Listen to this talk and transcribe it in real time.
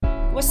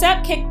What's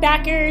up,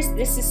 kickbackers?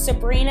 This is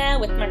Sabrina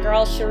with my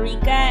girl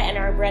Sharika and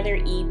our brother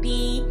EB,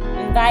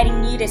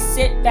 inviting you to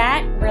sit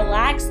back,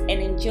 relax, and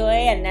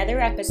enjoy another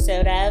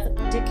episode of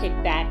The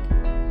Kickback.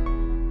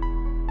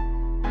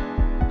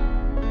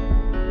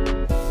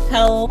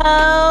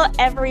 Hello,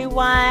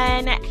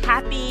 everyone.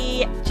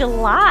 Happy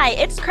July.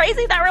 It's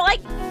crazy that we're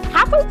like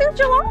halfway through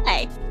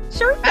July.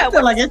 Sharika, I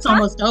feel like it's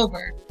almost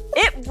over.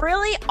 It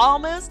really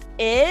almost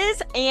is,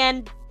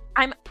 and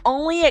I'm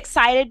only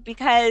excited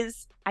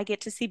because I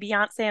get to see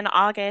Beyonce in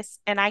August,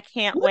 and I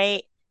can't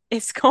wait.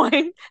 It's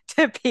going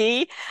to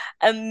be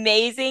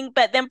amazing.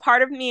 But then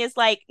part of me is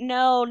like,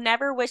 no,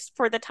 never wish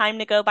for the time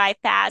to go by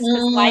fast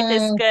because life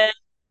is good.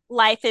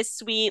 Life is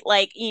sweet.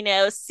 Like,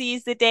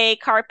 seize the day,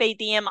 carpe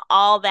diem,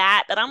 all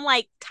that. But I'm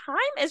like, time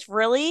is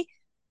really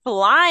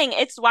flying.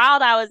 It's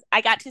wild.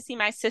 I got to see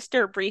my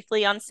sister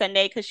briefly on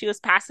Sunday because she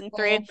was passing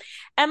through.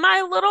 And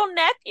my little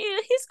nephew,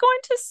 he's going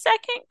to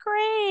second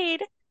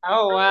grade.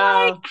 Oh,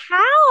 wow. Like,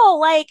 how?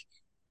 Like,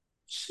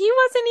 he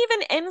wasn't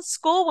even in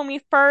school when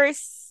we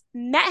first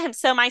met him.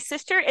 So my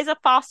sister is a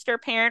foster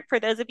parent, for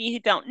those of you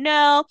who don't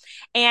know.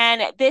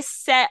 And this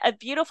set of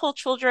beautiful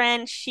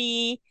children,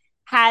 she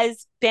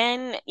has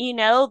been,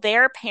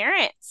 their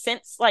parent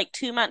since like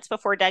 2 months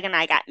before Doug and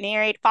I got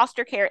married.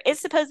 Foster care is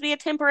supposed to be a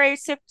temporary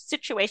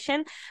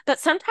situation, but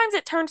sometimes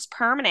it turns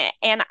permanent.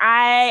 And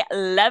I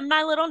love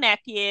my little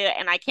nephew,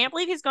 and I can't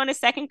believe he's going to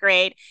second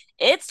grade.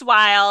 It's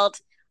wild.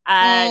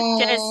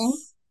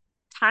 Just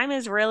time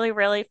is really,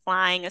 really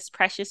flying. This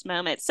precious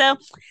moment. So,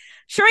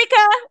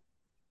 Sharika,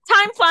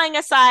 time flying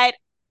aside,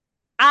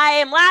 I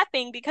am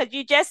laughing because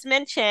you just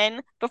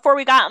mentioned before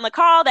we got on the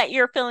call that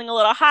you're feeling a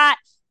little hot.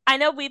 I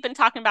know we've been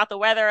talking about the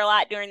weather a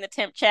lot during the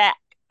temp chat.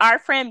 Our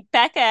friend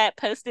Becca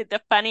posted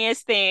the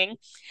funniest thing.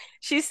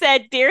 She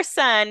said, "Dear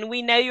son,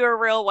 we know you're a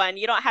real one.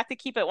 You don't have to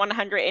keep it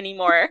 100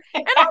 anymore."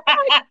 And I'm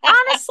like,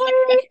 honestly,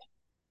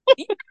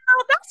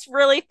 that's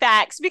really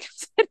facts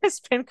because it has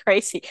been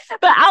crazy.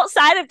 But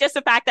outside of just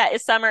the fact that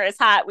it's summer, is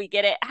hot, we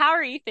get it. How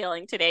are you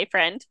feeling today,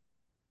 friend?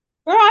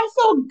 Girl, I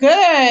feel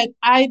good.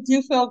 I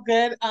do feel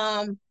good.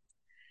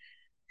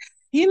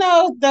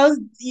 Those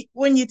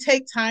when you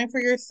take time for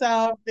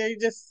yourself, they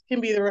just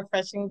can be the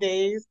refreshing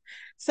days.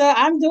 So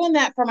I'm doing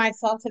that for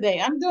myself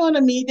today. I'm doing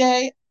a me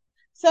day.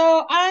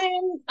 So I'm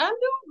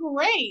doing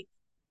great.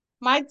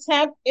 My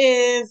temp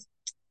is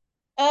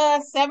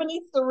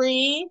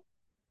 73,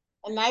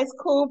 a nice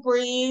cool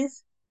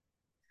breeze.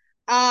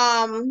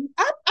 I don't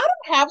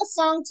have a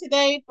song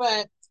today,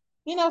 but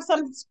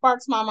something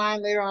sparks my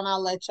mind later on.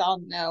 I'll let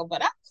y'all know.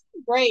 But I'm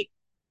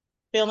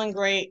feeling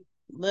great,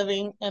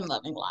 living and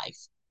loving life.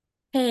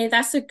 Hey,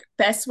 that's the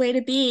best way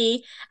to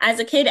be. As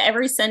a kid,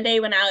 every Sunday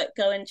when I would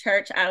go in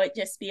church, I would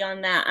just be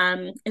on that.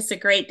 It's a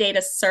great day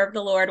to serve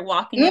the Lord,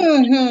 walking in.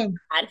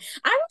 I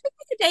remember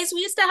the days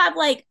we used to have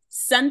like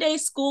Sunday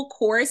school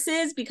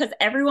choruses because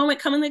everyone would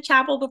come in the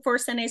chapel before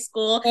Sunday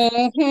school,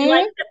 like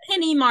the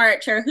penny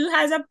march or who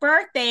has a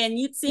birthday, and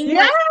you'd sing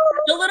like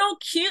the little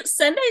cute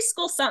Sunday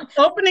school song.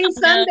 Opening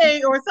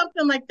Sunday or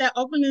something like that.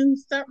 Opening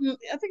something.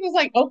 I think it was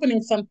like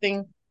opening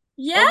something.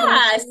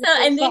 Yeah.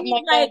 So and then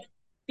you like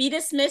be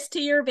dismissed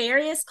to your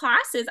various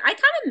classes. I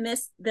kind of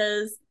miss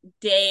those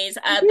days.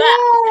 But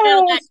I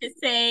feel like to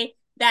say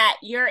that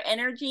your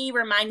energy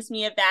reminds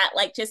me of that,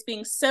 like just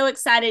being so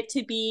excited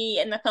to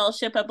be in the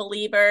fellowship of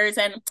believers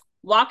and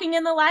walking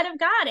in the light of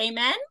God.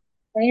 Amen.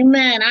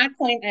 Amen. I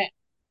claim it.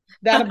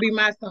 That'll be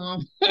my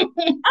song.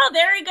 Oh,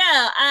 there we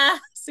go.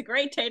 It's a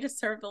great day to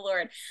serve the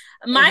Lord.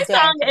 My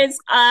song is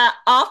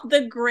Off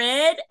the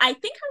Grid. I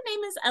think her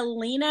name is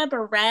Alina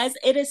Perez.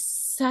 It is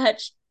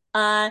such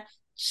a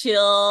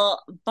chill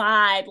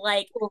vibe.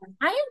 Like,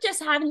 I am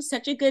just having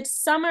such a good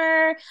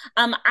summer.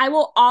 I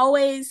will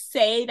always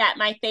say that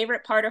my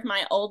favorite part of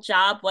my old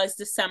job was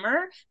the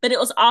summer, but it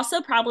was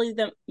also probably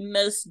the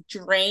most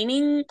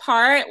draining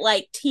part.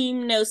 Like,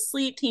 team no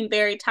sleep, team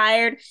very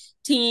tired,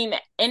 team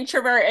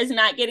introvert is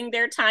not getting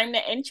their time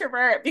to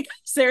introvert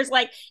because there's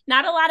like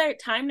not a lot of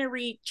time to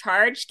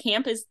recharge.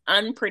 Camp is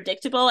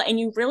unpredictable, and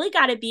you really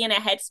got to be in a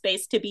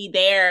headspace to be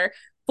there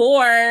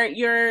for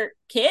your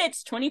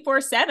kids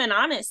 24/7,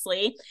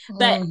 honestly.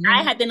 But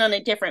I had been on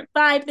a different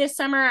vibe this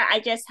summer. I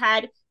just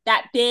had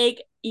that big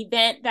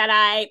event that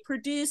I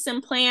produced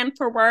and planned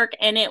for work,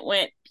 and it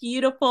went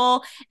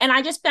beautiful. And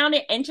I just found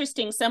it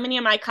interesting. So many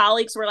of my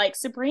colleagues were like,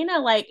 "Sabrina,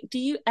 like, do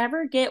you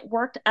ever get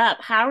worked up?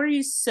 How are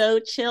you so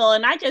chill?"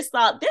 And I just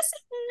thought, this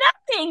is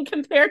nothing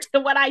compared to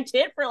what I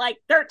did for like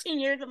 13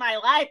 years of my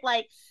life.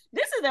 Like,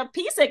 this is a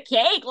piece of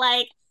cake.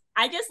 Like,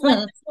 I just let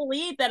this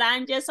believe that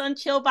I'm just on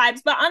chill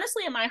vibes. But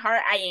honestly, in my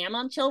heart, I am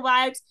on chill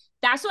vibes.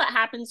 That's what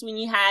happens when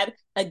you have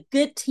a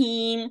good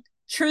team,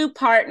 true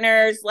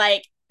partners.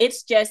 Like,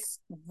 it's just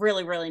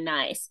really, really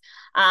nice.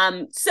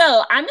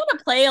 So I'm going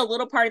to play a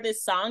little part of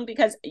this song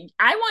because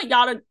I want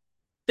y'all to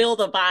feel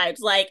the vibes.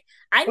 Like,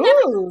 I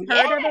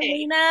never heard of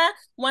Alina.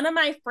 One of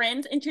my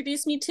friends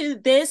introduced me to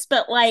this,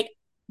 but like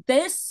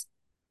this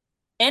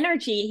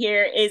energy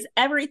here is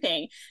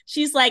everything.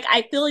 She's like,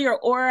 I feel your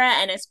aura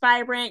and it's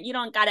vibrant. You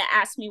don't got to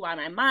ask me why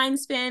my mind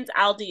spins.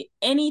 I'll do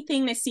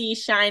anything to see you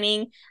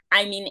shining.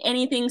 I mean,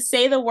 anything.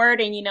 Say the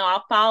word and,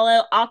 I'll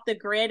follow. Off the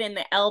grid in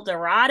the El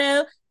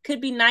Dorado.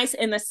 Could be nice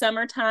in the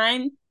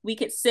summertime. We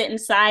could sit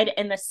inside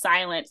in the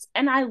silence.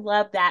 And I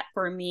love that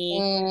for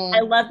me.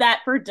 I Mm. love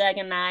that for Doug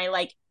and I.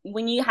 Like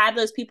when you have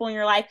those people in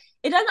your life,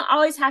 it doesn't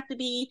always have to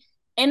be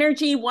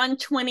energy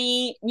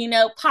 120,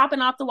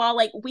 popping off the wall.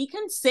 Like we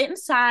can sit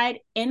inside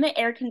in the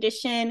air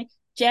condition,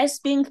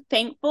 just being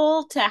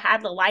thankful to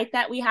have the life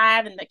that we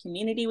have and the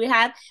community we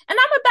have. And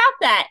I'm about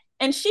that.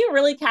 And she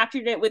really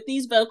captured it with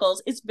these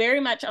vocals. It's very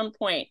much on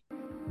point.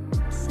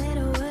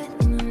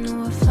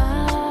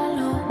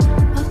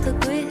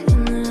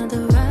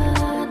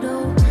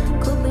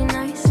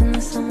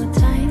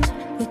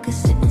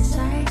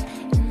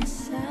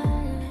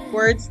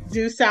 Words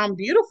do sound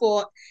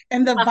beautiful,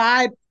 and the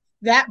vibe,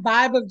 that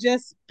vibe of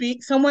just be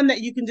someone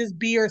that you can just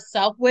be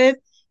yourself with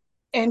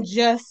and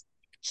just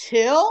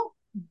chill,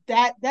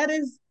 that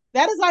is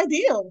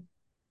ideal.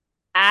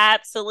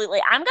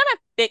 Absolutely. I'm gonna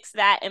fix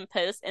that in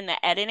post in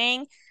the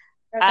editing.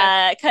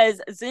 Okay.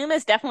 Because Zoom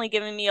is definitely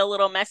giving me a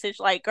little message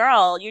like,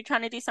 girl, you're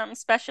trying to do something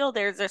special.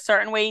 There's a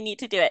certain way you need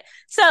to do it.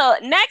 So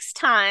next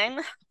time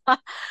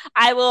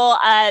I will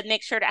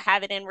make sure to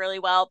have it in really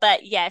well.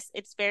 But yes,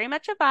 it's very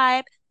much a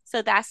vibe.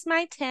 So that's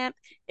my temp.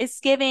 It's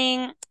giving,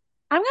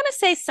 I'm gonna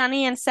say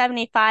sunny and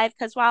 75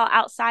 because while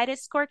outside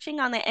is scorching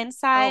on the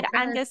inside,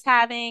 I'm Okay. just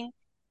having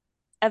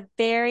a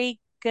very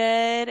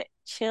good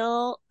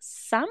chill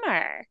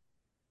summer.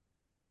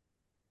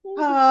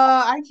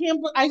 I can't.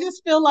 I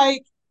just feel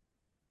like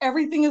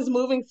everything is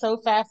moving so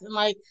fast, and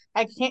like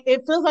I can't.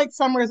 It feels like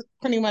summer is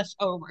pretty much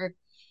over.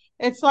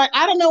 It's like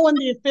I don't know when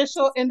the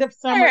official end of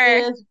summer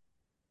Sure. is,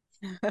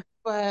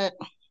 but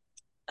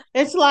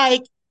it's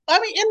like I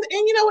mean, and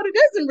you know what? It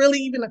doesn't really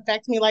even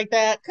affect me like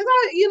that because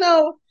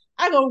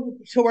I go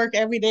to work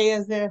every day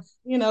as if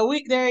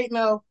we there ain't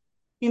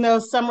no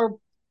summer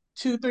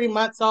 2 3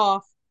 months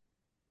off.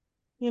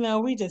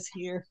 We just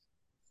here,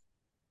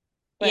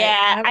 but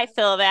Yeah, I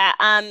feel that.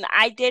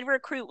 I did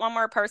recruit one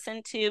more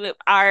person to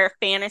our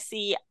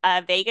fantasy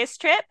Vegas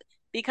trip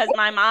because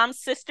my mom's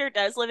sister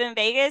does live in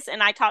Vegas,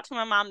 and I talked to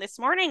my mom this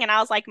morning, and I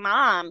was like,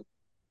 "Mom,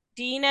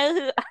 do you know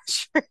who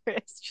Usher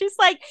is?" She's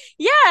like,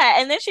 "Yeah."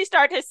 And then she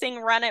started to sing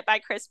Run It by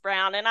Chris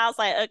Brown. And I was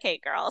like, okay,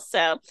 girl.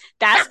 So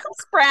that's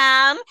Chris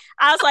Brown.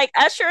 I was like,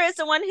 Usher is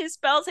the one who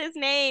spells his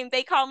name.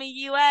 They call me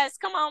US.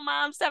 Come on,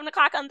 mom, 7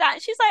 o'clock on that.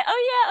 And she's like,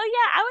 oh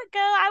yeah, I would go.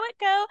 I would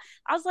go.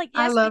 I was like,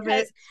 I yes, love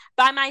it. because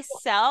by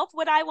myself,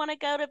 would I want to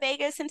go to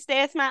Vegas and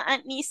stay with my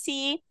Aunt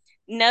Nisi?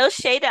 No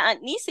shade to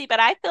Aunt Nisi, but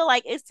I feel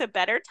like it's a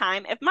better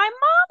time if my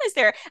mom is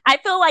there. I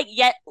feel like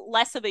yet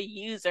less of a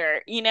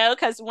user,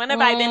 because when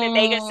have I been in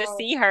Vegas to Mm,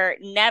 see her?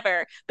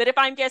 Never. But if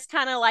I'm just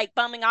kind of like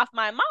bumming off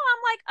my mom,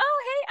 I'm like, oh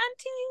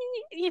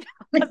hey, auntie,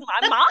 because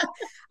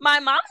my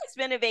mom has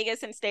been to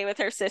Vegas and stay with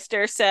her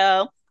sister.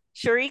 So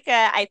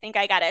Sharika, I think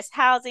I got us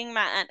housing.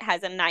 My aunt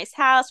has a nice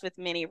house with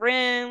many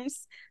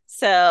rooms.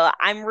 So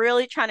I'm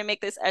really trying to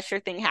make this Usher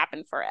thing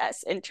happen for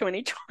us in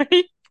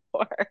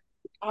 2024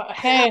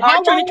 hey, or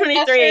how long is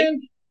Usher 2023.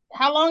 in?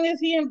 How long is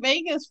he in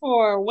Vegas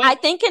for? I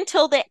What? think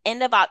until the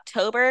end of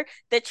October.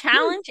 The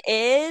challenge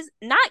is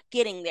not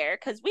getting there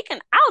because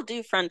I'll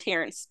do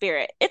Frontier and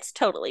Spirit. It's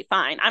totally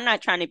fine. I'm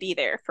not trying to be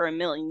there for a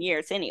million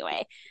years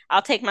anyway.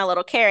 I'll take my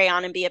little carry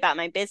on and be about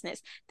my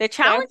business. The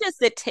challenge That's is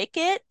the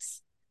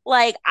tickets.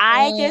 Like,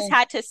 I just mm,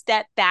 had to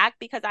step back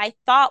because I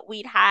thought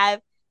we'd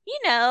have, you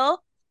know,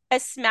 a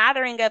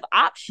smattering of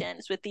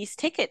options with these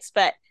tickets.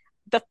 But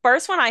the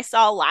first one I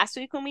saw last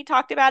week when we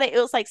talked about it, it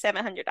was like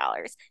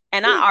 $700.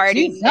 And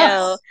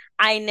Jesus.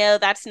 I know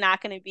that's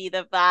not going to be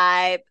the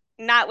vibe.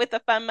 Not with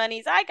the fun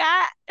monies I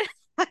got.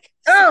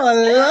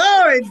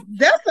 Oh Lord,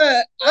 that's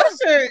a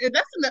Usher.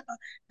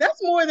 That's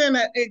more than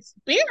an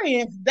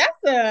experience.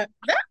 That's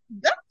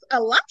a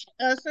lot,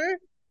 Usher.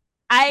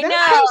 I That's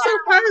know. so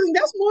surprising.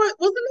 That's more.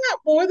 Wasn't that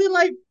more than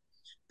like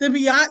the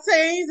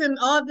Beyonces and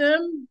all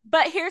them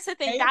But here's the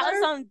thing, that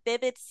was Taylor? on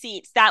Vivid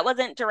Seats. That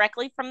wasn't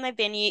directly from the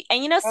venue.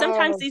 And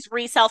sometimes Oh, these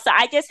resell. So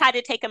I just had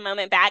to take a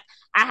moment back.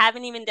 I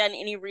haven't even done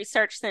any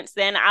research since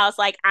then. I was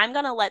like, I'm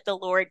gonna let the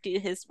Lord do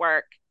his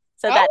work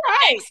so all that the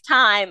right. next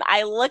time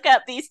I look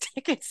up these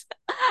tickets,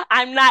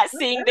 I'm not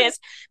seeing Okay. this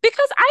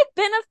because I've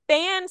been a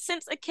fan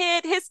since a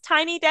kid. His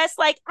tiny desk,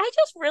 like I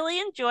just really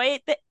enjoy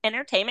the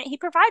entertainment he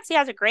provides. He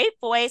has a great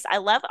voice. I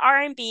love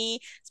R&B,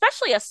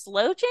 especially a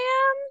slow jam,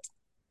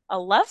 a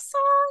love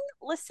song.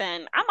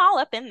 Listen, I'm all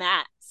up in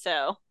that.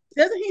 So,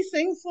 Doesn't he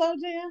sing slow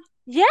jam?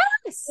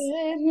 yes.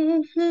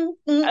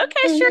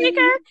 Okay,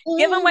 Sharika,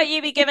 give them what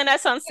you be giving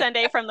us on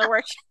Sunday from the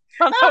workshop.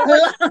 From the I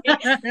worksheet.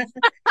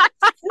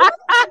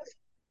 love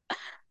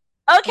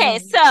Okay,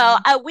 so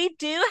we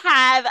do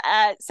have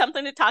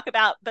something to talk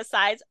about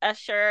besides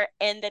Usher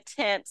and the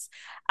temps.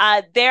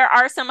 There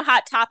are some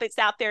hot topics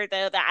out there,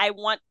 though, that I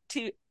want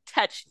to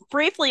touch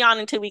briefly on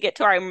until we get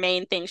to our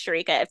main thing,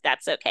 Sharika, if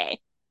that's okay.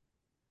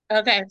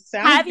 Okay,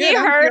 sounds Have good. you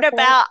I'm here heard for it.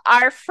 about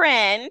our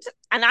friend?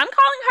 And I'm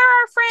calling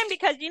her our friend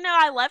because,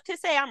 I love to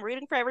say I'm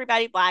rooting for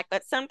everybody black,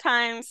 but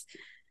sometimes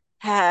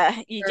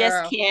Girl. you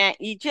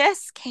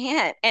just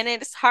can't. And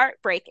it's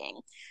heartbreaking.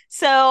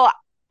 So,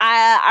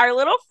 our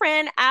little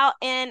friend out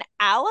in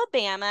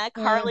Alabama,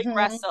 Carly Mm-hmm.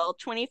 Russell,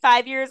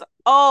 25 years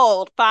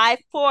old,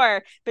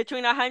 5'4",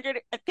 between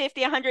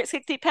 150 and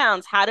 160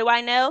 pounds. How do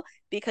I know?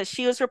 Because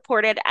she was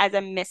reported as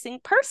a missing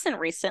person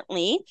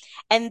recently.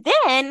 And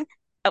then,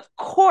 of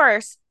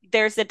course,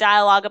 there's a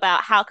dialogue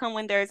about how come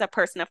when there's a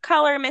person of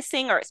color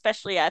missing, or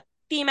especially a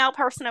female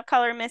person of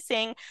color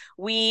missing,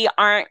 we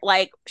aren't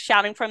like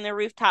shouting from the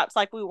rooftops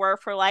like we were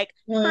for, like,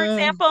 for Mm.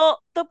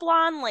 example, the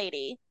blonde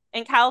lady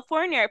in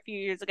California a few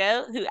years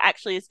ago who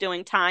actually is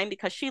doing time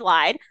because she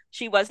lied.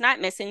 She was not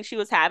missing. She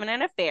was having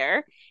an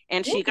affair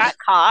and she got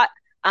caught.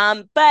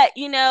 But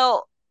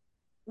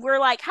we're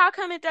like, how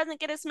come it doesn't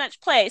get as much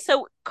play?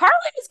 So Carly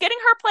was getting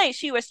her play.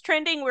 She was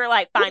trending. We're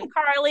like, find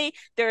Carly.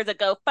 There's a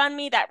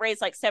GoFundMe that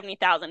raised like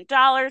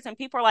 $70,000. And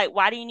people are like,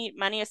 why do you need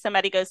money if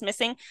somebody goes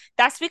missing?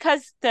 That's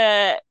because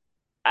the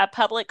a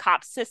public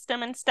cop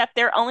system and stuff,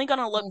 they're only going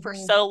to look for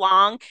Mm-hmm. so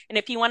long. And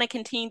if you want to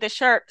continue the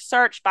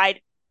search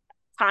by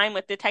time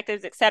with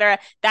detectives, etc.,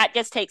 that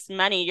just takes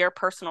money, your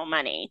personal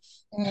money.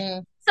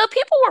 Mm-hmm. So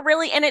people were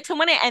really in it to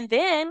win it. And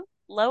then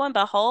lo and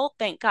behold,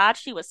 thank God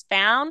she was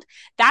found.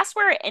 That's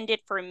where it ended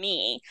for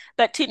me.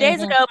 But 2 days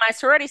Mm-hmm. ago, my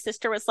sorority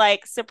sister was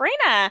like,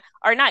 Sabrina,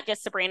 or not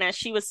just Sabrina,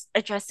 she was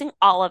addressing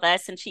all of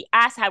us and she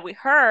asked, had we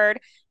heard?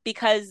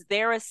 Because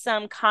there was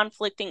some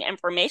conflicting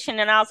information.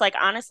 And I was like,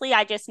 honestly,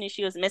 I just knew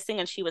she was missing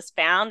and she was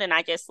found. And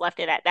I just left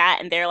it at that.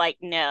 And they're like,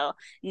 no,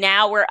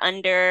 now we're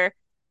under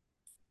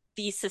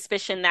the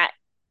suspicion that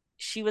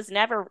she was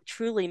never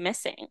truly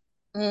missing.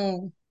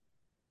 Mm.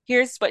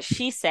 Here's what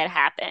she said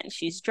happened.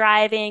 She's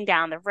driving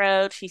down the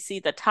road. She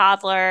sees a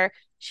toddler.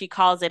 She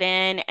calls it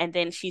in, and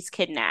then she's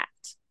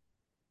kidnapped.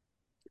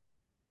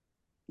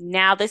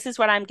 Now, this is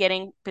what I'm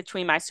getting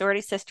between my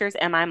sorority sisters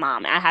and my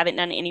mom. I haven't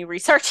done any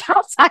research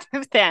outside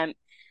of them.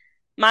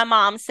 My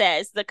mom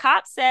says the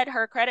cop said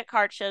her credit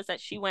card shows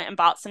that she went and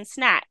bought some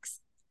snacks.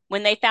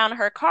 When they found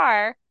her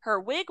car, her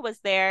wig was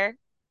there,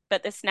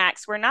 but the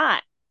snacks were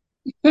not.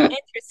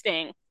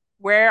 Interesting.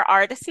 Where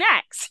are the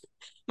snacks?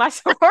 My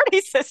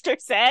sorority sister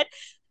said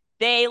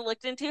they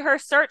looked into her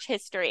search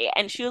history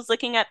and she was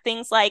looking at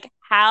things like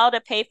how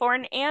to pay for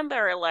an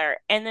Amber Alert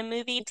and the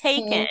movie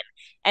Taken Mm-hmm.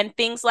 and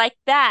things like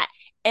that.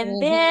 And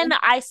then Mm-hmm.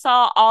 I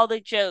saw all the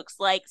jokes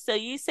like, so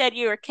you said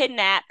you were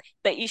kidnapped,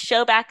 but you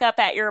show back up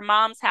at your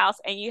mom's house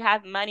and you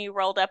have money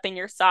rolled up in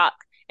your sock.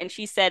 And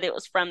she said it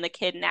was from the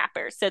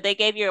kidnapper. So they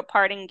gave you a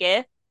parting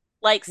gift.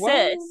 Like, What?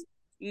 sis,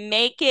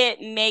 make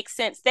it make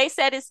sense. They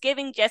said it's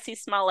giving Jesse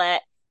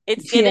Smollett.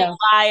 It's giving Yeah.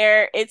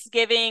 liar. It's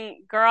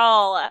giving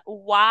girl.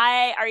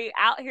 Why are you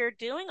out here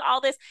doing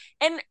all this?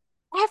 And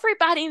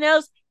everybody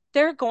knows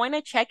they're going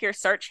to check your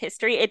search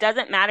history. It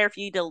doesn't matter if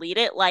you delete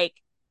it. Like,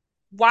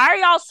 why are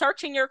y'all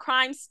searching your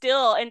crimes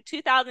still in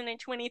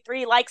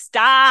 2023? Like,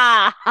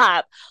 stop.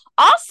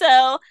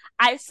 Also,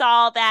 I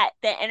saw that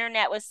the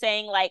internet was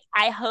saying, like,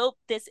 I hope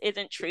this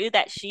isn't true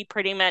that she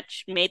pretty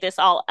much made this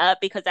all up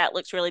because that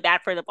looks really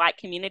bad for the black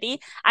community.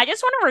 I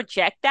just want to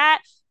reject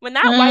that. When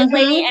that white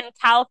lady Mm-hmm. in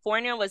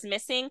California was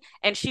missing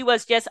and she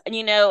was just,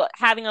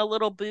 having a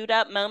little boot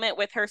up moment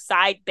with her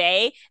side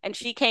bae and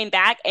she came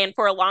back, and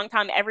for a long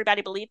time,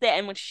 everybody believed it.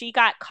 And when she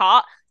got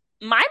caught,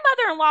 my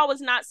mother-in-law was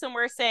not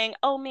somewhere saying,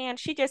 oh man,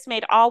 she just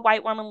made all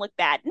white women look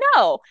bad.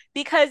 No,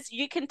 because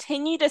you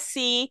continue to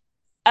see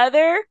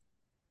other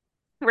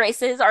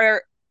races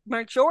or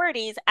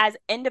majorities as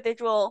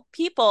individual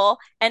people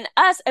and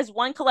us as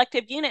one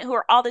collective unit who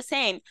are all the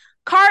same.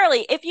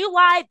 Carly, if you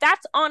lied,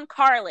 that's on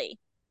Carly.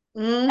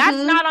 That's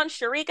Mm-hmm. not on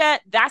Sharika.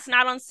 That's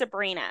not on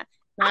Sabrina.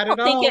 I Not at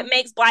don't think it all.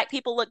 makes black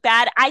people look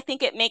bad. I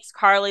think it makes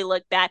Carly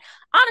look bad.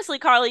 Honestly,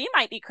 Carly, you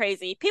might be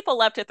crazy. People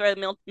love to throw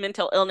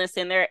mental illness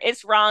in there.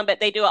 It's wrong, but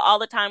they do it all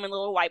the time when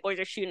little white boys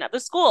are shooting up the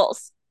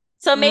schools.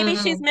 So maybe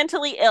she's Mm-hmm.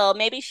 mentally ill.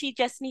 Maybe she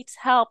just needs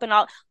help and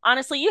all.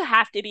 Honestly, you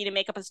have to be to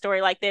make up a story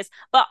like this.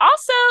 But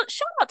also,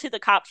 shout out to the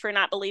cops for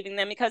not believing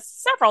them because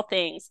several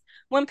things.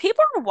 When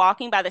people are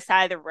walking by the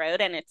side of the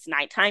road and it's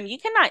nighttime, you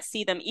cannot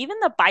see them. Even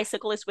the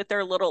bicyclists with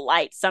their little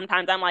lights.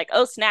 Sometimes I'm like,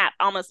 oh snap,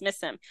 almost miss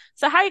them.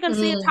 So how are you going to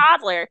see a Mm.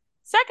 toddler?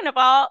 Second of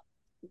all,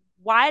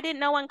 why did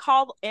no one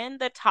call in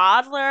the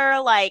toddler?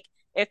 Like,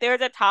 if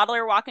there's a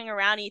toddler walking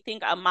around, you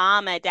think a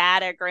mom, a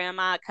dad, a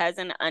grandma, a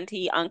cousin,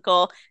 auntie,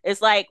 uncle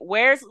is like,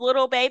 where's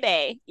little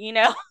baby?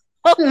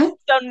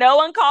 So no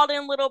one called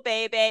in little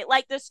baby.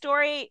 Like the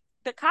story,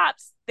 the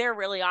cops, they're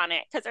really on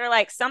it because they're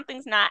like,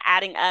 something's not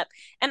adding up.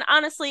 And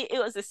honestly, it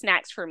was the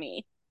snacks for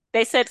me.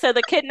 They said, so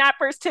the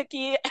kidnappers took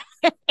you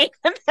and ate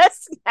the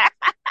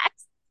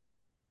snacks.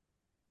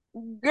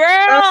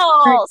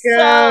 Oh my Girl,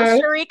 so gosh.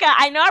 Sharika,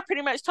 I know I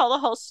pretty much told the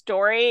whole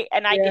story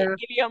and I didn't Yeah,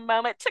 give you a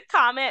moment to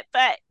comment,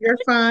 but you're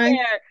fine.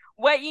 there,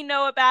 what you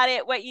know about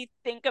it, what you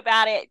think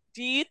about it,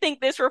 do you think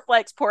this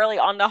reflects poorly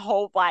on the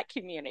whole Black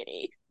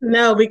community?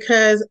 No,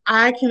 because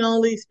I can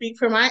only speak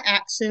for my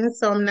actions,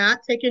 so I'm not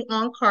taking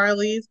on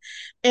Carly's.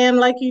 And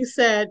like you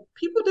said,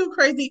 people do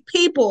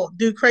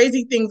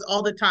crazy things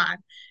all the time.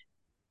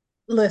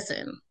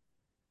 Listen,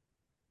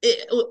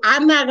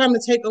 I'm not going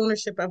to take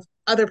ownership of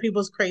other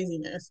people's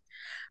craziness.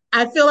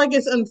 I feel like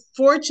it's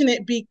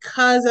unfortunate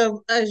because of,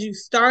 as you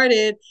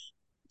started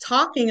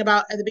talking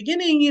about at the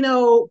beginning,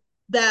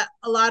 that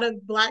a lot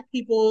of Black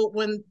people,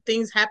 when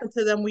things happen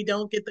to them, we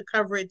don't get the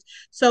coverage.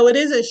 So it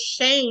is a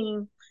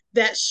shame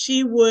that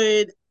she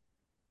would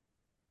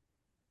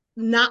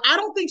not, I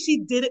don't think she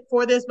did it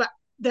for this, but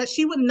that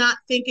she would not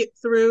think it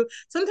through.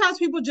 Sometimes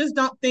people just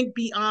don't think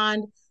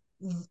beyond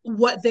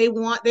what they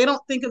want. They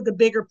don't think of the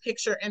bigger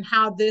picture and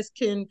how this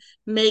can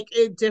make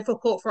it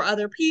difficult for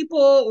other people,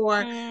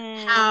 or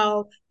Mm,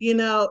 how,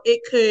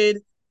 it could,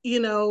 you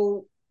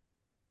know,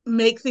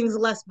 make things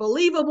less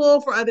believable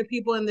for other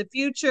people in the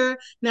future.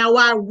 Now,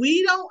 why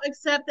we don't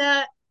accept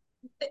that,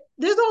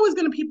 there's always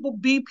going to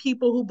be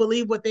people who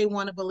believe what they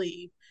want to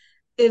believe.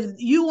 If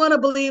you want to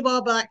believe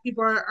all Black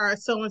people are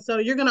so and so,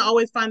 you're going to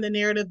always find the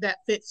narrative that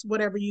fits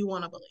whatever you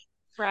want to believe.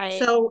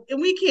 right. So,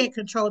 and we can't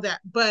control that,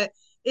 but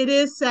it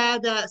is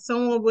sad that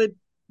someone would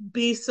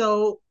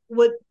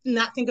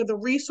not think of the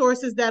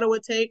resources that it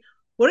would take.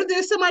 What if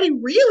there's somebody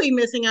really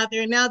missing out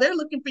there and now they're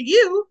looking for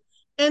you,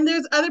 and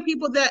there's other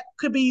people that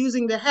could be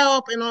using the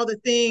help and all the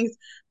things.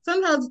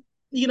 Sometimes,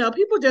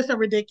 people just are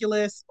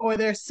ridiculous, or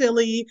they're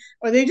silly,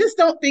 or they just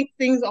don't think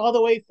things all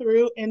the way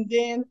through, and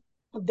then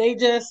they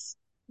just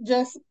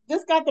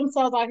got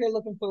themselves out here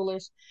looking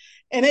foolish.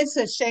 And it's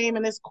a shame,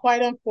 and it's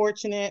quite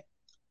unfortunate.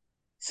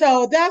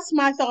 So that's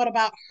my thought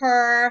about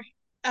her.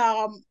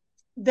 Um,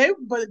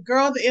 but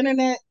girl, the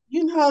internet,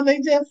 they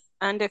just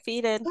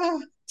Undefeated. uh,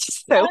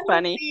 So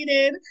funny.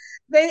 undefeated.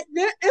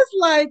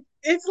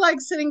 It's like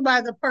sitting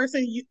by the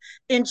person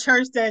in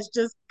church that's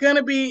just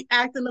gonna be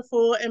acting a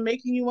fool and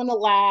making you want to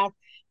laugh.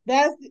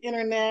 That's the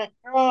internet.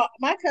 Girl,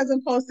 my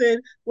cousin posted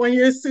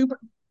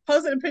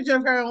a picture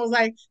of her and was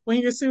like,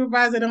 when your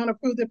supervisor don't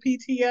approve the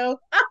PTO.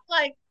 I'm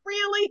like,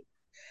 really?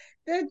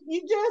 I mean,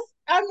 people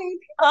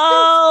just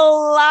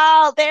Oh,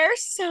 wow. They're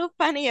so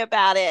funny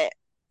about it.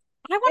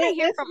 I want to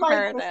hear it's from like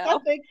her the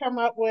stuff though. they come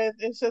up with.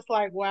 It's just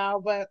like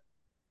wow, but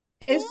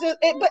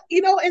but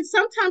and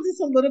sometimes it's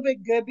a little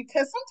bit good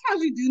because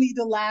sometimes you do need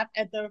to laugh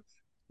at the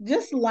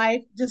just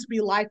life, just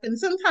be life, and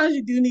sometimes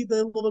you do need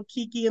the little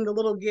kiki and the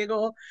little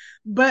giggle.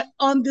 But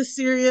on the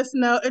serious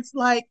note, it's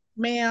like,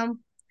 ma'am,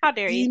 How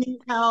dare do you? you need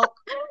help,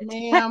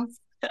 ma'am?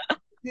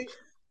 Do,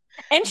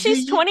 And do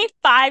she's you?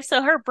 25,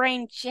 so her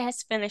brain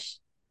just finished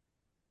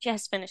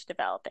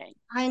developing.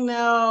 I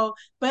know,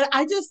 but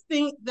I just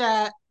think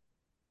that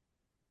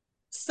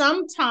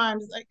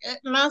sometimes, like,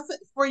 and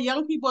for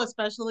young people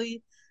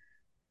especially,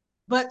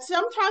 but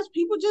sometimes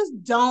people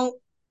just don't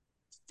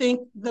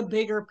think the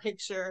bigger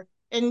picture.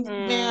 And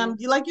Mm. ma'am,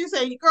 like you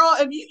say, girl,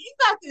 if you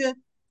got to,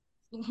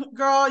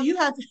 girl, you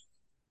have to.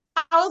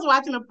 I was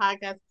watching a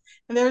podcast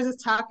and they were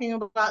just talking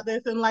about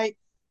this, and like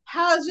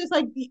how it's just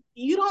like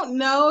you don't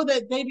know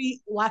that they be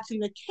watching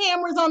the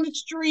cameras on the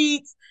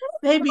streets.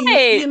 They be,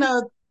 Right.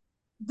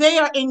 they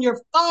are in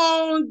your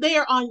phone, they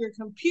are on your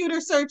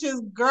computer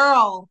searches,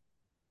 girl.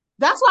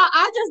 That's why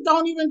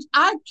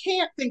I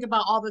can't think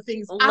about all the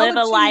things I Live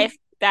would a choose. life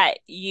that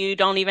you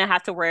don't even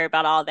have to worry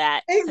about all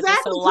that because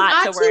it's a Exactly, because lot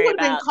I to too worry would have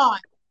been about.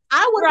 caught.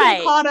 I would have been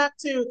Right. caught up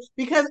too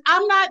because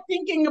I'm not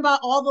thinking about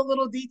all the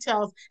little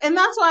details, and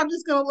that's why I'm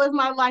just going to live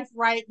my life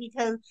right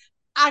because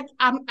I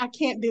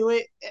can't do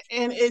it,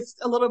 and it's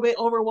a little bit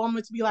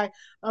overwhelming to be like,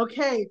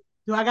 okay,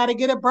 do I got to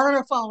get a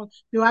burner phone?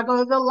 Do I go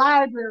to the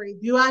library?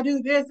 Do I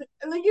do this?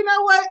 And then, you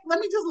know what? Let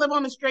me just live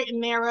on the straight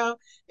and narrow.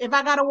 If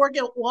I got to work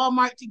at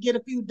Walmart to get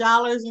a few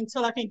dollars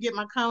until I can get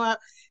my come up,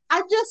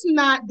 I'm just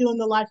not doing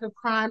the life of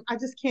crime. I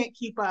just can't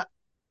keep up.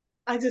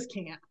 I just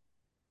can't.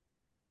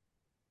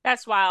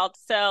 That's wild.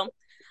 So,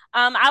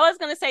 I was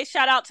gonna say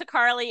shout out to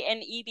Carly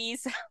and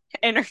EB's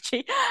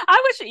energy.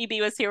 I wish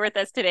EB was here with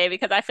us today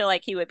because I feel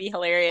like he would be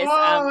hilarious.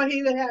 Oh, With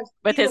he his would have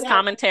something to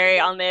commentary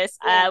say. on this.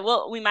 Yeah.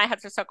 We might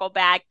have to circle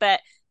back, but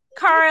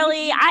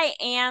Carly, I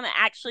am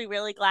actually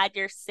really glad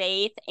you're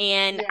safe.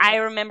 And I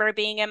Yes. remember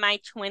being in my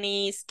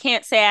 20s.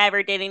 Can't say I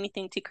ever did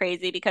anything too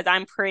crazy because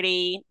I'm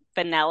pretty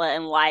vanilla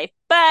in life,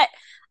 but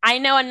I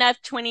know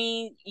enough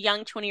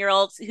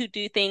 20-year-olds who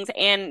do things,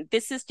 and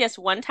this is just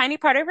one tiny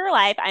part of your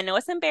life. I know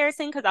it's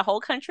embarrassing because the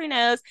whole country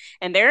knows,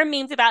 and there are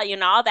memes about you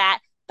and all that.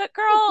 But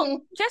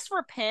girl, just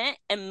repent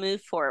and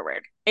move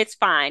forward. It's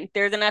fine.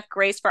 There's enough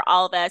grace for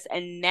all of us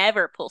and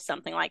never pull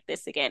something like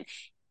this again.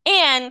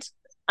 And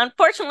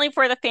unfortunately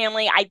for the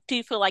family, I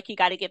do feel like you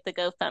got to give the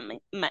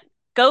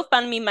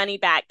GoFundMe money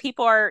back.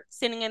 People are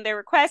sending in their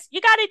requests.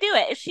 You got to do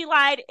it. If she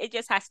lied, it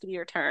just has to be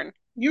returned.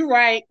 You're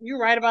right. You're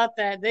right about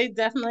that. They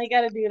definitely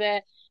got to do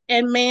that.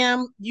 And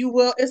ma'am, you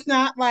will. It's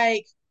not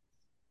like,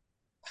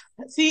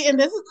 see, and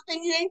this is the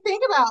thing you ain't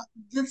think about.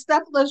 The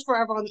stuff lives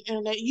forever on the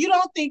internet. You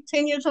don't think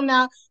 10 years from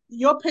now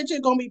your picture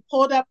gonna be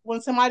pulled up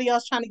when somebody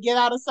else trying to get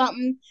out of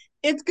something,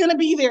 It's gonna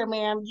be there,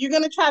 man. You're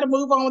gonna try to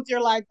move on with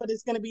your life, but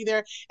it's gonna be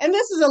there. And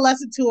this is a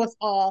lesson to us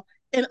all.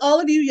 And all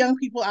of you young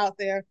people out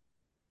there,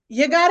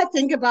 you gotta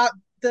think about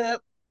the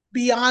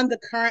beyond the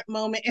current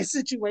moment and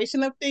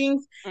situation of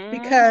things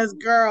because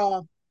Mm-hmm.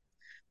 girl,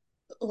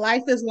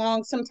 life is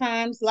long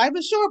sometimes. Life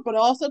is short, but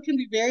also can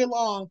be very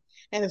long.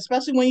 And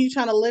especially when you're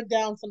trying to live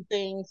down some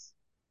things.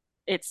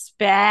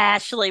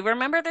 Especially,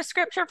 remember the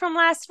scripture from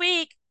last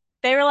week?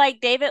 They were like,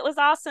 David was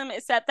awesome,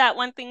 except that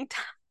one thing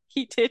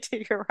he did to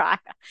Uriah,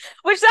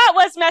 which that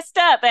was messed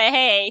up. But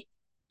hey,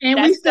 And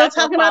that we still stuff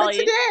will talking about follow it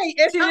you today.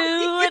 And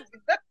how we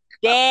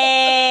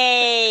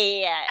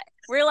today.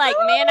 We're like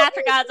man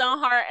after oh God's own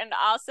heart, and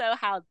also,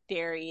 how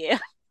dare you?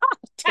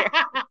 How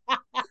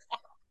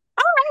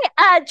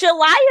dare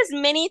July is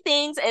many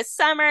things. It's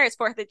summer, it's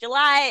 4th of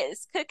July,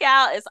 it's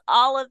cookout, it's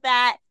all of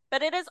that.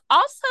 But it is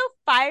also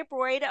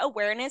Fibroid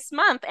Awareness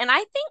Month. And I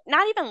think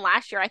not even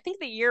last year, I think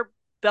the year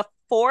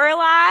before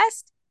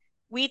last,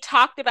 we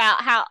talked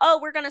about how, oh,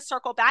 we're going to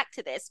circle back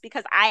to this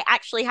because I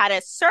actually had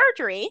a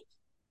surgery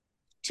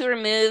to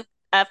remove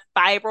a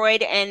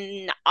fibroid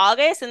in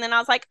August. And then I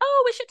was like,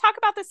 oh, we should talk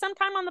about this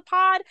sometime on the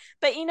pod.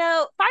 But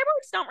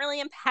fibroids don't really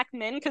impact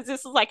men because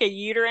this is like a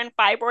uterine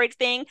fibroid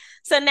thing.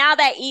 So now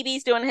that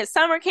Evie's doing his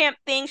summer camp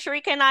thing,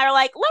 Sharika and I are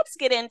like, let's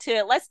get into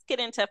it. Let's get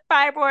into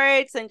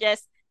fibroids and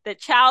just the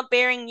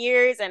childbearing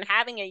years and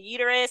having a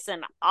uterus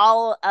and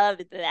all of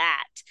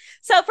that.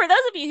 So, for those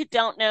of you who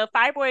don't know,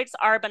 fibroids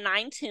are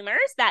benign tumors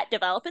that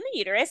develop in the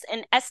uterus.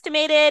 An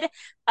estimated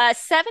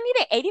 70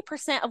 to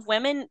 80% of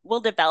women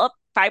will develop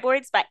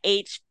fibroids by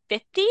age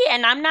 50.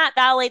 And I'm not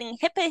violating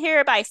HIPAA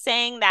here by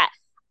saying that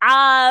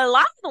a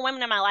lot of the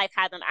women in my life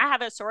had them. I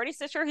have a sorority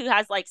sister who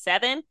has like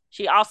 7.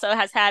 She also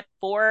has had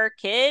 4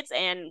 kids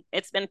and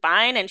it's been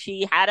fine. And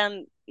she had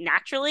them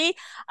naturally.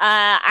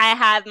 I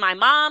have my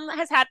mom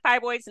has had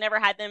fibroids, never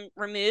had them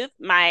removed.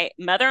 My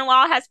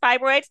mother-in-law has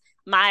fibroids.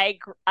 My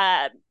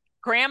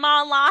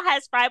grandma-in-law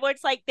has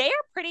fibroids. Like they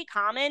are pretty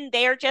common.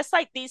 They are just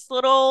like these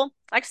little,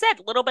 like I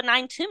said, little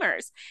benign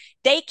tumors.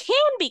 They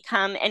can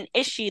become an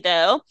issue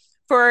though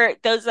for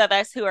those of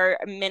us who are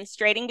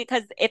menstruating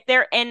because if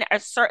they're in a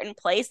certain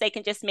place, they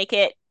can just make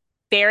it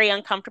very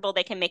uncomfortable.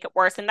 They can make it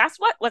worse. And that's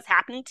what was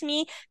happening to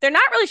me. They're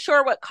not really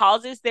sure what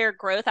causes their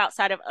growth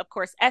outside of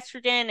course,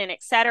 estrogen and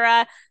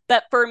etc.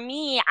 But for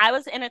me, I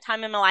was in a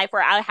time in my life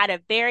where I had a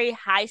very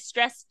high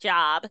stress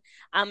job.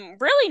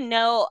 Really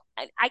no,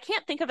 I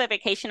can't think of a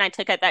vacation I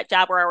took at that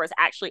job where I was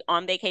actually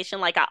on vacation.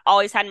 Like I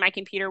always had my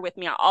computer with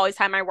me. I always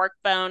had my work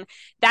phone,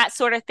 that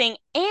sort of thing.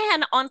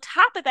 And on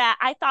top of that,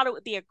 I thought it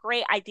would be a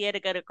great idea to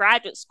go to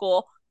graduate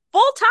school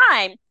full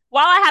time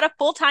while I had a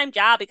full time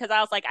job because I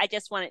was like, I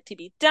just want it to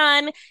be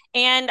done.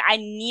 And I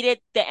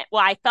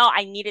felt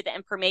I needed the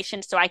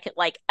information so I could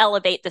like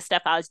elevate the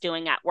stuff I was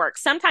doing at work.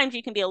 Sometimes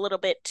you can be a little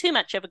bit too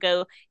much of a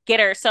go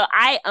getter. So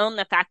I own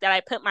the fact that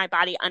I put my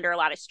body under a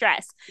lot of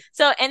stress.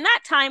 So in that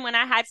time when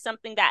I had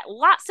something that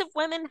lots of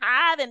women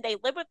have and they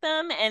live with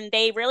them and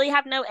they really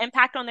have no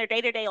impact on their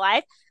day to day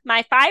life,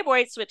 my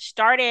fibroids, which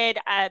started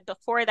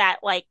before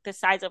that, like the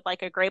size of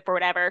like a grape or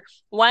whatever,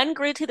 one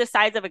grew to the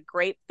size of a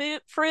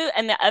grapefruit fruit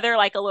and the other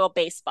like a little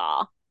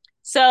baseball.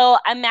 So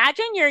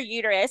imagine your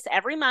uterus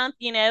every month,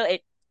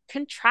 it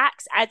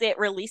contracts as it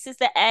releases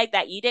the egg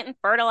that you didn't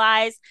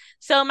fertilize.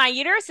 So my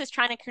uterus is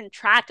trying to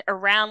contract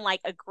around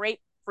like a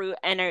grapefruit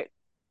and a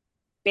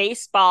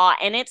baseball,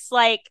 and it's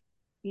like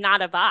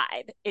not a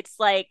vibe. It's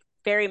like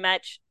very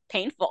much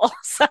painful.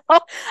 So I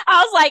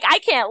was like, I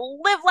can't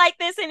live like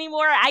this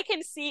anymore.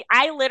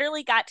 I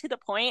literally got to the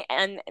point,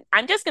 and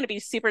I'm just going to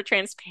be super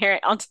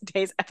transparent on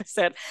today's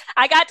episode.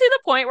 I got to the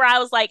point where I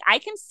was like, I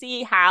can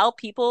see how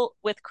people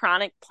with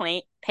chronic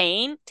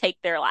pain take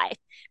their life.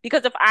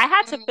 Because if I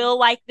had to feel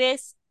like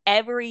this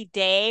every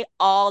day,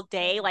 all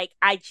day, like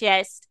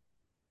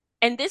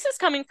and this is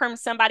coming from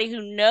somebody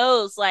who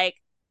knows like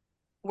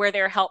where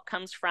their help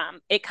comes from.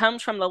 It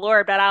comes from the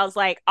Lord. But I was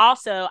like,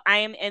 also, I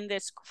am in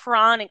this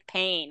chronic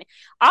pain.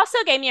 Also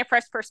gave me a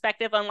fresh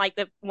perspective on like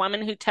the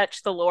woman who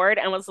touched the Lord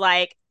and was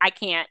like, I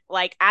can't,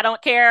 like, I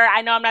don't care.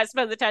 I know I'm not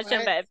supposed to touch him,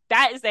 right. but if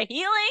that is the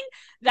healing,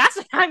 that's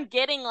what I'm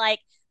getting.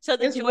 Like, so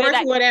the It's joy worth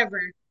that whatever.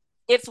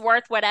 it's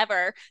worth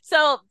whatever.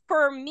 So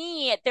for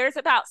me, there's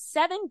about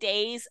 7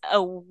 days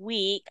a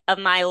week of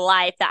my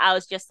life that I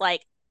was just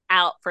like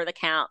out for the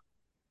count,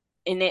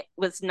 and it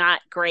was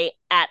not great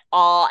at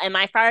all. And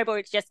my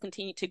fibroids just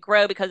continued to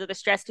grow because of the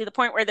stress to the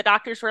point where the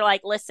doctors were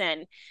like,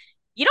 listen,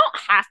 you don't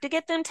have to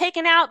get them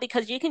taken out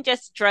because you can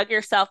just drug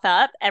yourself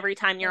up every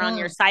time you're on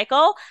your Mm.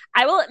 cycle.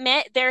 I will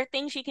admit there are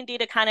things you can do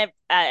to kind of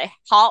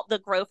halt the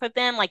growth of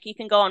them. Like you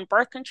can go on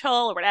birth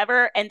control or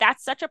whatever. And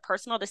that's such a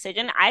personal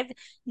decision. I've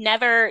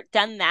never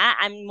done that.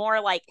 I'm more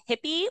like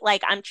hippie,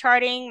 like I'm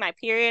charting my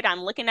period.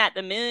 I'm looking at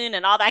the moon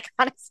and all that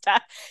kind of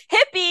stuff.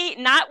 Hippie,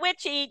 not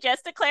witchy,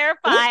 just to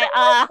clarify.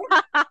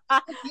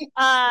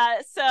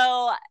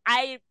 So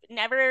I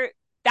never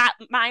that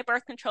my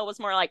birth control was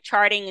more like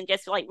charting and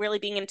just like really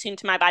being in tune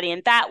to my body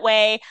in that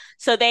way.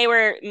 So they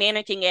were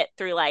managing it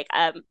through like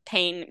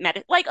pain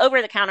like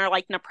over the counter,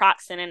 like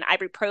naproxen and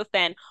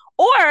ibuprofen.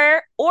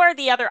 Or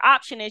the other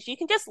option is you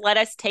can just let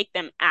us take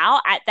them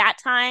out. At that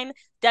time,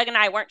 Doug and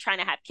I weren't trying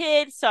to have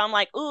kids. So I'm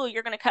like, ooh,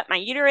 you're going to cut my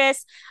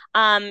uterus.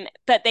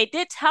 But they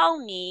did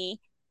tell me,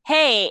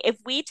 hey, if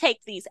we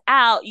take these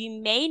out, you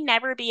may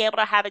never be able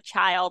to have a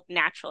child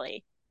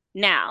naturally.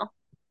 Now,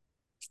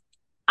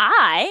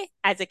 I,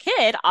 as a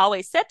kid,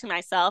 always said to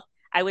myself,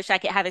 I wish I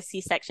could have a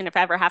C-section if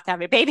I ever have to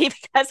have a baby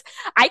because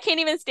I can't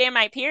even stand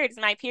my periods.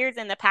 My periods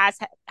in the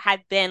past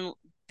had been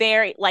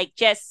very, like,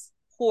 just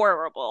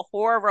horrible,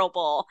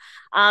 horrible.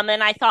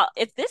 And I thought,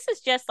 if this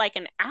is just like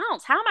an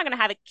ounce, how am I going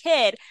to have a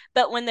kid?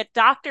 But when the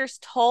doctors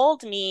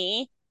told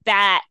me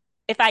that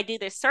if I do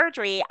this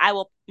surgery, I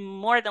will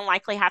more than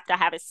likely have to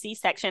have a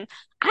C-section,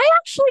 I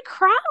actually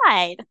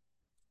cried.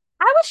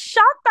 I was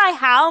shocked by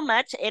how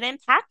much it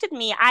impacted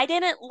me. I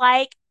didn't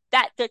like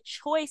that the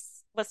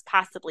choice was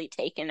possibly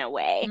taken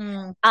away.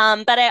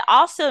 Mm. But I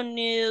also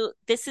knew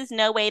this is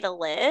no way to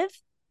live.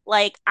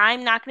 Like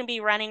I'm not going to be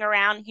running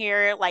around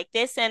here like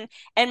this. And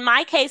in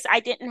my case,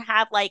 I didn't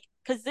have like,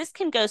 because this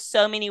can go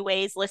so many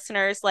ways,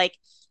 listeners. Like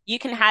you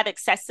can have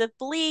excessive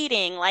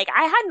bleeding. Like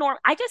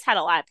I just had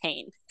a lot of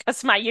pain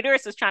because my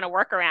uterus was trying to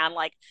work around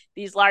like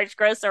these large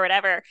growths or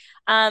whatever.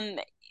 Um,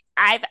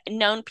 I've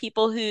known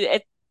people who,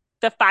 if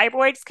the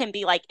fibroids can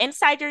be like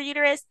inside your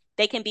uterus.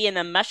 They can be in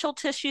the muscle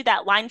tissue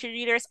that lines your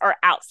uterus or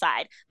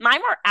outside.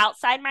 Mine were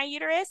outside my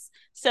uterus.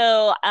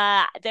 So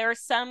there are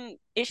some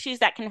issues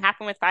that can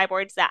happen with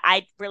fibroids that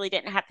I really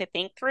didn't have to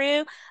think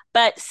through.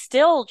 But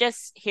still,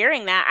 just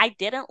hearing that, I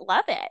didn't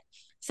love it.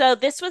 So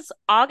this was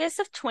August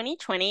of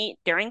 2020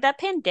 during the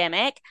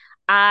pandemic.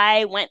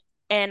 I went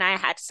and I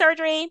had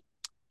surgery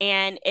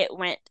and it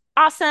went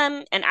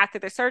awesome. And after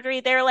the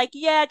surgery, they're like,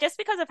 yeah, just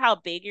because of how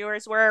big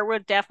yours were, we're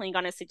definitely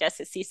going to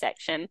suggest a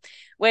C-section,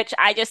 which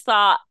I just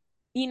thought,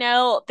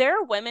 there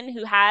are women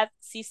who have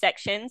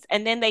C-sections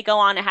and then they go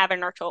on to have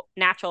a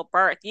natural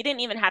birth. You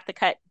didn't even have to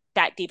cut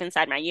that deep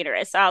inside my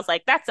uterus. So I was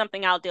like, that's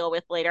something I'll deal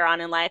with later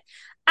on in life.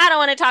 I don't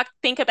want to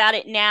think about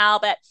it now,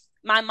 but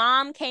my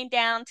mom came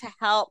down to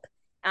help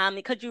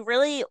because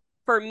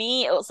for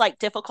me, it was like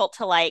difficult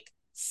to like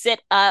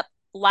sit up,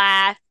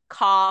 laugh,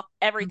 cough,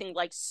 everything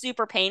like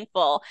super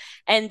painful.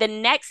 And the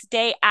next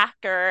day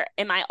after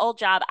in my old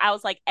job, I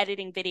was like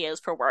editing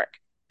videos for work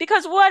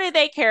because what do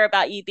they care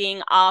about you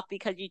being off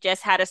because you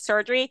just had a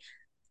surgery?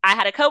 I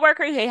had a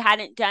coworker who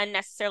hadn't done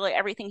necessarily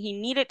everything he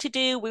needed to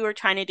do. We were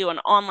trying to do an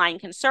online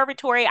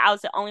conservatory. I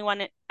was the only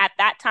one at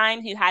that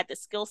time who had the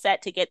skill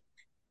set to get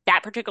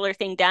that particular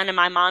thing done. And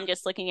my mom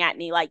just looking at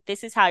me like,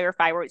 this is how your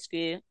fibroids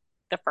grew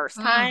the first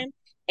Mm. time.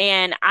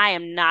 And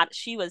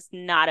she was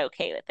not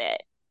okay with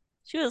it.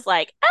 She was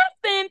like, F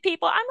them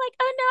people. I'm like,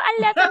 oh no,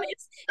 I love them.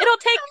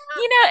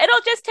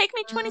 It'll just take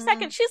me 20 Mm.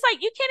 seconds. She's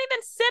like, you can't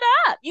even sit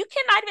up. You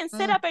cannot even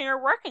sit Mm. up and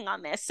you're working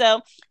on this.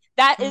 So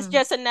that is Mm.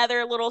 just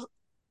another little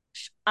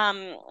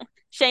um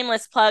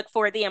shameless plug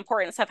for the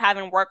importance of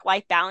having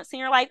work-life balance in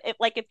your life.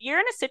 If you're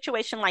in a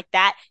situation like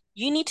that,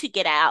 you need to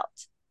get out.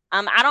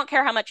 I don't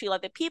care how much you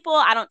love the people.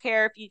 I don't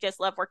care if you just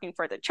love working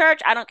for the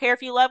church. I don't care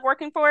if you love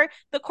working for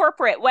the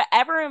corporate,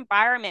 whatever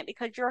environment,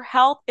 because your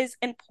health is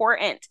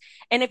important.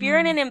 And if you're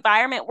in Mm. an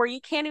environment where you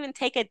can't even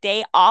take a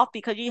day off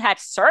because you had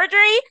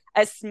surgery,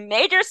 a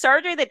major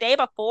surgery the day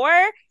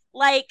before,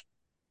 like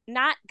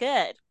not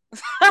good.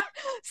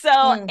 So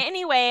Mm.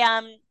 anyway,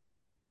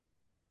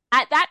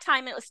 at that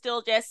time it was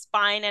still just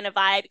fine and a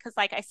vibe because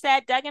like I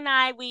said, Doug and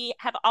I, we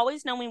have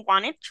always known we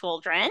wanted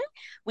children.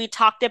 We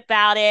talked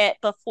about it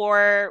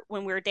before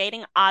when we were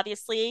dating,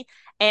 obviously,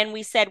 and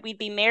we said we'd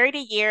be married a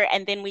year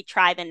and then we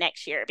try the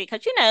next year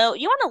because you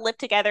want to live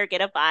together,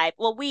 get a vibe.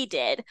 Well, we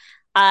did.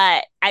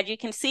 As you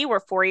can see, we're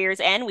 4 years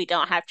in, we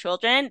don't have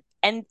children,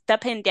 and the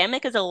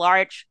pandemic is a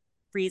large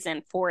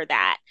reason for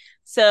that.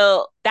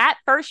 So that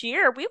first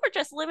year we were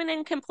just living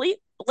in complete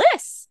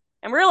bliss.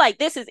 And we're like,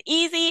 this is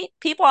easy.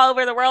 People all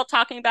over the world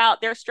talking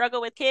about their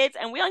struggle with kids,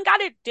 and we ain't got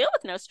to deal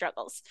with no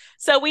struggles.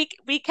 So we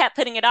kept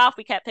putting it off.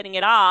 We kept putting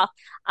it off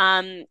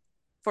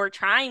for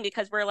trying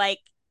because we're like,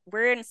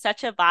 we're in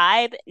such a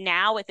vibe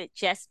now with it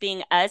just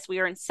being us. We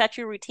are in such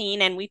a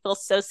routine and we feel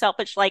so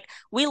selfish. Like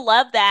we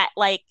love that.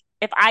 Like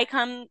if I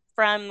come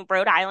from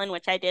Rhode Island,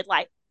 which I did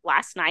like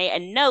last night,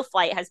 and no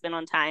flight has been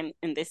on time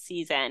in this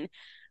season,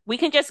 we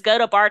can just go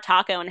to Bar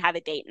Taco and have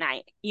a date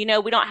night. We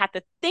don't have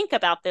to think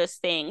about those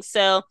things.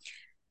 So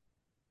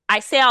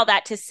I say all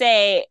that to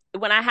say,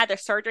 when I had the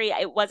surgery,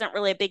 it wasn't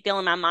really a big deal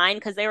in my mind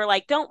because they were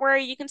like, don't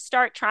worry, you can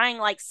start trying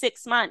like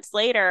 6 months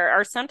later,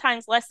 or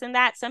sometimes less than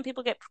that. Some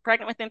people get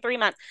pregnant within 3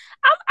 months.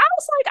 I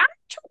was like, I'm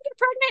trying to get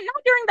pregnant,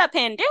 not during the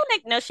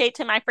pandemic. No shade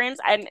to my friends.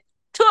 And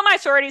two of my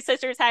sorority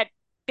sisters had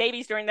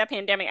babies during the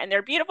pandemic and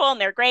they're beautiful and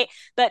they're great.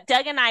 But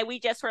Doug and I, we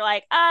just were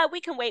like,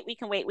 we can wait, we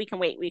can wait, we can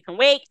wait, we can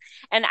wait.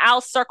 And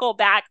I'll circle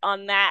back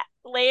on that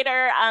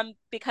later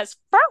because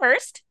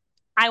first,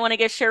 I want to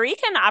give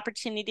Sharika an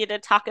opportunity to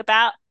talk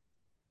about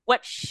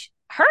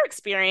her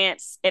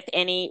experience, if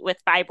any, with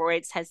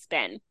fibroids has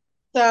been.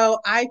 So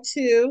I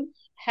too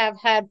have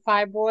had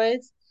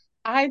fibroids.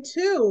 I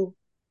too,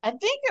 I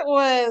think it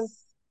was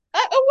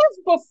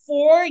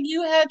before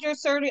you had your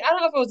surgery. I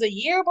don't know if it was a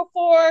year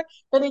before,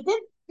 but it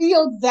didn't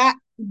feel that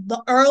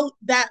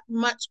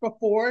much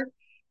before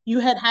you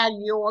had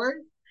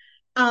yours.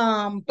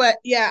 But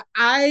yeah,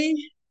 I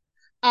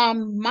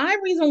my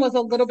reason was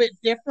a little bit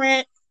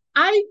different.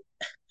 I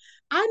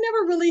I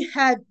never really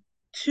had,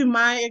 to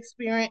my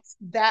experience,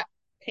 that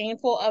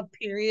painful of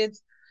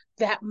periods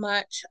that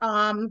much.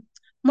 I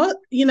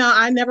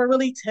never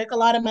really took a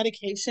lot of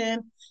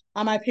medication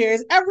on my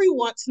periods every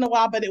once in a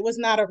while, but it was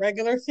not a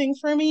regular thing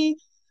for me.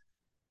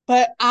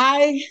 But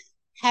I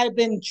had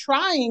been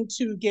trying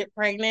to get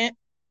pregnant.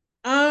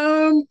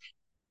 Um,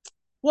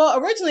 well,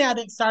 originally I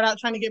didn't start out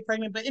trying to get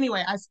pregnant, but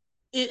anyway, I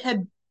it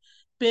had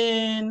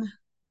been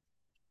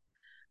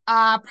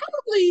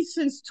probably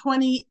since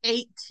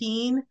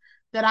 2018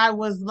 that I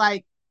was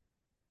like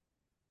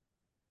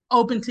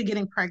open to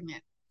getting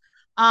pregnant.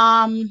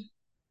 Um,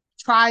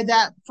 Tried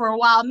that for a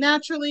while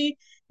naturally.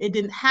 It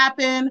didn't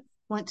happen.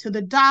 Went to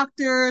the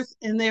doctors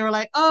and they were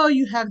like, "Oh,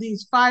 you have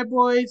these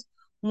fibroids.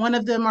 One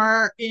of them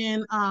are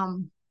in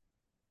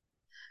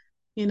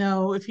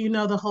if you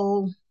know the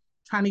whole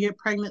trying to get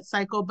pregnant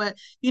cycle, but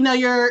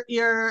your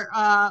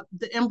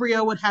the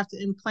embryo would have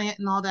to implant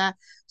and all that."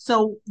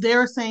 So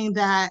they're saying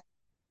that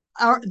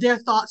their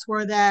thoughts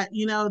were that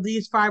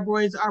these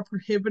fibroids are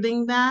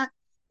prohibiting that.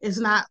 It's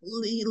not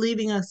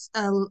leaving a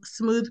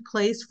smooth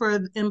place for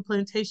the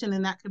implantation,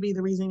 and that could be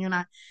the reason you're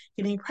not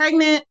getting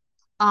pregnant.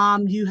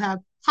 You have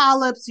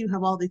polyps, you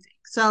have all these things.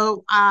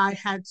 So I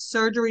had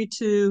surgery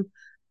to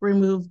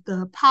remove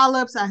the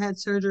polyps. I had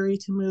surgery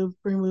to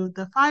remove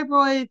the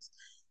fibroids,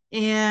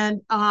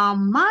 and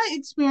my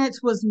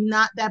experience was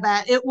not that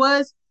bad. It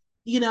was,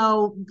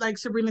 like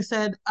Sabrina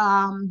said,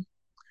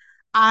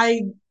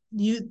 I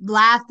you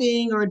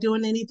laughing or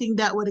doing anything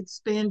that would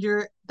expand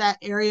your that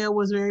area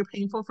was very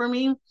painful for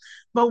me.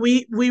 But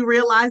we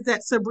realized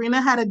that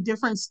Sabrina had a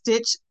different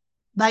stitch.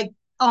 Like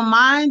on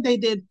mine, they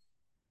did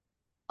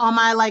on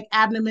my like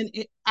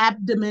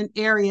abdomen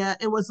area.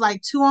 It was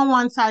like two on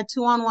one side,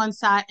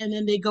 and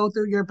then they go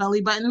through your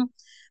belly button.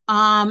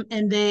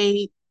 And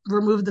they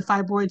remove the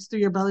fibroids through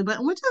your belly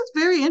button, which is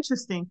very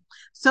interesting.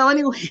 So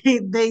anyway,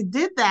 they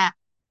did that,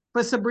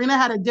 but Sabrina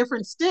had a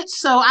different stitch.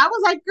 So I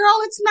was like, girl,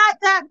 it's not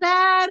that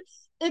bad.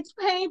 It's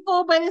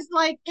painful, but it's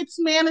like it's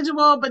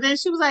manageable. But then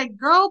she was like,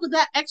 girl, but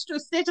that extra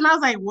stitch. And I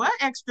was like, what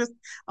extra?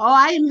 Oh,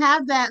 I didn't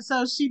have that.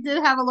 So she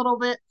did have a little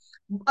bit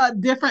a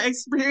different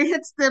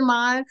experience than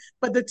mine.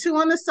 But the two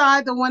on the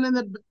side, the one in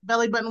the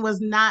belly button was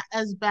not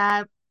as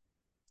bad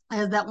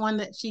as that one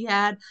that she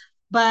had.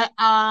 But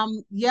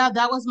yeah,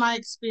 that was my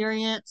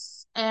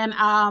experience. And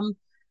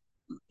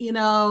you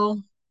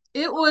know,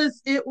 it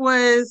was I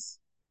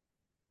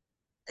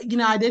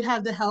did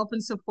have the help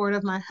and support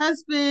of my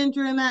husband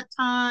during that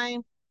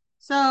time.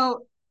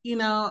 So,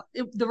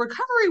 the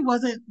recovery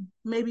wasn't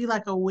maybe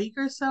like a week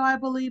or so, I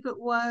believe it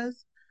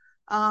was,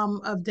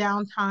 of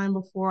downtime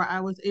before I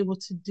was able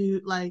to do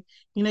like,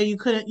 you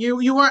couldn't,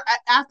 you weren't,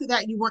 after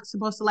that, you weren't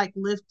supposed to like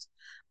lift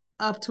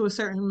up to a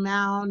certain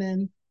amount,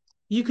 and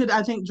you could,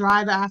 I think,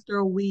 drive after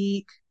a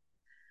week.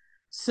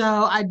 So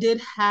I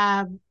did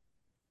have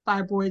my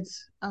fibroids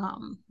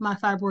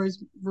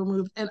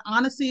removed. And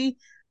honestly,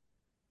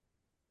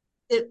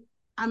 it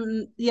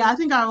yeah, I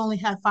think I only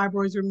had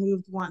fibroids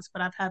removed once,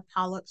 but I've had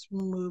polyps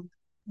removed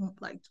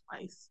like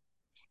twice.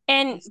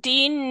 And do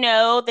you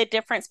know the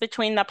difference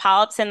between the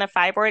polyps and the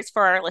fibroids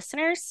for our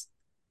listeners?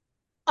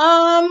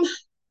 Um,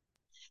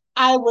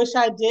 I wish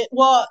I did.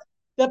 Well,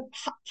 the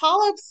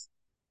polyps,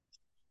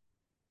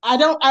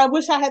 I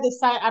wish I had the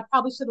site. I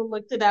probably should have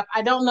looked it up.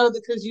 I don't know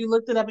because you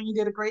looked it up and you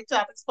did a great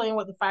job explaining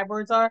what the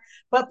fibroids are.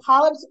 But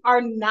polyps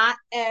are not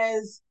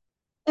as,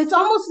 it's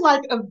almost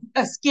like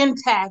a skin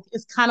tag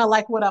is kind of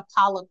like what a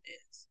polyp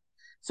is.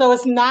 So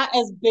it's not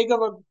as big of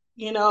a,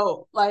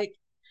 like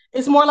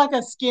it's more like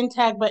a skin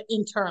tag, but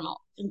internal,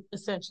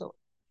 essentially,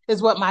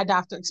 is what my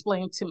doctor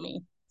explained to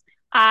me.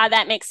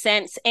 That makes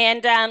sense.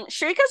 And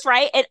Sharika's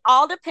right. It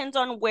all depends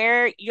on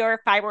where your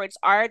fibroids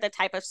are, the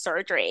type of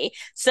surgery.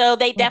 So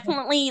they Mhm.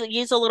 definitely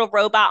use a little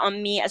robot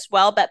on me as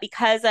well, but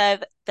because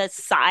of the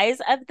size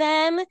of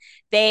them,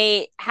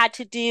 they had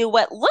to do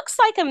what looks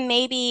like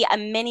maybe a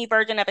mini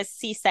version of a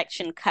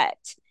C-section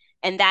cut.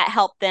 And that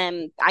helped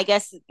them. I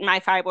guess my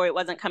fibroid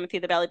wasn't coming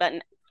through the belly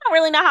button. I don't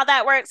really know how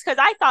that works because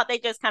I thought they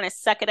just kind of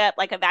suck it up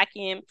like a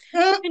vacuum.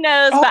 Who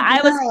knows? Oh, But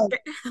I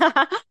was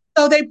girl.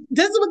 So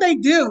this is what they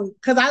do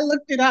because I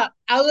looked it up.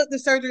 I looked the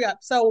surgery up.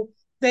 So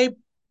they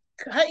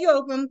cut you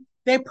open.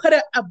 They put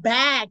a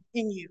bag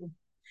in you.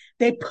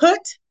 They put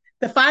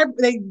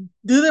they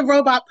do the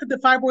robot, put the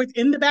fibroids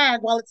in the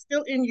bag while it's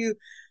still in you,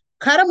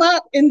 cut them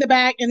up in the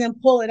bag, and then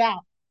pull it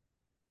out.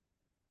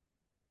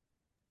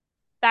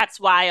 That's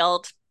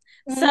wild.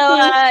 So,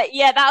 Hmm.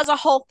 yeah, that was a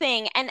whole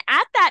thing. And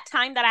at that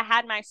time that I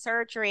had my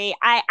surgery,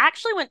 I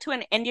actually went to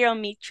an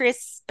endometriosis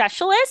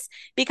specialist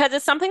because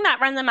it's something that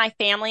runs in my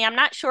family. I'm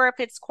not sure if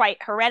it's quite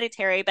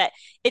hereditary, but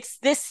it's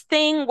this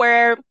thing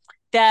where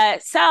the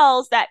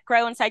cells that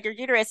grow inside your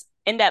uterus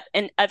end up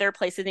in other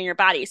places in your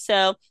body.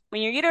 So,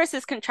 when your uterus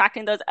is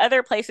contracting, those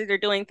other places are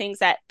doing things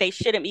that they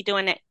shouldn't be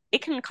doing.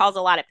 It can cause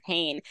a lot of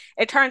pain.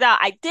 It turns out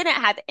I didn't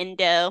have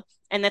endo.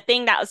 And the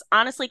thing that was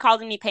honestly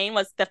causing me pain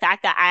was the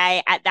fact that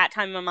I, at that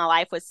time in my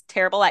life, was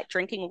terrible at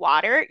drinking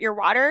water. Your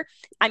water,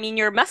 I mean,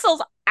 your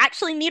muscles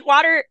actually need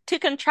water to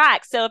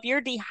contract. So if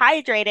you're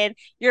dehydrated,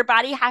 your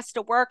body has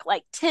to work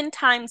like 10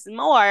 times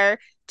more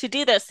to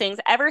do those things.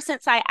 Ever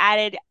since I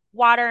added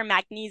water and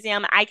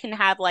magnesium, I can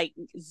have like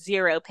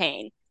zero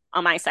pain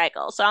on my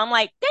cycle. So I'm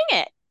like,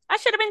 dang it, I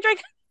should have been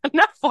drinking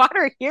enough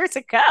water years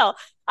ago.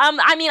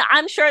 I mean,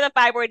 I'm sure the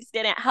fibroids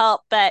didn't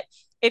help, but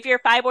if your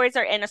fibroids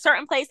are in a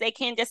certain place, they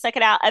can just suck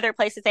it out. Other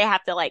places, they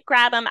have to like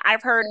grab them.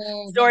 I've heard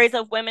Hmm. stories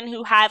of women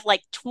who have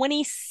like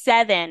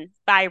 27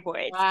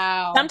 fibroids.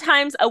 Wow.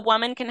 Sometimes a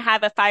woman can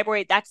have a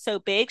fibroid that's so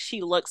big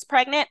she looks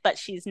pregnant, but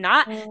she's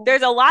not. Mm,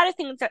 There's a lot of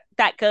things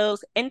that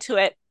goes into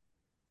it,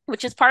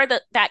 which is part of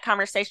that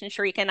conversation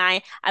Sharika and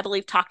I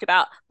believe, talked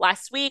about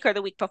last week or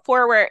the week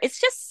before, where it's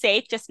just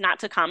safe just not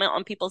to comment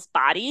on people's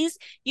bodies.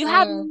 You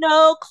have mm,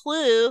 no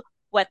clue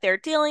what they're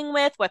dealing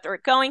with, what they're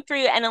going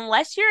through. And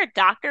unless you're a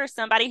doctor or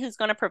somebody who's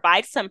going to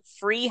provide some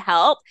free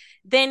help,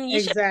 then you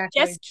should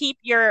exactly. just keep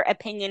your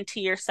opinion to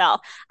yourself.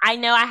 I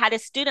know I had a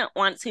student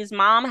once whose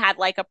mom had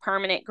like a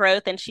permanent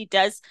growth, and she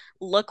does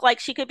look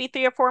like she could be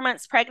 3 or 4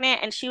 months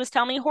pregnant. And she was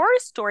telling me horror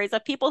stories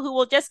of people who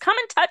will just come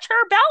and touch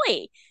her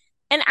belly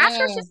and ask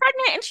her if she's Mm,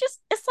 pregnant, and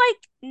it's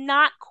like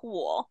not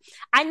cool.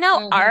 I know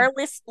hmm. our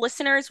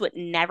listeners would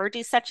never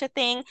do such a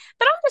thing,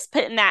 but I'm just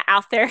putting that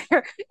out there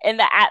in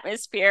the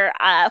atmosphere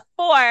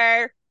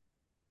for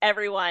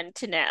everyone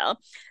to know.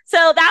 So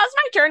that was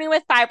my journey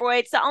with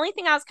fibroids. The only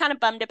thing I was kind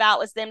of bummed about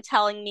was them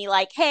telling me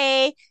like,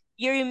 hey,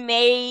 you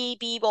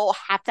maybe will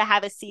have to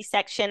have a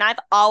C-section. I've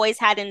always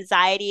had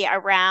anxiety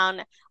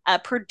around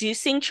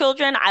producing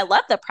children. I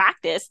love the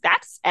practice.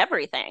 That's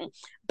everything.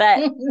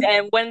 But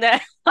then when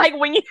the like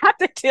when you have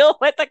to deal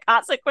with the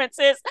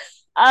consequences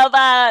of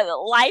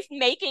life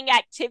making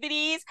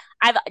activities,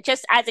 I've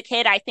just as a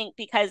kid, I think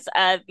because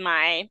of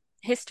my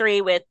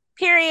history with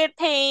period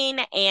pain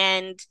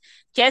and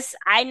just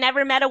I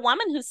never met a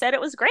woman who said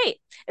it was great,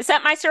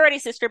 except my sorority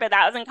sister, but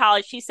that was in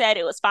college. She said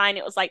it was fine.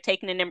 It was like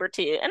taking a number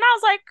two. And I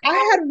was like,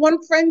 I had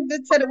one friend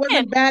that said it man.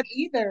 wasn't bad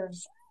either.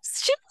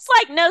 She was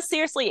like, no,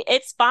 seriously,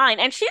 it's fine.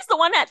 And she's the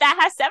one that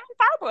has 7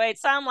 fibroids.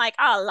 So I'm like,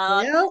 oh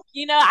Lord, Well,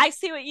 I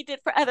see what you did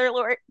for other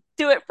Lord,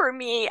 do it for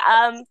me,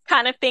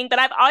 kind of thing. But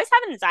I've always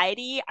had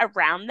anxiety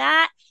around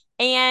that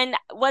and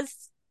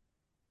was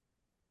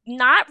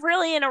not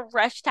really in a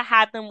rush to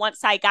have them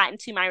once I got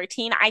into my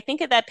routine. I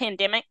think if the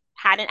pandemic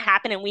hadn't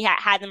happened and we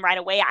had them right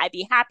away, I'd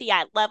be happy.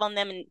 I'd love on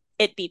them and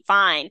it'd be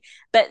fine.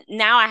 But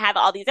now I have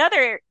all these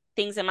other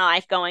things in my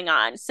life going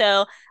on.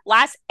 So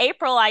last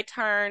April, I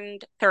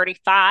turned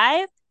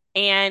 35.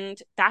 And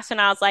that's when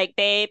I was like,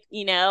 babe,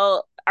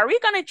 are we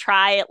going to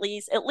try at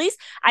least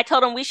I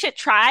told him we should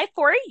try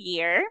for a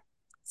year.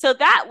 So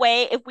that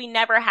way, if we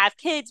never have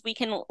kids, we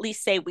can at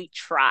least say we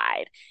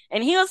tried.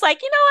 And he was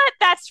like, you know what?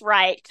 That's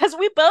right. Because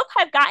we both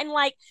have gotten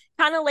like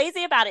kind of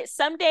lazy about it.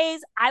 Some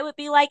days I would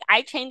be like,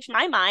 I changed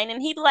my mind.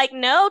 And he'd be like,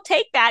 no,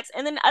 take backs.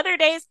 And then other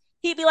days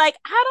he'd be like,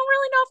 I don't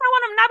really know if I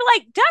want him. And I'd be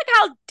like, Doug,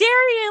 how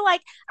dare you?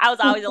 Like, I was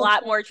always a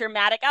lot more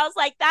dramatic. I was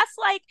like, that's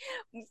like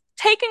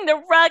taking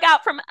the rug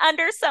out from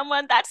under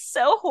someone. That's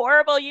so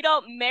horrible. You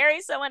don't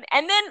marry someone.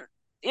 And then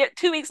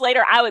 2 weeks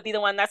later, I would be the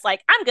one that's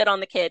like, I'm good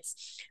on the kids.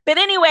 But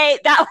anyway,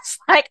 that was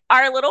like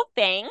our little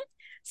thing.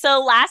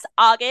 So last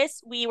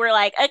August, we were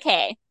like,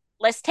 okay,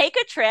 let's take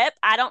a trip.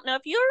 I don't know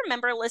if you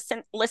remember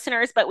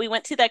listeners, but we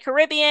went to the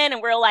Caribbean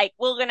and we're like,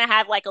 we're going to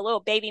have like a little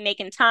baby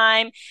making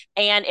time.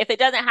 And if it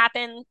doesn't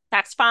happen,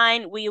 that's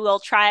fine. We will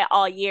try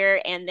all year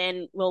and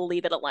then we'll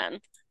leave it alone.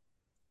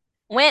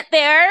 Went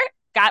there,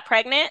 got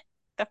pregnant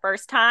the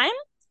first time.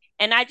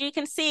 And as you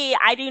can see,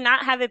 I do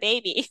not have a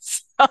baby.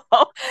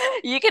 So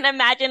you can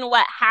imagine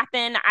what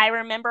happened. I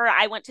remember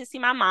I went to see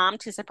my mom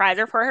to surprise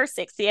her for her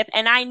 60th.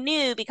 And I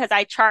knew because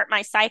I chart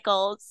my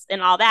cycles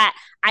and all that,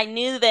 I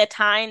knew the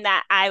time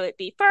that I would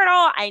be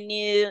fertile. I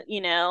knew,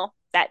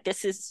 that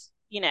this is,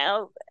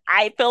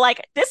 I feel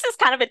like this is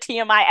kind of a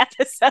TMI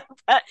episode,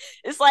 but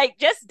it's like,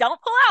 just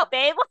don't pull out,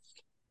 babe.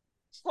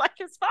 Like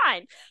it's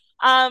fine.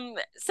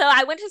 So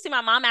I went to see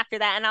my mom after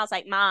that and I was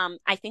like, Mom,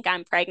 I think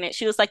I'm pregnant.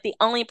 She was like the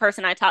only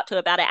person I talked to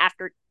about it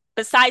after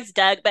besides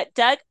Doug, but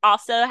Doug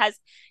also has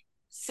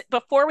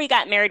before we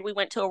got married, we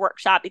went to a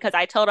workshop because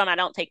I told him I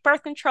don't take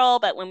birth control,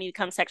 but when we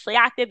become sexually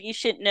active, you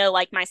should know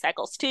like my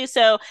cycles too.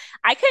 So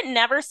I could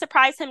never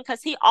surprise him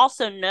because he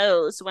also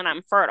knows when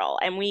I'm fertile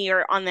and we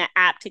are on the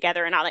app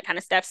together and all that kind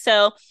of stuff.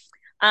 So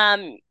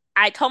um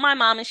I told my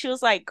mom and she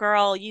was like,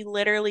 girl, you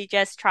literally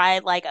just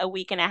tried like a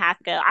week and a half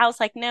ago. I was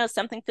like, no,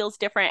 something feels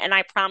different. And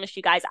I promise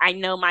you guys, I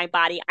know my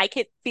body. I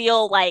could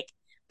feel like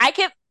I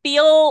could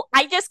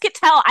I just could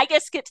tell. I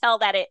just could tell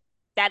that it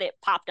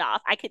popped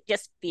off. I could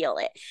just feel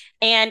it.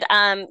 And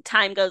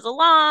time goes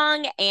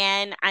along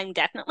and I'm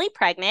definitely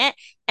pregnant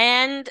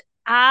and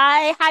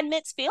I had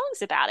mixed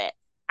feelings about it.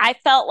 I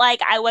felt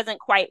like I wasn't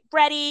quite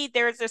ready.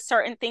 There's a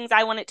certain things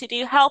I wanted to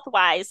do health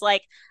wise.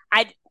 Like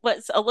I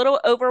was a little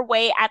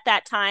overweight at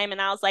that time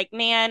and I was like,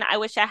 man, I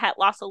wish I had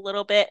lost a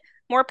little bit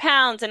more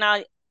pounds. And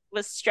I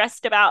was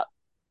stressed about,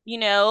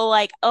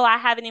 like, oh, I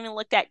haven't even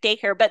looked at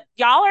daycare. But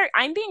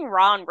I'm being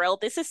raw and real.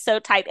 This is so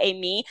type A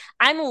me.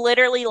 I'm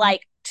literally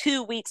like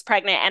 2 weeks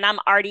pregnant and I'm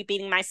already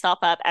beating myself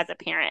up as a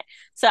parent.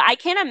 So I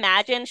can't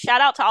imagine.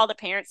 Shout out to all the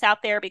parents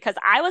out there because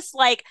I was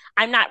like,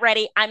 I'm not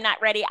ready. I'm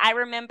not ready. I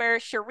remember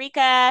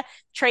Sharika,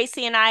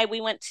 Tracy, and we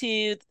went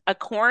to a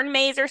corn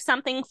maze or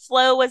something.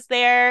 Flo was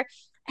there.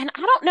 And I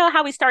don't know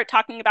how we started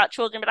talking about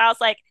children, but I was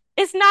like,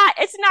 it's not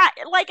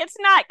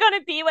going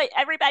to be what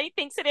everybody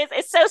thinks it is.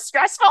 It's so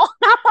stressful.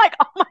 I'm like,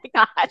 oh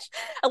my gosh.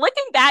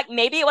 Looking back,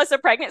 maybe it was the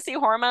pregnancy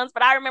hormones,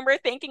 but I remember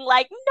thinking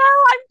like, no,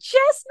 I'm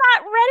just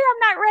not ready. I'm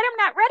not ready.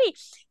 I'm not ready.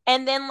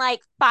 And then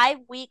like 5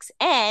 weeks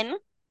in,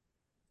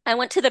 I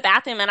went to the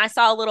bathroom and I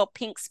saw a little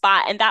pink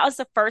spot. And that was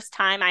the first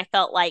time I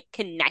felt like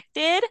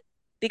connected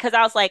because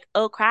I was like,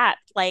 oh crap,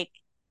 like,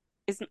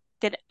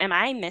 am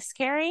I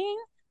miscarrying?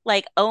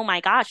 Like, oh my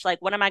gosh,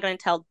 like, what am I going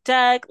to tell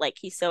Doug? Like,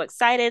 he's so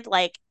excited.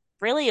 Like,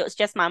 really, it was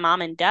just my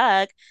mom and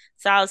Doug.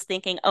 So I was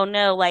thinking, oh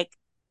no, like,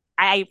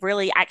 I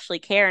really actually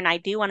care and I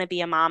do want to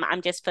be a mom.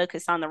 I'm just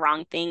focused on the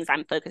wrong things.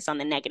 I'm focused on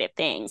the negative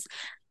things.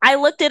 I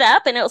looked it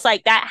up and it was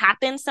like that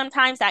happens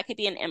sometimes. That could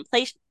be an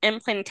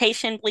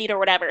implantation bleed or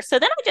whatever. So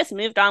then I just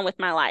moved on with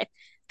my life.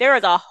 There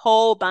was a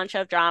whole bunch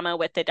of drama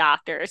with the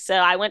doctors. So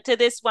I went to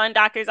this one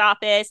doctor's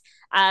office.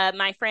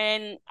 My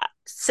friend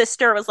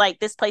sister was like,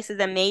 "This place is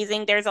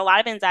amazing." There's a lot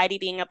of anxiety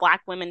being a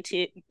Black woman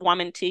too.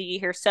 You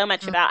hear so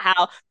much about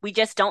how we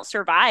just don't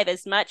survive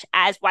as much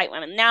as white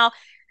women. Now,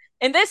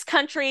 in this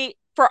country,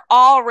 for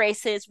all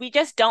races, we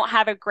just don't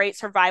have a great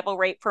survival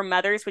rate for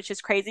mothers, which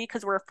is crazy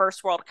because we're a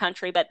first world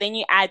country. But then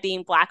you add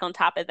being Black on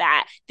top of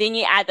that. Then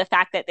you add the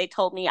fact that they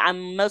told me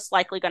I'm most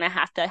likely going to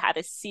have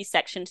a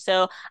C-section.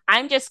 So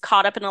I'm just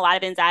caught up in a lot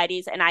of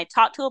anxieties. And I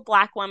talked to a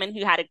Black woman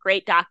who had a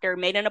great doctor,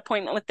 made an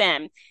appointment with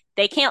them.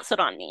 They canceled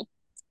on me.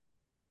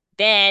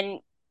 Then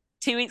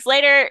 2 weeks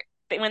later,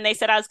 when they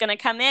said I was going to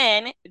come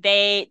in,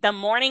 the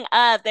morning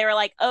of, they were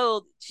like,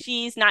 oh,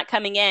 she's not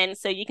coming in.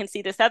 So you can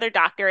see this other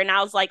doctor. And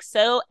I was like,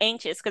 so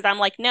anxious because I'm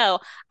like, no,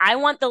 I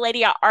want the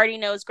lady I already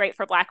know is great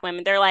for Black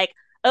women. They're like,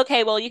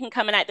 okay, well, you can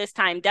come in at this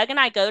time. Doug and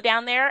I go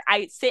down there.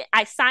 I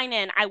sign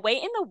in. I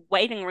wait in the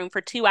waiting room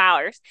for 2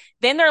 hours.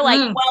 Then they're like,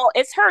 well,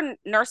 it's her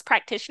nurse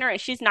practitioner and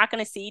she's not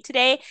going to see you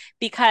today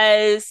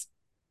because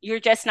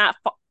you're just not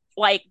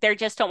like they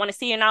just don't want to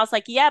see you. And I was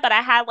like, yeah, but I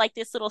had like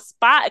this little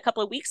spot a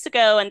couple of weeks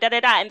ago and da da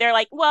da. And they're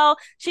like, well,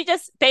 she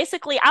just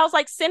basically, I was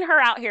like, send her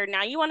out here.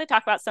 Now you want to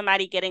talk about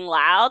somebody getting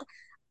loud?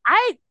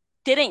 I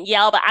didn't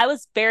yell, but I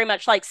was very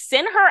much like,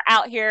 send her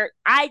out here.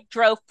 I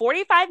drove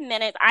 45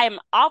 minutes. I am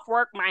off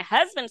work. My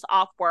husband's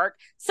off work.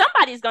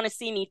 Somebody's going to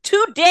see me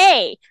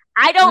today.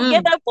 I don't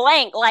give a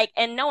blank. Like,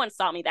 and no one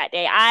saw me that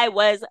day. I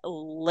was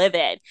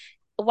livid.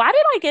 Why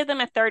did I give them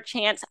a third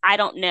chance? I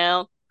don't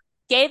know.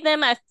 Gave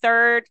them a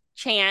third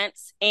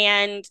chance.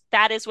 And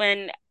that is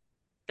when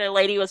the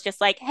lady was just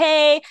like,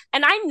 hey,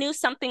 and I knew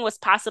something was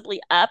possibly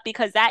up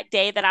because that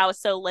day that I was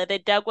so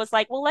livid, Doug was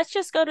like, well, let's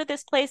just go to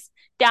this place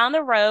down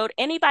the road.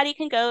 Anybody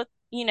can go,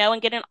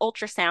 and get an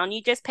ultrasound.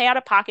 You just pay out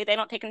of pocket. They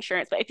don't take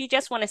insurance, but if you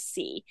just want to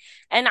see.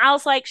 And I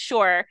was like,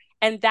 sure.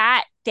 And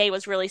that day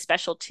was really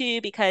special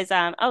too, because,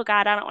 oh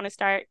God, I don't want to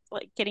start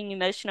like getting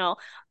emotional,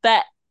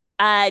 but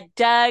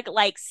Doug,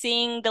 like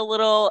seeing the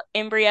little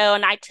embryo,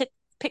 and I took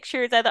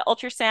pictures of the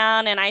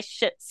ultrasound and I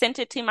sent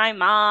it to my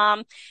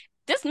mom.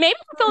 Just maybe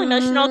I feel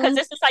emotional because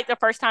this is like the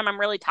first time I'm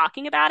really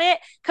talking about it.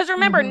 Because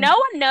remember, no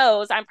one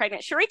knows I'm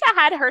pregnant. Sharika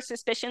had her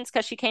suspicions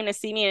because she came to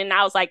see me and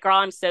I was like, girl,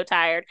 I'm so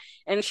tired.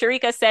 And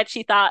Sharika said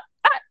she thought,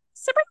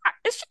 Sabrina,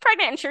 is she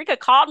pregnant? And Sharika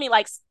called me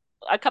like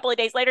a couple of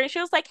days later and she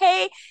was like,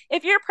 hey,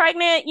 if you're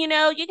pregnant, you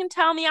can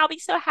tell me. I'll be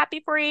so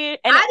happy for you.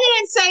 And I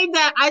didn't say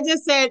that. I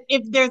just said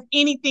if there's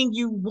anything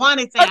you want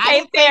to say.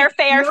 Okay, fair.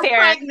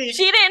 Pregnant.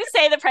 She didn't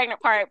say the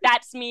pregnant part.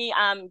 That's me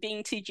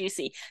being too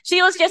juicy.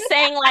 She was just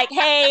saying like,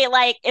 hey,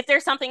 like if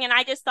there's something, and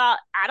I just thought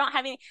I don't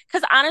have any,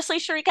 because honestly,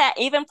 Sharika,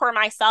 even for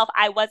myself,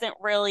 I wasn't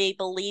really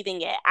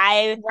believing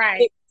it.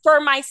 For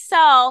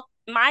myself,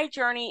 my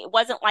journey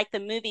wasn't like the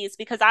movies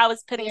because I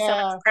was putting so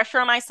much pressure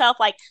on myself.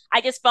 Like I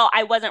just felt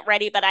I wasn't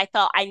ready, but I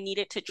felt I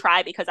needed to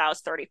try because I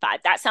was 35.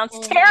 That sounds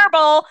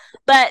terrible,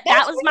 but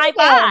that was my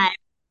vibe.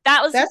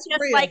 That was just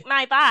real. Like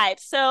my vibe.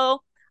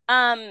 So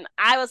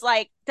I was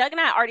like, Doug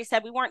and I already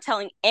said we weren't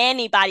telling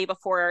anybody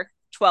before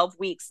 12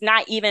 weeks,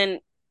 not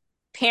even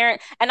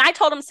parent. And I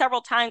told him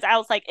several times, I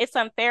was like, it's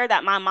unfair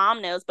that my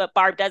mom knows, but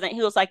Barb doesn't.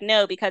 He was like,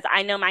 no, because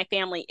I know my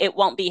family, it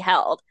won't be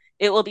held.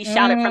 It will be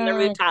shouted from the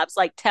rooftops,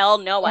 like, tell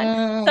no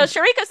one. So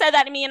Sharika said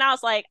that to me, and I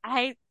was like,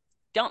 I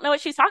don't know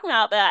what she's talking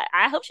about, but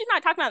I hope she's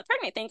not talking about the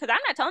pregnant thing because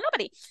I'm not telling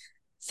nobody.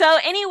 So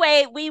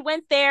anyway, we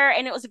went there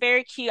and it was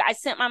very cute. I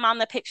sent my mom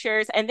the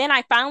pictures and then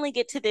I finally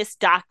get to this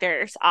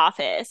doctor's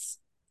office.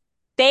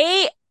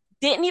 They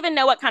didn't even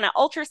know what kind of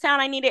ultrasound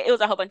I needed. It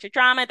was a whole bunch of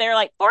drama. They're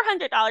like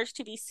 $400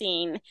 to be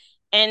seen.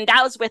 And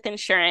that was with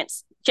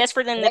insurance, just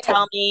for them to Whoa.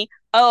 tell me,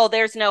 oh,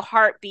 there's no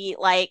heartbeat.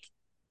 Like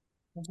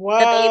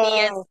the baby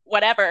is Whoa.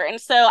 whatever. And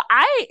so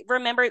I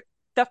remember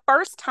the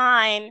first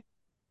time,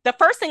 the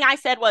first thing I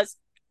said was,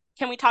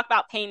 can we talk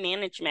about pain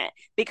management?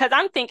 Because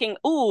I'm thinking,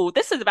 ooh,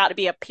 this is about to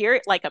be a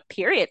period, like a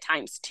period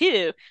times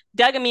two.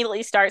 Doug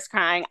immediately starts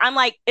crying. I'm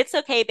like, it's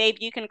okay, babe,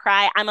 you can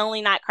cry. I'm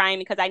only not crying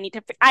because I need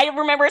to. I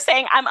remember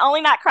saying, I'm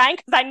only not crying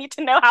because I need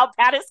to know how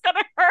bad it's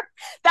gonna hurt.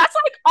 That's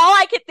like all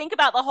I could think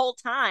about the whole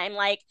time.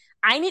 Like,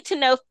 I need to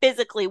know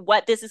physically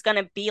what this is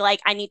gonna be like.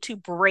 I need to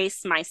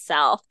brace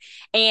myself.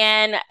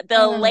 And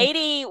the Mm,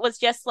 lady was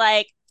just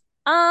like,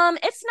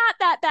 it's not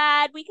that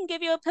bad. We can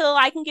give you a pill.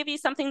 I can give you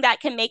something that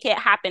can make it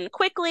happen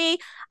quickly.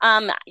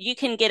 You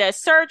can get a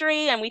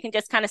surgery and we can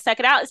just kind of suck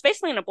it out. It's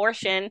basically an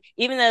abortion,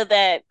 even though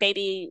the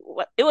baby,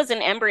 it was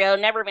an embryo,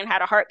 never even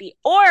had a heartbeat.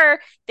 Or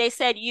they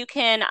said you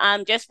can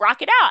just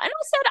rock it out. And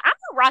I said, I'm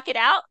gonna rock it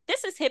out.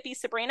 This is hippie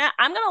Sabrina.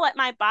 I'm gonna let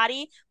my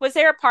body. Was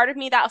there a part of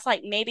me that was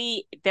like,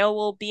 maybe there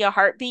will be a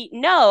heartbeat?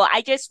 No,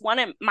 I just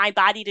wanted my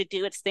body to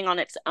do its thing on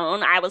its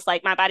own. I was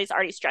like, my body's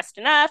already stressed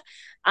enough.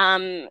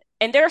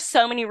 And there are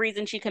so many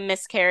reasons you can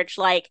miscarriage.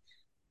 Like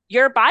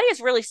your body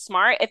is really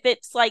smart. If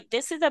it's like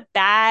this is a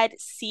bad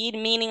seed,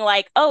 meaning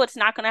like, oh, it's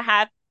only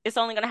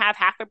gonna have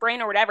half a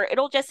brain or whatever,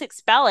 it'll just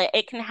expel it.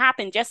 It can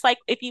happen. Just like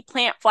if you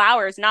plant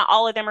flowers, not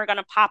all of them are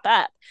gonna pop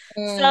up.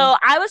 So mm,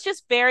 I was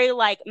just very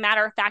like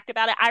matter of fact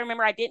about it. I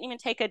remember I didn't even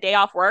take a day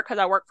off work because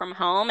I work from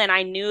home and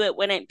I knew it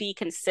wouldn't be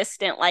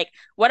consistent. Like,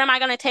 what am I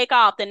gonna take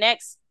off the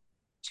next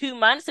 2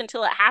 months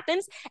until it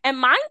happens? And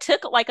mine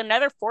took like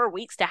another 4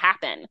 weeks to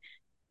happen.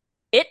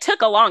 It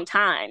took a long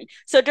time.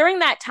 So during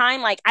that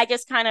time, like I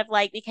just kind of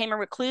like became a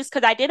recluse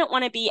because I didn't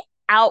want to be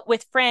out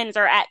with friends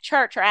or at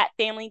church or at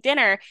family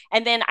dinner.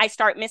 And then I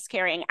start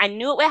miscarrying. I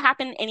knew it would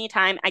happen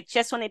anytime. I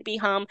just wanted to be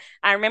home.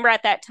 I remember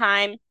at that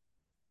time,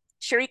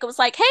 Sharika was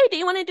like, hey, do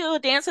you want to do a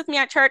dance with me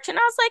at church? And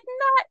I was like,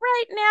 not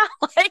right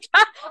now. Like,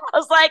 I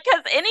was like,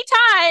 because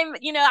anytime,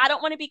 I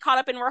don't want to be caught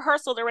up in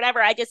rehearsals or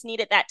whatever. I just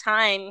needed that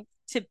time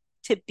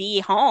to be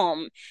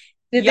home.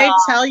 did Y'all, they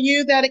tell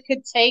you that it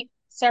could take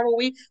several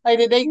weeks? Like,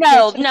 did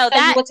no, Church no,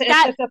 tell you that what to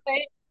that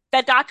anticipate?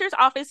 the doctor's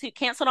office who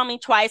canceled on me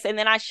twice and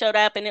then I showed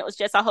up and it was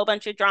just a whole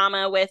bunch of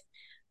drama with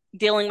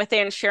dealing with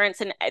their insurance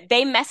and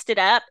they messed it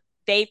up.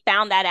 They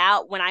found that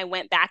out when I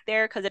went back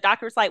there because the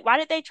doctor was like, why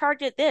did they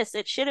charge it this?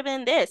 It should have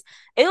been this.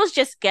 It was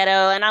just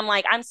ghetto. And I'm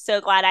like, I'm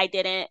so glad I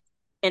didn't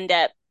end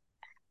up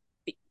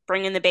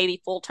bringing the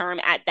baby full term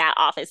at that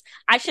office.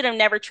 I should have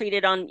never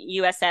treated on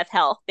USF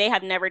Health. They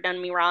have never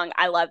done me wrong.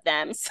 I love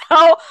them.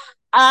 So,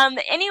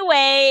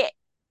 anyway,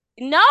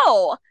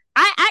 no,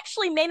 I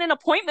actually made an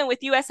appointment with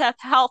USF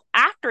Health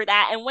after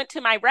that and went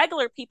to my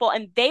regular people,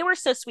 and they were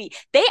so sweet.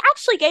 They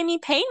actually gave me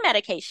pain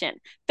medication.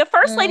 The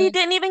first lady Mm,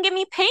 didn't even give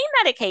me pain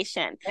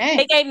medication.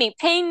 They dang. gave me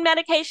pain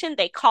medication.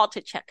 They called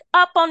to check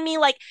up on me.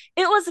 Like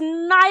it was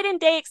night and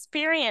day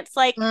experience.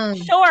 Like, Mm,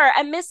 sure,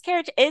 a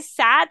miscarriage is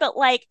sad, but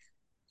like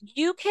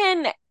you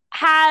can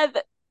have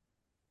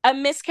a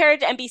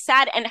miscarriage and be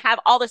sad and have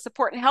all the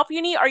support and help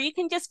you need, or you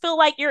can just feel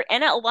like you're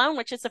in it alone,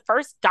 which is the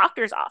first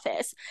doctor's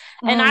office.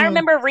 And I mm,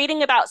 remember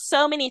reading about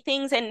so many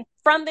things. And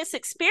from this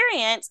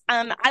experience,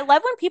 I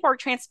love when people are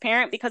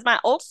transparent because my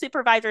old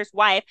supervisor's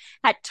wife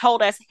had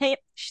told us, hey,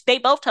 they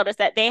both told us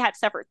that they had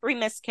suffered 3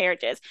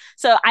 miscarriages.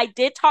 So I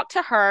did talk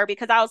to her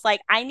because I was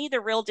like, I need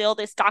the real deal.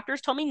 This doctor's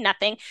told me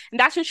nothing. And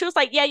that's when she was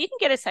like, yeah, you can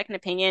get a second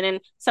opinion.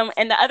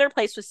 And the other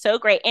place was so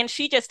great. And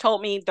she just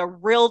told me the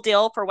real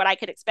deal for what I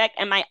could expect.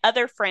 And my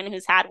other friend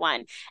who's had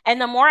one. And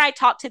the more I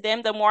talked to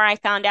them, the more I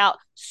found out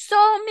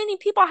so many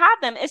people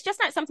have them. It's just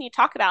not something you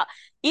talk about.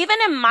 Even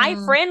in my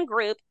mm, friend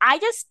group,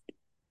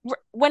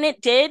 when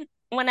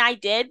I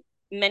did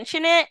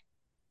mention it,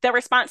 the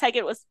response I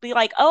get was be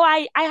like, oh,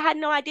 I had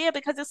no idea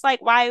because it's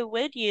like, why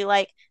would you?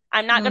 Like,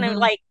 I'm not gonna mm-hmm.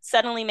 like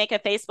suddenly make a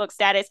Facebook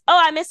status,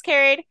 oh, I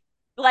miscarried,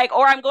 like,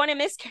 or I'm going to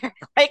miscarry.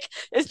 Like,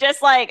 it's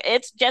just like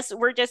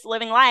we're just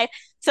living life.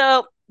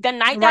 So the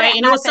night that it Right.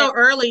 And it was happened, so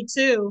early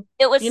too.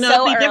 it was It'd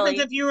so be different early.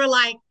 if you were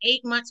like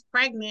 8 months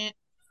pregnant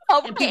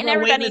Oh, and right, and people are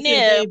waiting everybody to see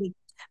the knew. baby.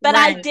 But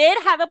I Right. did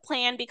have a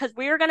plan because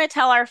we were going to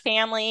tell our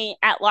family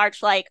at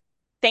large, like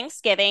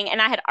Thanksgiving,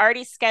 and I had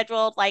already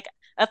scheduled like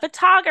a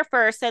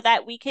photographer so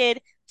that we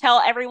could tell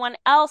everyone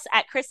else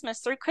at Christmas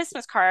through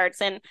Christmas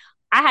cards. And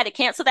I had to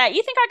cancel that.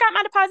 You think I got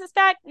my deposits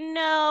back?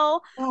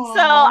 No. So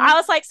Oh, I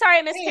was like, sorry,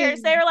 I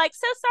miscarriage. They hey. were like,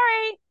 so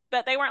sorry.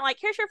 But they weren't like,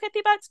 here's your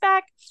 $50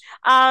 back.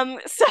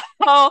 So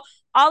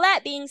all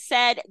that being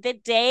said,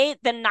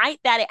 the night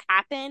that it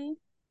happened,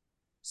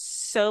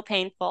 so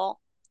painful.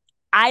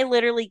 I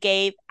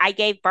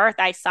gave birth.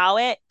 I saw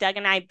it. Doug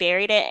and I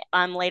buried it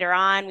later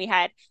on.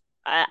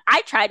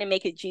 I tried to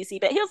make it juicy,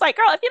 but he was like,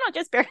 girl, if you don't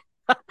just bury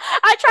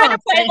I tried Oh, to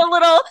play okay. the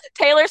little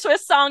Taylor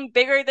Swift song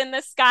 "Bigger Than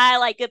the Sky,"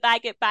 like goodbye,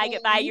 goodbye,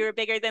 goodbye. You Mm. were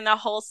bigger than the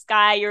whole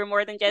sky. You were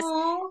more than just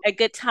Oh. a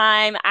good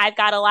time. I've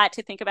got a lot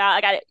to think about.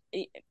 I got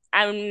it.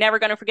 I'm never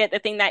going to forget the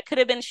thing that could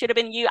have been, should have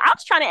been you. I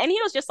was trying to, and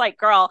he was just like,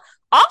 girl.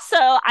 Also,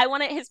 I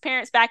wanted his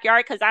parents'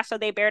 backyard because that's where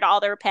they buried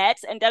all their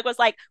pets. And Doug was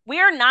like, we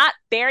are not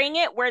burying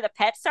it where the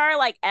pets are.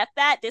 Like, F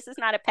that. This is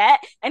not a pet.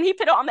 And he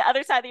put it on the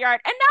other side of the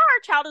yard. And now our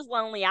child is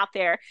lonely out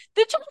there.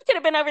 The child could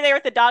have been over there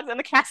with the dogs and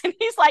the cats. And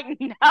he's like,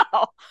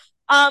 no.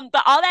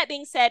 But all that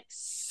being said,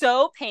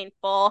 so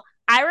painful.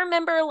 I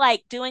remember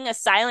like doing a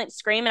silent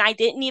scream and I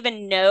didn't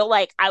even know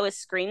like I was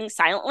screaming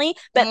silently,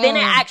 but then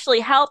it Mm.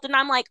 actually helped. And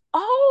I'm like,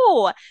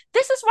 oh,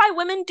 this is why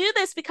women do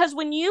this because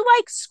when you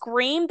like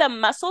scream, the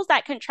muscles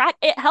that contract,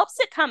 it helps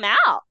it come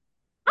out.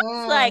 I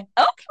was like,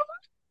 Mm. okay.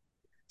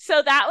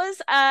 So that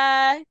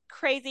was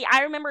crazy.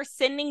 I remember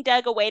sending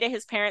Doug away to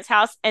his parents'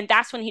 house, and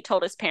that's when he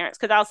told his parents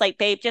because I was like,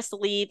 babe, just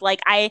leave. Like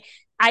I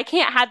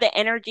can't have the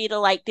energy to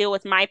like deal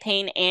with my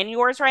pain and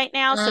yours right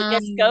now. So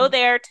just go Mm.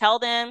 there, tell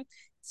them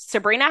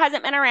Sabrina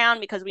hasn't been around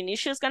because we knew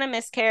she was gonna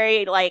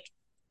miscarry. Like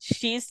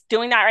she's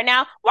doing that right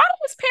now. Why don't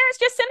his parents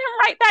just send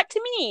him right back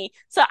to me?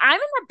 So I'm in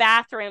the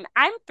bathroom.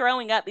 I'm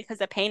throwing up because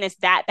the pain is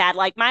that bad.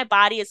 Like my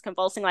body is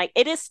convulsing. Like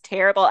it is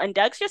terrible. And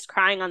Doug's just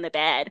crying on the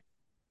bed.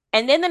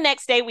 And then the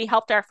next day, we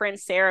helped our friend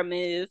Sarah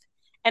move.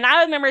 And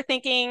I remember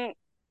thinking,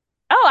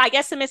 oh, I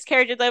guess the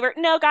miscarriage is over.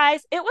 No,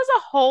 guys, it was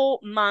a whole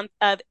month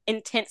of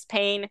intense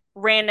pain,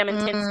 random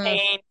intense Mm.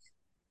 pain.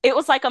 It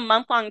was like a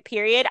month long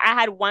period. I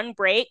had one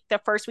break the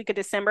first week of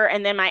December,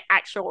 and then my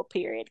actual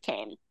period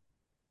came. Dang.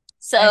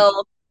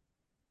 So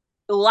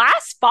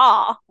last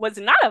fall was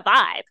not a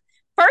vibe.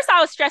 First, I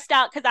was stressed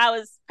out because I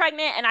was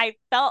pregnant and I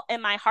felt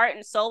in my heart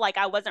and soul like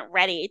I wasn't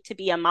ready to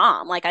be a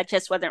mom. Like I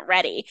just wasn't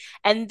ready.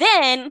 And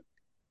then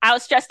I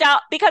was stressed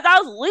out because I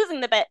was losing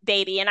the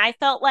baby. And I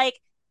felt like,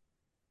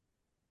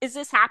 is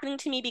this happening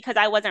to me because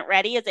I wasn't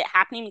ready? Is it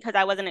happening because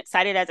I wasn't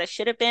excited as I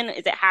should have been?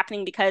 Is it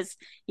happening because,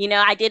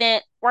 I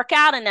didn't work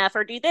out enough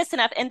or do this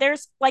enough? And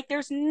there's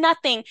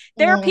nothing.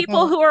 There are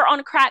people Mm-hmm. who are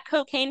on crack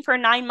cocaine for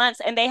 9 months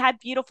and they have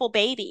beautiful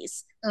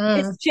babies.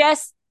 It's Mm.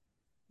 just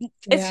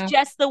it's Yeah.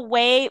 just the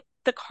way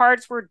the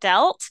cards were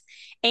dealt.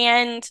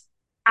 And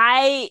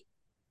I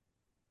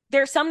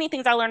there's so many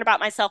things I learned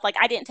about myself. Like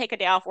I didn't take a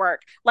day off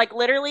work. Like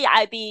literally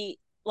I'd be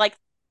like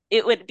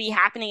it would be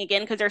happening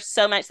again because there's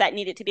so much that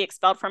needed to be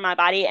expelled from my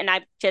body. And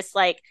I just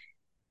like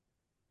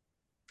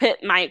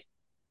put my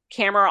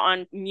camera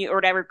on mute or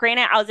whatever.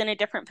 Granted, I was in a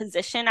different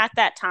position at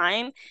that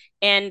time.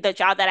 And the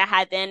job that I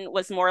had then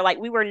was more like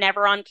we were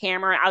never on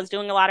camera. I was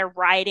doing a lot of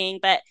writing,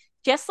 but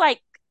just like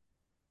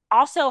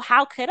also,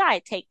 how could I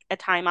take a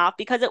time off?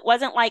 Because it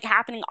wasn't like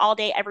happening all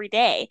day, every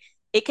day.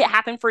 It could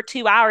happen for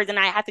 2 hours and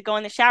I have to go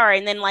in the shower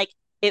and then like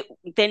it,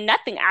 then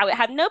nothing. I would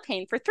have no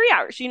pain for 3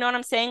 hours. You know what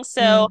I'm saying?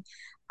 So Mm.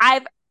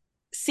 I've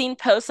seen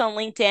posts on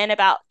LinkedIn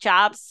about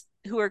jobs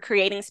who are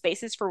creating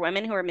spaces for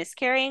women who are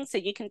miscarrying. So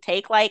you can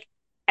take like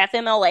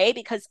FMLA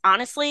because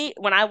honestly,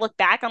 when I look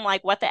back, I'm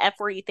like, what the F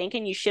were you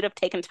thinking? You should have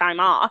taken time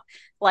off.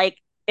 Like,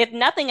 if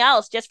nothing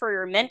else, just for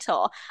your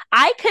mental.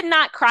 I could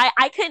not cry.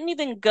 I couldn't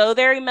even go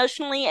there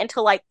emotionally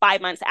until like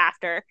 5 months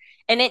after.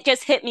 And it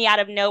just hit me out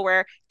of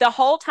nowhere. The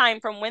whole time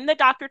from when the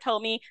doctor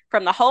told me,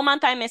 from the whole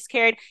month I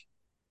miscarried,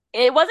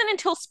 it wasn't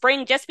until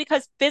spring just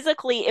because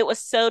physically it was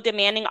so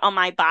demanding on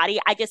my body.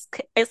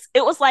 It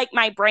was like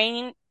my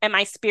brain and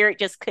my spirit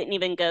just couldn't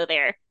even go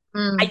there.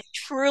 Mm. I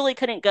truly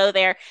couldn't go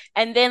there.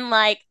 And then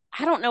like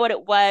I don't know what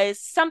it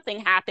was. Something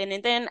happened,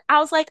 and then I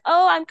was like,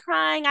 "Oh, I'm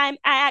crying. I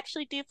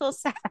actually do feel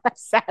sad,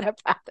 sad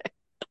about it."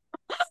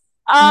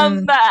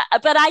 Mm.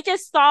 But I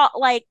just thought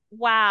like,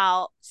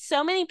 wow,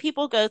 so many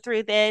people go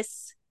through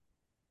this.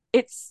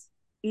 It's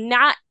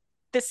not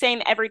the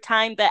same every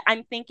time, but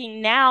I'm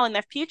thinking now in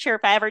the future,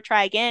 if I ever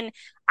try again,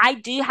 I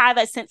do have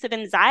a sense of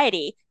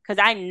anxiety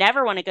because I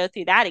never want to go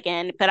through that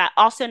again. But I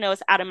also know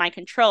it's out of my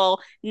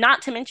control.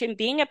 Not to mention,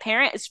 being a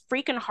parent is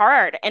freaking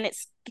hard. And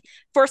it's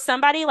for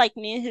somebody like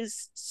me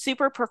who's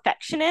super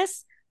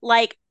perfectionist,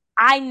 like,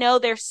 I know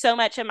there's so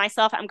much of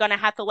myself I'm going to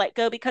have to let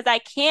go because I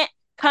can't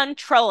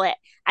control it.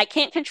 I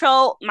can't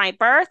control my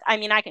birth. I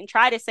mean, I can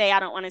try to say I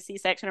don't want a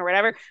C-section or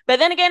whatever, but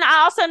then again,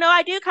 I also know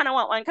I do kind of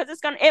want one because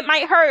it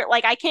might hurt.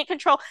 Like I can't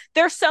control.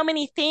 There's so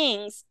many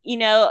things,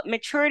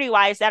 maturity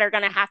wise that are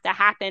going to have to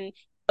happen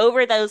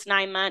over those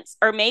 9 months,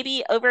 or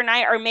maybe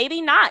overnight, or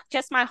maybe not,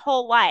 just my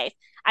whole life.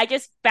 I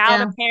just bow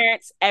to Yeah.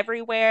 parents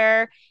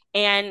everywhere,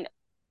 and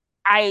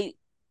I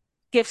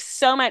give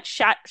so much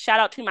shout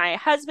out to my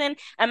husband,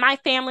 and my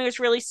family was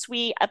really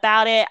sweet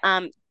about it.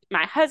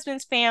 My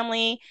husband's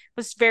family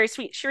was very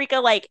sweet.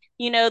 Sharika, like,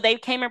 they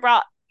came and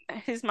brought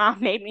his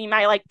mom made me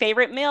my like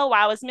favorite meal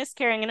while I was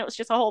miscarrying, and it was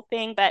just a whole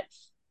thing. But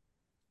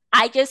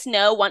I just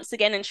know once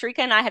again, and Sharika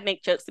and I have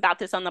made jokes about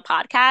this on the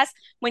podcast.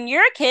 When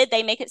you're a kid,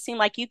 they make it seem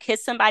like you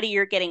kiss somebody,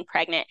 you're getting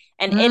pregnant,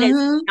 and it is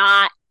Mm-hmm.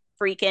 not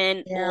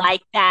freaking Yeah.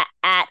 like that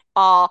at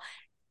all.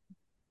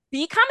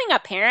 becoming a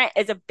parent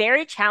is a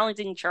very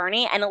challenging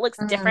journey and it looks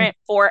Mm, different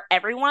for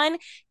everyone.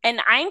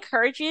 And I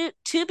encourage you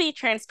to be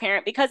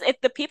transparent because if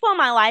the people in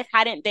my life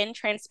hadn't been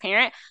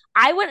transparent,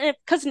 I wouldn't have,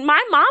 because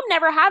my mom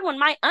never had one.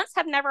 My aunts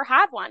have never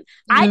had one.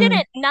 I mm,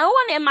 didn't, no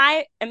one in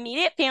my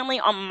immediate family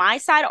on my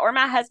side or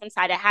my husband's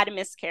side had a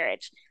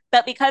miscarriage.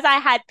 But because I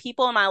had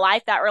people in my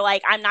life that were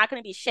like, I'm not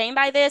going to be shamed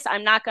by this,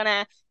 I'm not going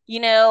to,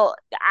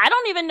 I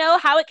don't even know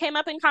how it came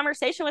up in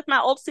conversation with my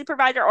old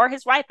supervisor or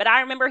his wife, but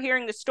I remember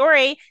hearing the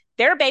story.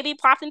 Their baby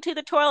popped into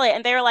the toilet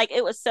and they were like,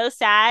 it was so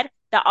sad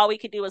that all we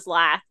could do was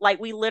laugh. Like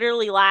we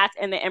literally laughed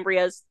and the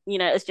embryos,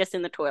 is just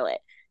in the toilet.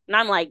 And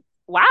I'm like,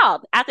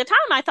 wow. At the time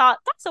I thought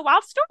that's a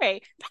wild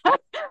story.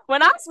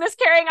 When I was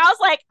miscarrying, I was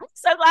like, I'm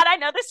so glad I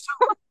know this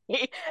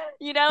story,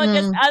 and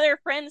just mm. other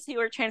friends who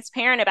were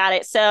transparent about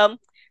it. So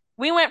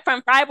we went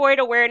from fibroid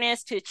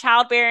awareness to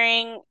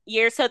childbearing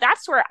years. So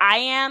that's where I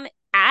am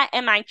at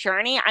in my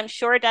journey. I'm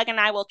sure Doug and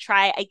I will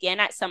try again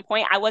at some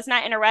point. I was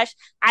not in a rush.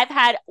 I've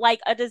had like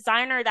a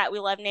designer that we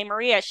love named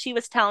Maria. She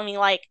was telling me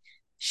like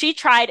she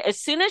tried as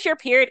soon as your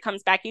period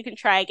comes back, you can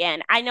try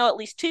again. I know at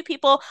least two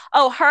people.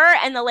 Oh, her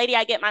and the lady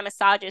I get my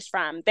massages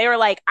from. They were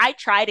like, I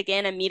tried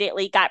again,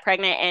 immediately got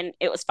pregnant, and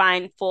it was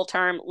fine, full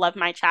term, love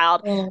my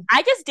child. Mm,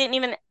 I just didn't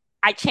even.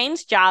 I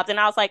changed jobs and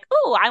I was like,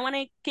 oh, I want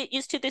to get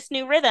used to this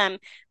new rhythm.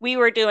 We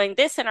were doing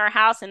this in our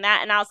house and that.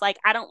 And I was like,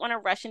 I don't want to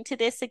rush into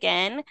this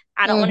again.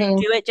 I don't want to mhm.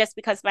 do it just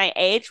because of my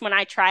age. When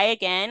I try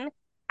again,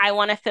 I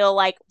want to feel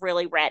like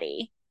really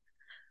ready.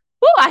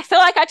 Oh, I feel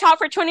like I talked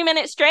for 20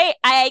 minutes straight.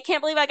 I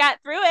can't believe I got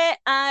through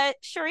it.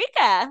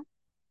 Sharika,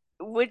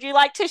 would you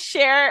like to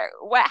share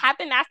what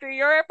happened after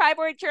your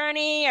fibroid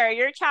journey or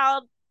your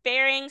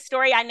childbearing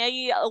story? I know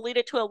you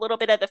alluded to a little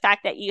bit of the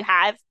fact that you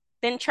have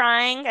been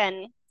trying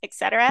and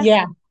etc.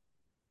 Yeah.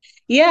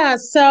 Yeah.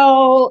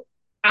 So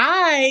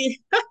I,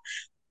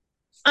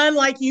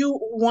 unlike you,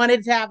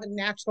 wanted to have a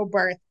natural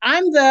birth.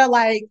 I'm the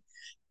like,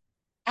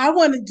 I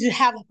wanted to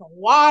have like a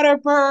water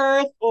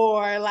birth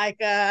or like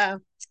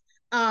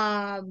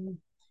um,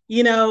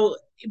 you know,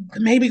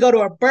 maybe go to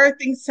a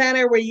birthing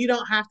center where you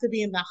don't have to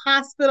be in the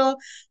hospital.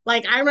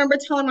 Like I remember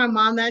telling my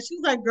mom that she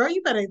was like, "Girl,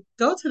 you better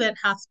go to that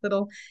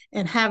hospital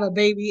and have a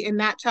baby and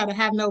not try to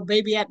have no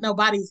baby at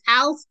nobody's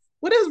house.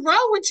 What is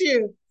wrong with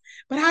you?"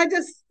 But I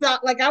just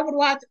thought like I would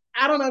watch.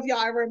 I don't know if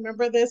y'all ever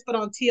remember this, but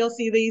on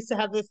TLC they used to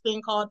have this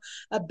thing called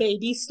a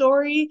baby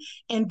story,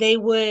 and they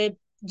would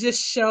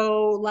just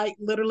show like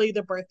literally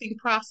the birthing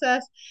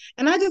process.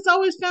 And I just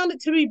always found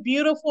it to be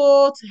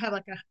beautiful to have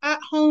like a at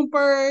home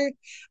birth.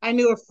 I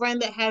knew a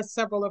friend that has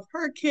several of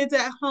her kids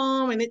at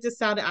home, and it just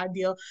sounded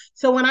ideal.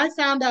 So when I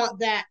found out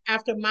that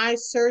after my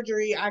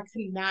surgery, I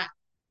could not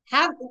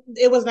have,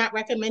 it was not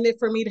recommended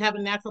for me to have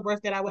a natural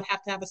birth, that I would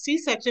have to have a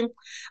C-section,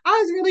 I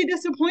was really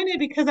disappointed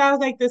because I was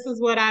like, this is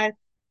what I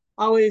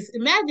always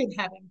imagined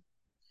having.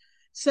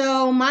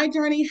 So my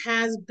journey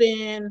has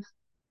been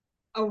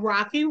a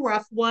rocky,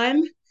 rough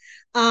one.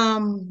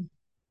 Um,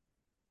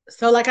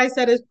 so like I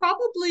said, it's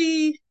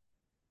probably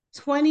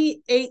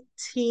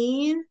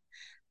 2018.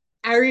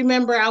 I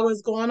remember I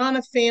was going on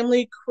a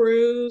family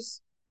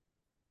cruise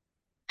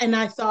and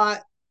I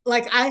thought,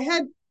 like, I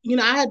had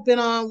been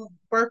on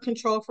birth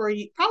control for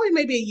probably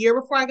maybe a year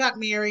before I got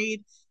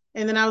married.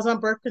 And then I was on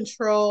birth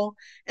control.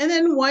 And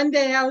then one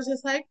day I was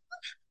just like,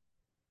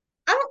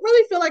 I don't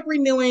really feel like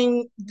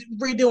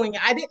redoing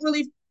it. I didn't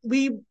really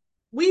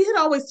we had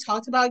always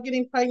talked about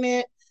getting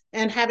pregnant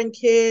and having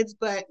kids,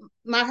 but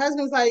my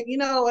husband's like,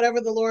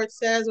 whatever the Lord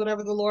says,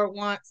 whatever the Lord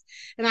wants.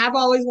 And I've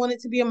always wanted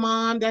to be a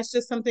mom. That's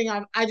just something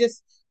I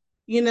just,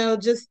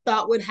 just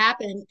thought would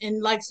happen.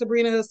 And like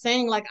Sabrina was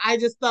saying, like I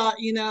just thought,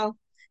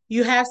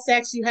 you have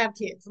sex, you have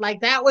kids.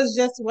 Like that was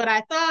just what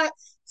I thought.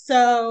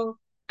 So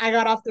I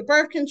got off the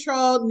birth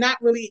control, not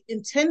really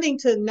intending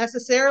to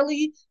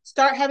necessarily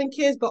start having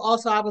kids, but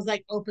also I was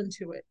like open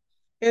to it.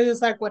 It was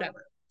just like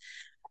whatever.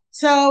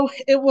 So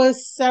it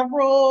was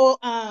several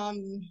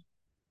months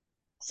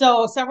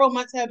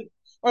had,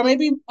 or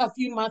maybe a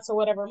few months or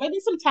whatever, maybe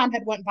some time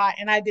had went by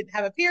and I didn't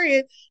have a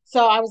period.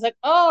 So I was like,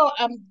 oh,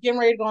 I'm getting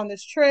ready to go on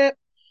this trip.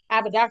 I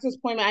have a doctor's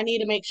appointment. I need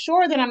to make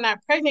sure that I'm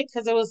not pregnant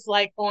because it was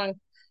like going,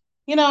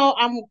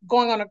 I'm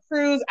going on a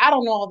cruise. I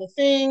don't know all the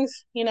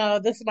things.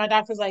 This is my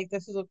doctor's like,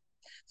 this is a.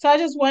 So I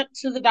just went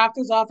to the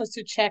doctor's office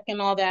to check and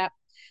all that.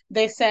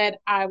 They said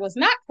I was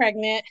not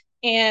pregnant.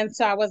 And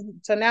so I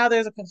wasn't. So now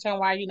there's a concern.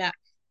 Why are you not?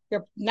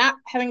 You're not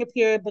having a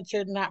period, but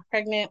you're not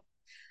pregnant.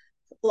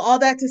 All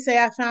that to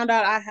say, I found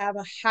out I have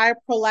a high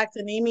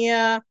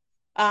prolactinemia,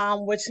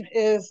 which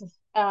is,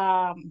 so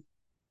I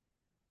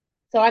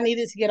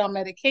needed to get on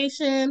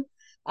medication.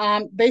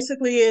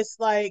 Basically, it's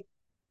like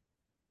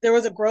there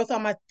was a growth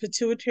on my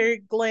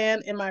pituitary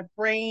gland in my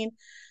brain.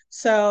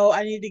 So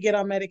I need to get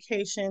on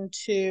medication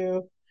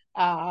to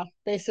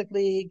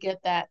basically get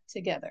that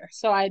together.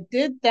 So I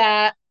did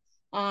that.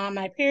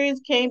 My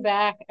periods came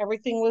back.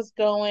 Everything was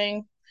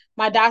going.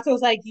 My doctor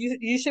was like,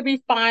 you should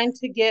be fine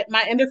to get,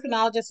 my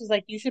endocrinologist was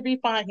like, you should be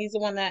fine. He's the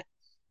one that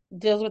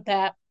deals with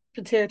that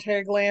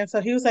pituitary gland.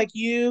 So he was like,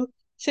 you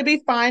should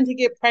be fine to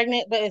get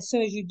pregnant. But as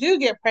soon as you do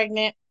get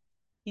pregnant,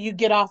 you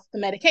get off the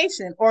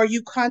medication, or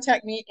you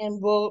contact me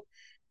and we'll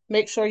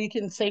make sure you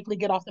can safely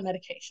get off the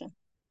medication,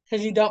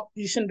 because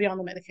you shouldn't be on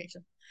the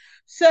medication.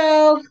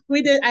 So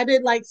I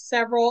did like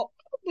several,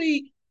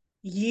 probably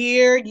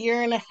year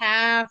and a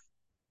half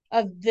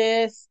of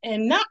this,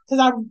 and not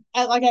because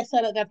like I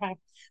said at that time,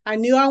 I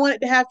knew I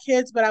wanted to have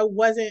kids, but I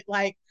wasn't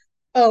like,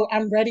 oh,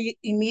 I'm ready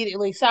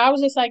immediately. So I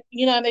was just like,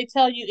 they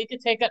tell you it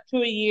could take up to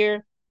a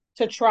year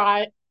to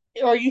try,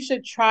 or you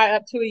should try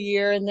up to a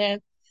year, and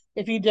then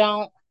if you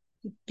don't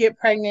get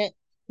pregnant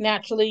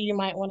naturally, you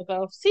might want to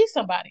go see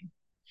somebody.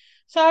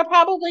 So I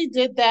probably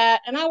did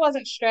that, and I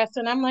wasn't stressed,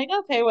 and I'm like,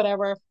 okay,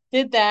 whatever.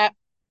 Did that,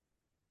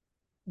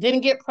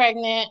 didn't get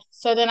pregnant.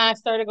 So then I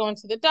started going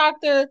to the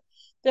doctor.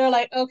 They're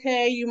like,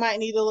 okay, you might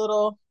need a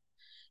little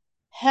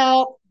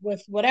help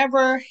with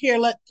whatever. Here,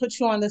 let's put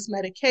you on this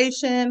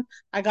medication.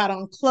 I got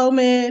on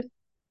Clomid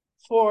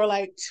for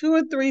like 2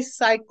 or 3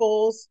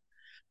 cycles.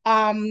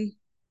 Um,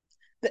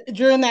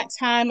 During that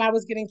time, I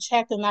was getting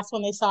checked, and that's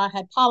when they saw I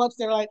had polyps.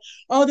 They're like,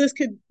 oh, this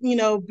could,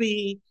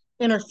 be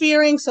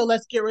interfering. So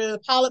let's get rid of the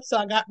polyps. So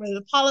I got rid of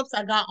the polyps.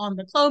 I got on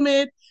the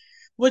Clomid,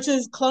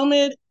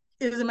 Clomid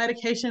is a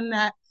medication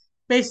that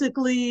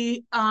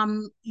basically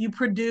you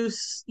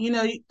produce,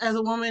 as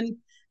a woman,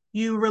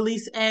 you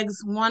release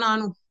eggs one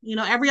on,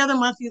 every other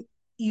month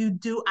you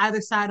do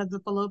either side of the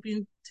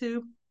fallopian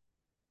tube.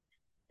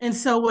 And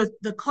so with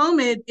the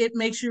Clomid, it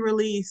makes you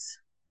release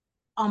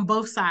on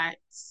both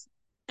sides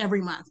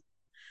every month.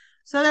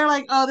 So they're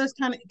like, oh, this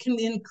kind of can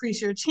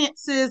increase your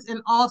chances.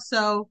 And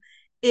also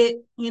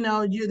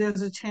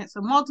there's a chance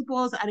of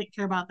multiples. I didn't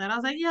care about that. I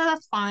was like, yeah,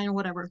 that's fine,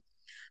 whatever.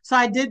 So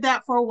I did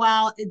that for a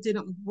while. It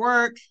didn't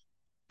work.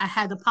 I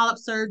had the polyp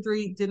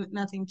surgery,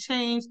 nothing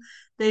changed.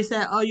 They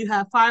said, oh, you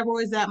have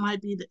fibroids, that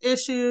might be the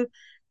issue.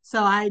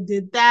 So I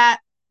did that,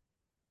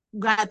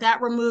 got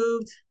that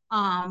removed.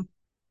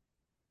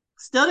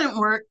 Still didn't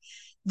work.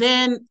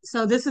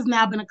 So this has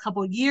now been a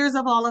couple of years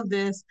of all of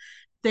this.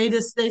 They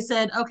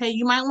said, okay,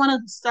 you might want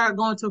to start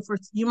going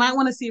you might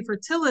want to see a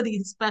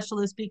fertility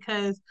specialist,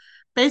 because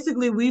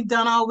basically we've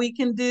done all we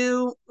can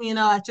do,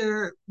 at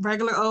your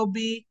regular OB.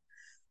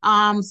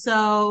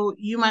 So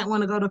you might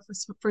want to go to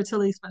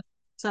fertility specialist.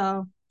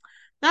 So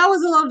that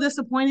was a little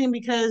disappointing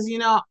because,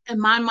 in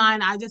my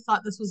mind, I just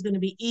thought this was going to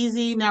be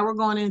easy. Now we're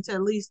going into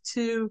at least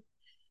maybe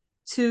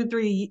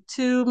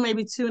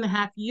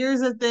 2.5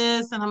 years of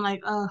this. And I'm like,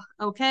 oh,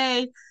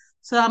 okay.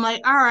 So I'm like,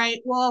 all right,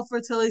 well,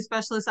 fertility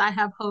specialist, I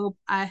have hope.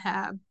 I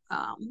have,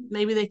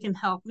 maybe they can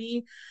help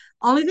me.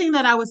 Only thing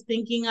that I was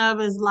thinking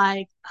of is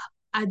like,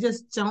 I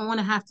just don't want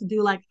to have to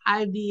do like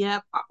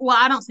IVF. Well,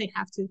 I don't say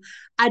have to.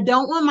 I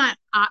don't want my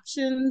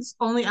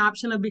only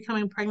option of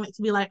becoming pregnant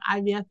to be like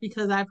IVF,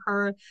 because I've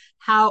heard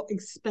how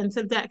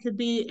expensive that could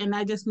be. And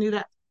I just knew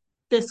that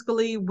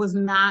fiscally was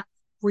not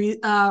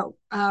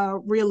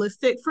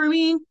realistic for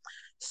me.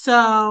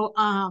 So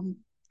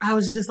I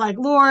was just like,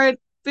 Lord,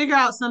 figure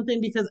out something,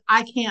 because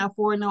I can't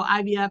afford no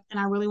IVF and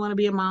I really want to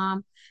be a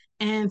mom.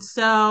 And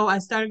so I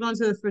started going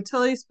to the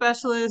fertility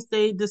specialist.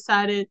 They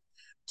decided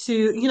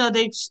to,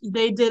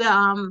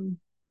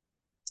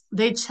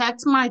 they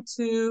checked my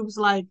tubes,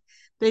 like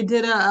they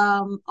did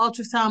a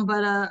ultrasound,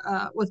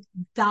 but with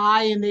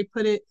dye, and they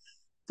put it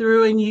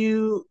through, and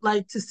you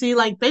like to see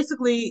like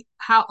basically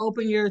how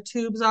open your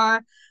tubes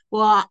are.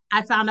 Well,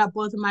 I found out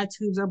both of my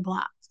tubes are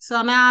blocked.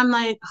 So now I'm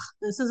like,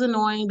 this is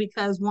annoying,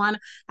 because one,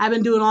 I've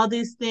been doing all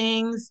these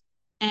things,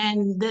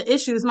 and the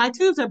issue is my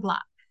tubes are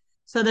blocked.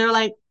 So they're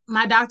like,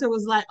 my doctor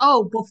was like,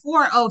 so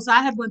before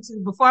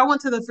I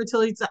went to the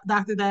fertility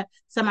doctor that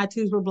said my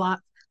tubes were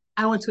blocked,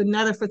 I went to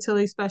another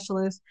fertility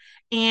specialist,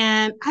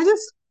 and I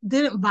just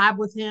didn't vibe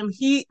with him.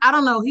 I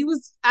don't know,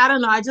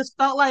 I just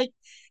felt like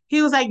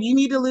he was like, you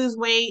need to lose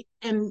weight,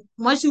 and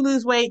once you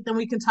lose weight, then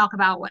we can talk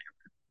about whatever.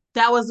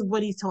 That was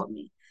what he told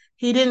me.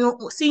 He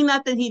didn't see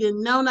nothing. He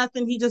didn't know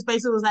nothing. He just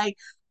basically was like,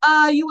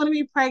 you want to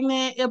be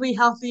pregnant? It'll be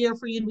healthier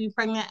for you to be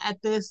pregnant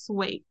at this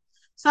weight.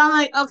 So I'm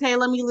like, okay,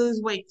 let me lose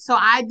weight. So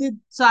I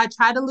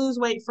tried to lose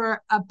weight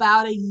for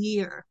about a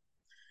year,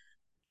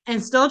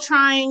 and still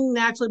trying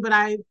naturally, but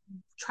I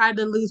tried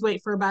to lose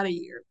weight for about a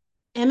year.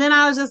 And then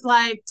I was just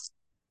like,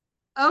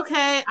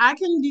 okay, I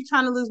can be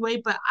trying to lose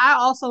weight, but I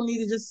also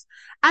need to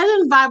I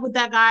didn't vibe with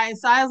that guy.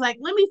 So I was like,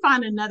 let me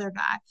find another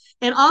guy.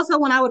 And also,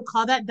 when I would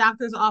call that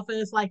doctor's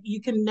office, like you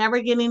can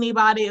never get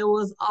anybody. It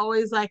was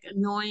always like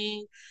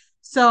annoying.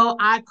 So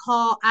I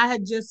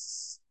had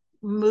just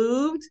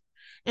moved.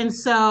 And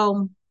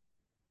so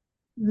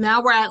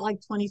now we're at like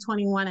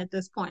 2021 at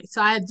this point.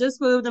 So I had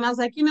just moved, and I was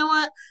like, you know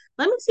what?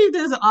 Let me see if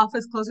there's an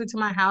office closer to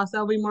my house.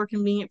 That'll be more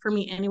convenient for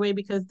me anyway,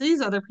 because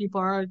these other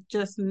people are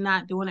just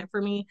not doing it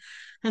for me.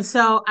 And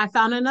so I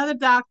found another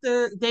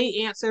doctor.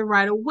 They answered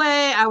right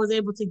away. I was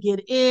able to get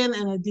in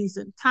a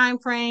decent time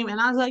frame. And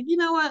I was like, you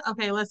know what?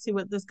 Okay, let's see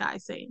what this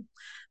guy's saying.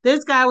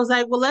 This guy was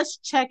like, well, let's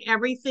check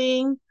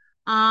everything.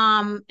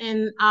 And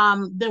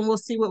then we'll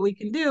see what we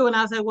can do. And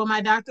I was like, well,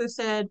 my doctor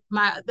said,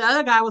 the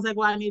other guy was like,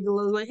 well, I need to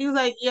lose weight. He was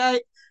like, yeah,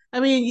 I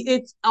mean,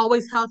 it's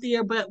always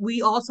healthier, but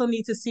we also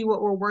need to see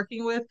what we're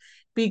working with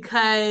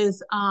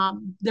because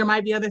there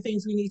might be other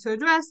things we need to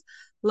address.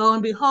 Lo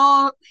and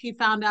behold, he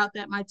found out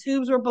that my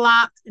tubes were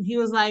blocked, and he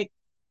was like,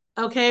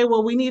 okay,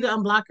 well, we need to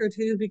unblock her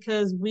tubes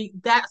because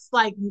that's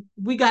like,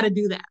 we got to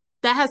do that.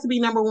 That has to be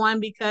number one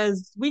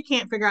because we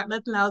can't figure out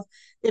nothing else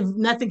if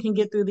nothing can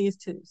get through these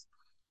tubes.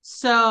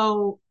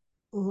 So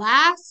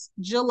last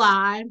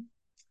July,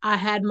 I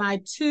had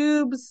my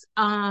tubes.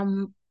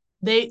 I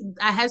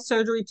had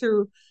surgery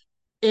to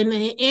in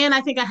the end,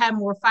 I think I had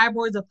more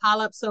fibroids or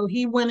polyps. So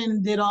he went in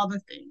and did all the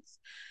things.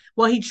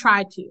 Well, he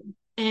tried to.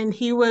 And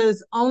he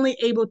was only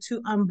able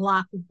to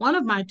unblock one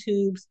of my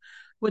tubes,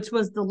 which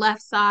was the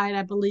left side,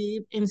 I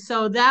believe. And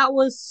so that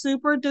was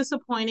super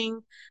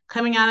disappointing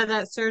coming out of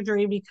that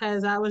surgery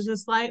because I was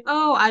just like,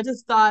 oh, I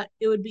just thought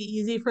it would be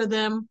easy for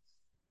them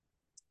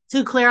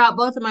to clear out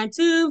both of my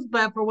tubes,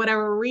 but for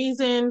whatever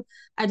reason,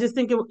 I just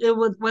think it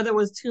was whether it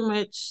was too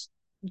much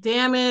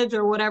damage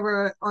or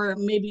whatever, or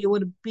maybe it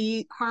would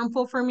be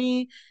harmful for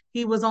me.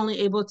 He was only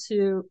able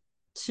to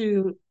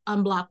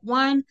unblock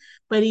one,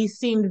 but he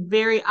seemed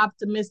very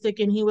optimistic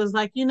and he was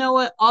like, you know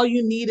what, all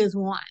you need is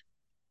one.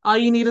 All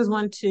you need is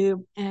one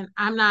tube. And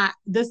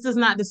this is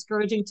not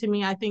discouraging to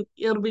me. I think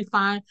it'll be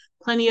fine.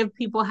 Plenty of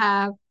people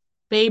have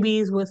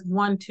babies with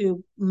one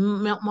tube,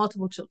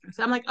 multiple children.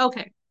 So I'm like,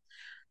 okay,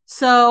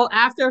 so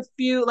after a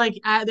few,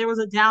 there was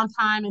a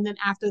downtime, and then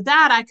after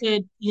that, I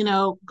could,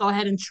 go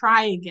ahead and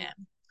try again.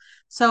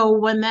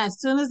 So as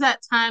soon as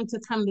that time to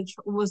come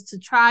was to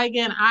try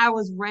again, I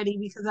was ready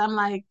because I'm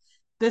like,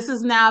 this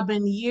has now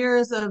been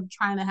years of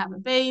trying to have a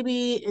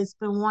baby. It's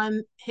been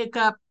one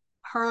hiccup,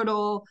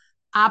 hurdle,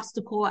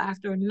 obstacle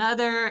after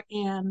another,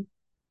 and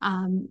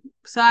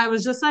so I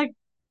was just like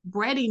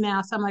ready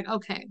now. So I'm like,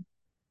 okay.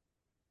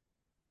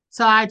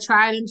 So I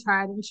tried and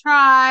tried and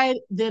tried.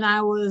 Then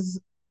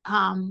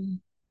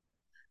um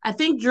I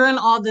think during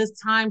all this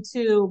time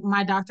too,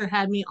 my doctor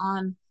had me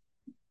on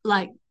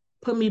like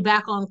put me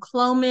back on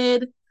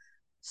Clomid.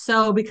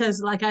 So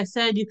because like I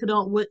said, you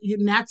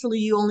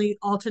only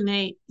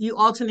alternate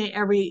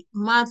every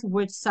month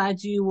which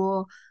side you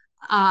will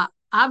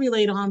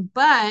ovulate on.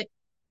 But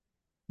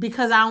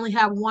because I only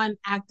have one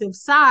active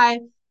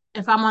side,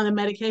 if I'm on the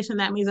medication,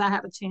 that means I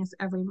have a chance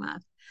every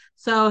month.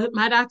 So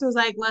my doctor was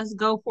like, let's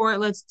go for it.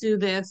 Let's do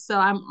this. So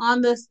I'm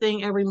on this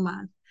thing every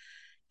month.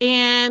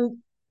 And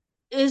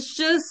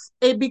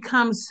it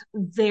becomes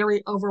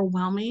very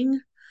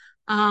overwhelming.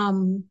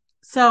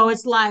 So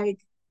it's like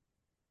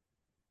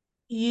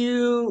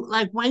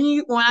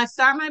when I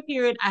start my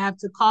period, I have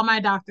to call my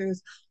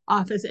doctor's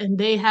office and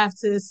they have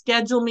to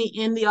schedule me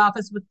in the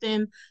office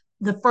within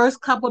the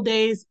first couple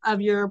days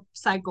of your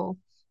cycle.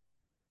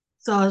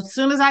 So as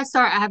soon as I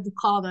start, I have to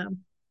call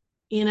them,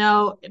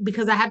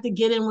 because I have to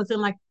get in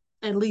within like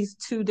at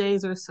least 2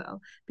 days or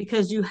so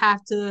because you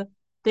have to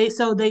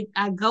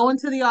I go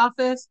into the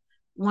office.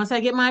 Once I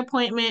get my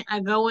appointment,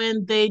 I go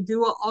in, they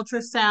do an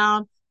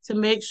ultrasound to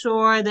make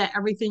sure that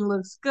everything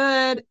looks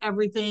good,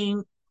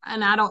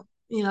 and I don't,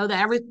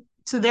 that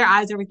to their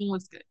eyes, everything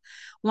looks good.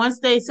 Once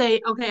they say,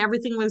 okay,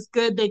 everything looks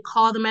good, they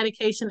call the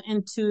medication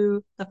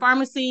into the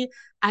pharmacy.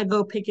 I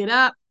go pick it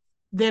up.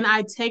 Then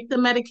I take the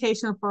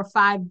medication for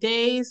 5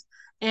 days.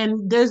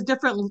 And there's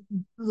different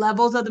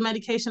levels of the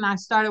medication. I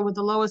started with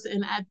the lowest,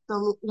 and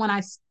when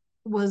I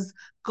was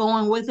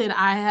going with it,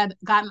 I had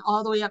gotten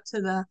all the way up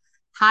to the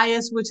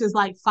highest, which is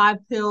like 5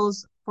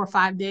 pills for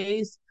 5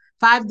 days,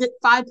 five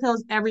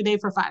pills every day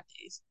for 5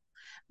 days.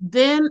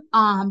 Then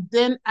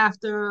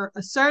after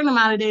a certain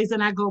amount of days,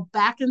 then I go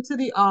back into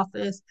the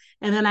office,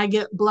 and then I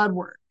get blood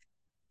work.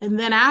 And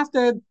then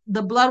after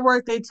the blood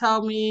work, they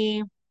tell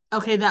me,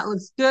 okay, that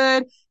looks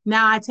good.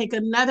 Now I take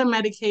another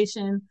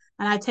medication,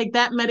 and I take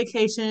that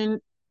medication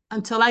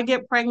until I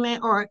get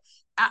pregnant, or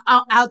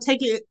I'll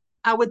take it.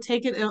 I would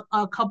take it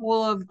a couple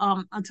of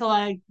until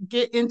I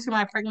get into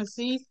my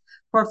pregnancy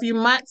for a few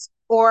months,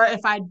 or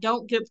if I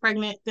don't get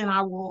pregnant, then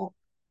I will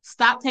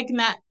stop taking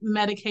that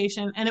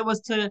medication. And it was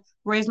to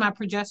raise my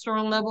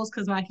progesterone levels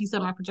because he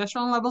said my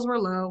progesterone levels were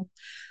low.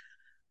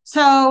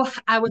 So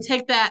I would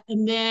take that,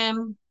 and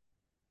then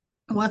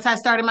once I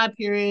started my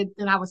period,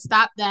 then I would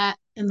stop that,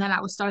 and then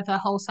I would start that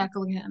whole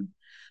cycle again.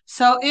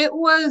 So it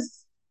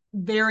was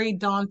very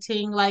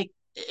daunting. Like,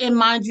 and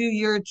mind you,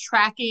 you're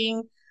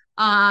tracking,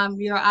 so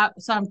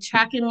I'm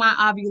tracking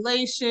my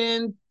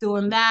ovulation,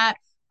 doing that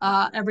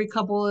every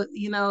couple,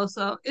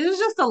 so it was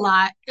just a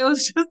lot. It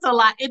was just a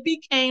lot. It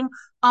became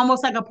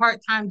almost like a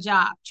part-time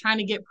job trying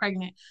to get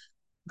pregnant.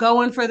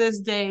 Go in for this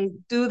day,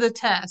 do the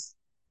test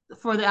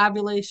for the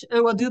ovulation.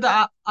 It will do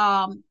the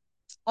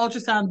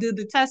ultrasound, do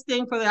the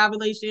testing for the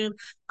ovulation,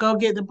 go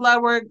get the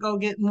blood work, go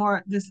get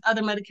more this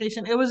other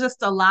medication. It was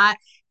just a lot.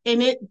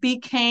 And it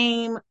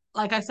became,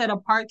 like I said, a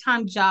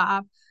part-time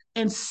job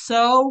and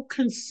so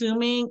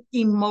consuming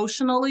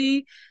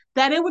emotionally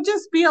that it would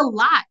just be a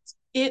lot.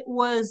 It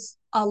was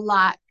a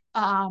lot.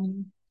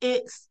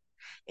 It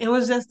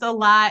was just a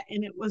lot.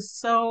 And it was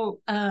so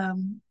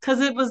because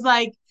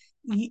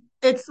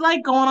it's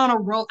like going on a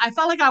roll. I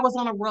felt like I was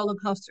on a roller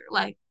coaster.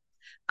 Like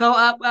go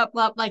up, up,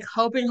 up, like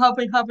hoping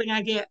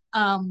I get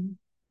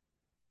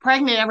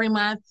pregnant every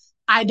month.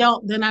 I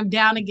don't, then I'm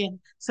down again.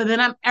 So then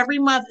I'm every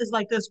month is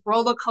like this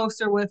roller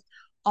coaster with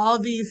all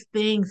these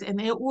things.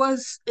 And it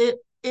was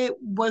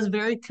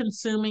very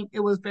consuming. It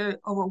was very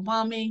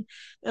overwhelming.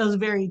 It was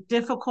very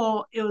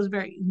difficult. It was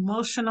very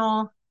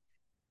emotional.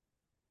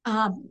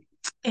 Um,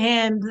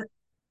 and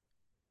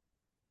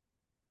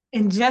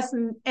just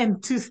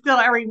and to still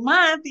every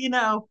month,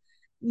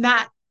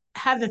 not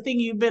have the thing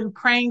you've been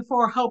praying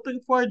for, hoping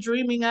for,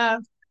 dreaming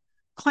of,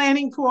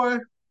 planning for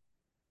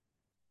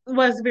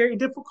was very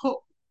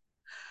difficult.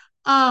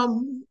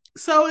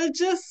 So it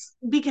just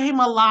became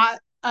a lot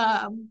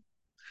of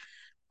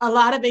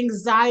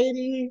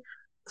anxiety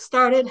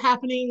started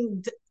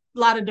happening, a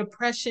lot of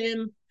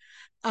depression.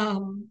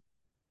 Um,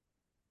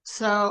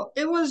 so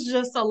it was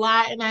just a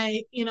lot, and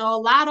a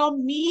lot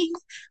on me.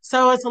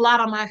 So it's a lot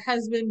on my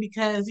husband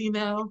because,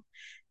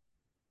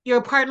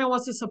 your partner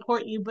wants to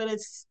support you, but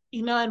it's,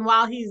 and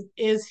while he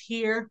is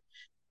here,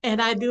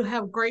 and I do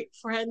have great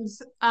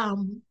friends,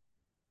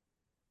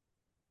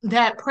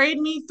 that prayed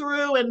me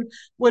through and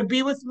would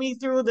be with me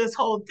through this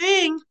whole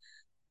thing,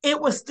 it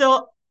was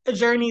still a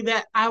journey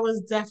that I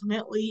was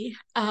definitely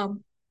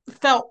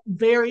felt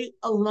very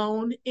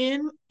alone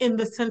in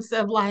the sense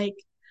of like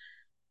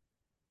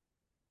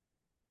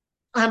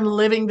I'm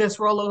living this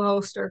roller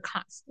coaster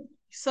constantly.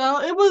 So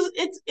it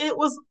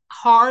was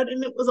hard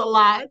and it was a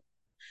lot.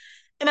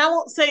 And I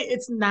won't say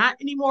it's not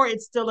anymore.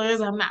 It still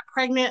is. I'm not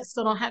pregnant,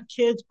 still don't have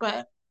kids,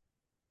 but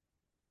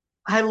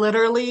I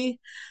literally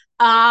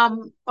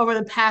over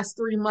the past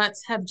 3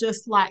 months have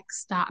just like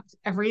stopped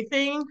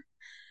everything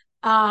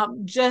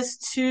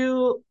just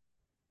to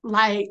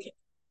like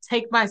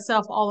take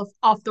myself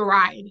off the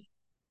ride.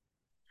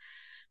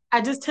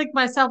 I just took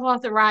myself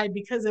off the ride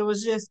because it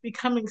was just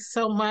becoming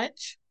so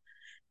much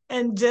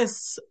and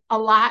just a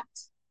lot.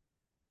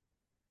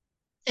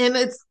 And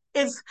it's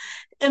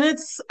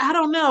I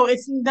don't know,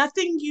 it's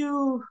nothing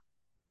you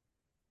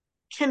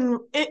can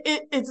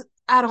it's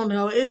I don't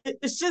know.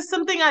 It's just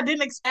something I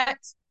didn't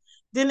expect,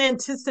 didn't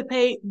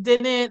anticipate,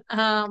 didn't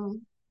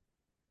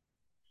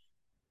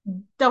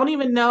don't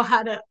even know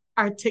how to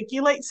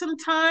articulate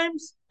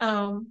sometimes.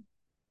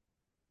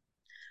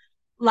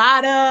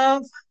 Lot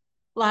of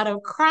lot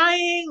of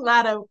crying, a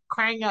lot of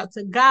crying out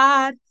to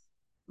God,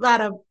 a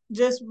lot of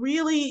just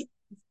really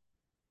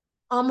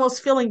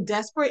almost feeling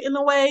desperate in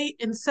a way.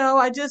 And so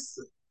I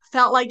just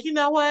felt like, you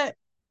know what?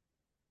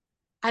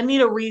 I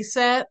need a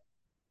reset,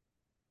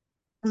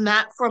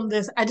 not from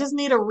this. I just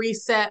need to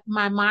reset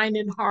my mind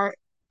and heart.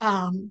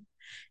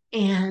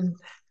 And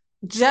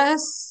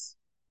just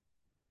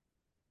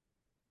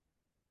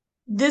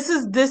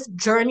this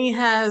journey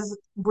has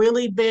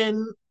really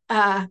been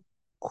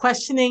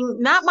questioning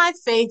not my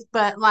faith,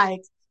 but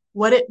like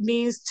what it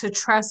means to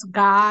trust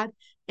God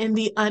in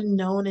the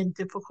unknown and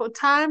difficult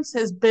times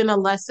has been a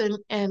lesson.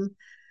 And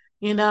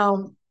you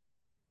know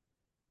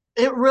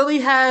it really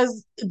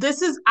has.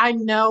 This is, I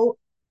know,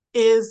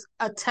 is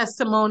a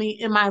testimony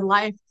in my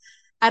life.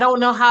 I don't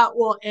know how it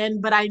will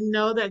end, but I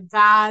know that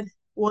God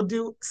will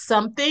do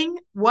something.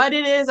 What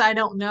it is, I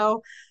don't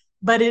know.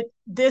 But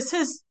this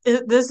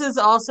is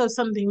also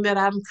something that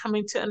I'm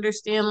coming to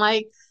understand.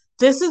 Like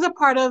this is a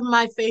part of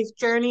my faith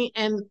journey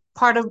and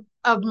part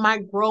of my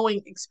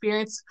growing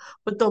experience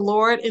with the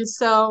Lord. And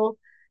so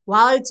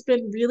while it's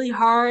been really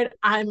hard,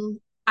 I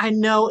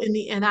know in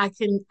the end I'm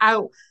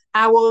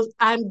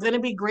gonna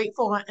be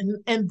grateful,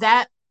 and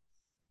that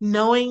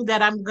knowing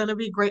that I'm gonna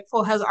be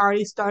grateful has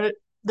already started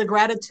the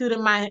gratitude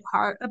in my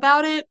heart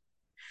about it.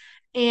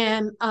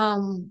 And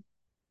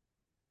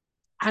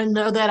I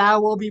know that I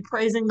will be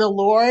praising the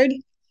Lord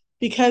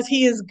because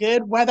He is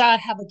good, whether I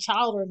have a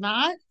child or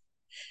not.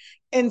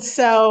 And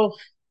so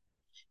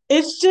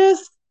it's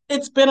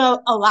been a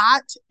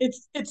lot.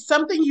 It's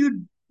something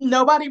you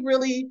nobody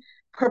really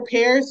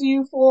prepares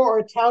you for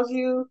or tells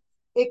you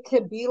it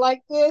could be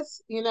like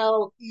this.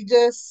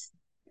 This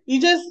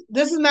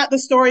is not the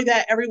story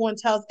that everyone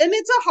tells. And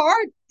it's a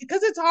hard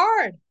because it's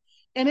hard.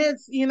 And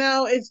it's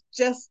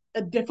just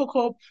a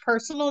difficult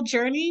personal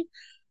journey.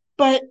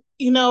 But,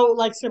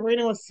 like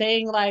Sabrina was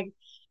saying, like,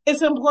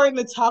 it's important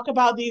to talk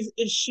about these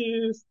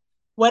issues,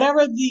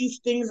 whatever these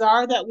things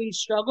are that we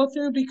struggle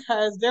through,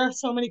 because there are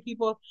so many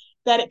people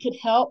that it could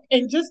help.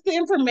 And just the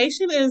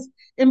information is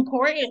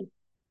important.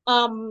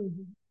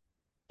 Um,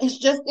 it's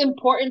just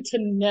important to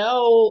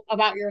know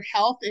about your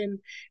health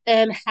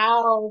and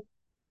how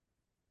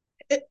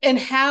and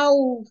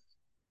how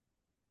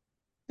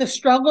the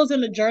struggles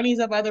and the journeys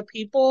of other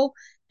people,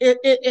 it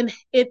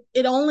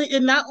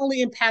not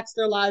only impacts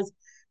their lives,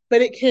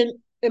 but it can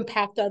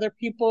impact other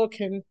people,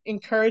 can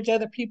encourage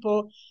other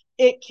people,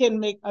 it can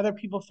make other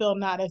people feel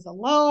not as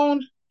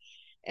alone.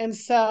 And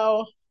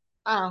so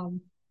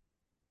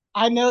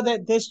I know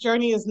that this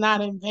journey is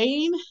not in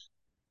vain.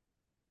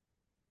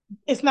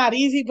 It's not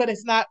easy, but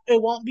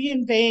it won't be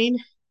in vain.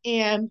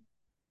 And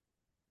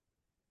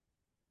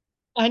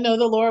I know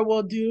the Lord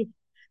will do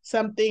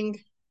something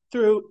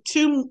through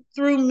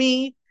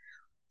me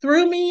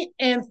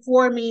and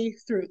for me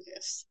through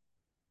this.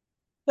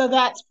 So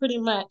that's pretty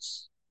much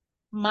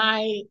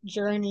my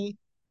journey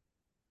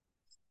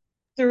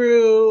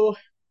through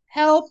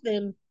health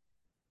and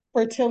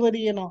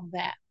fertility and all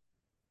that.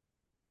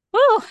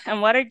 Whew,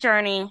 and what a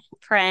journey,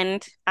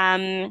 friend.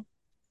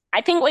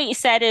 I think what you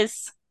said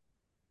is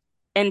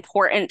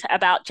important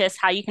about just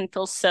how you can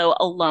feel so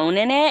alone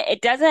in it.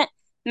 It doesn't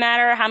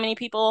matter how many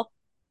people,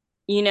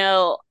 you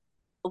know,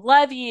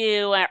 love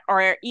you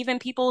or even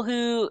people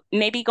who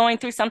may be going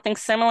through something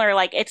similar,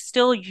 like it's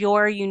still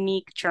your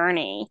unique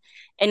journey.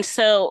 And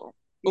so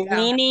Yeah.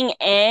 leaning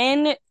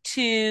in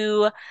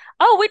to,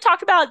 oh, we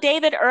talked about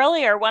David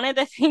earlier. One of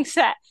the things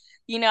that,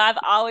 I've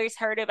always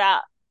heard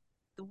about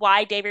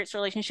why David's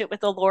relationship with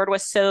the Lord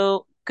was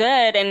so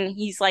good and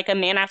he's like a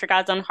man after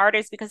God's own heart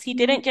is because he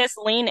didn't just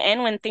lean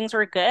in when things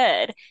were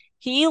good.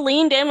 He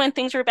leaned in when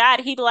things were bad.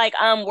 He'd be like,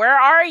 where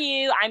are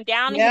you? I'm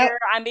down Yep. here.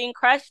 I'm being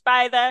crushed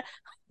by the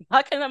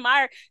muck and the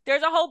mire.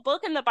 There's a whole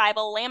book in the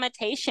Bible,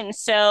 Lamentations.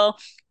 So Oh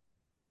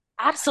my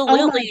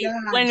absolutely.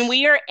 When gosh.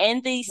 we are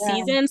in these Yeah.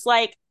 seasons,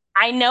 like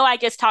I know I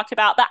just talked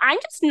about, but I'm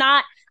just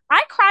not.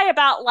 I cry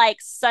about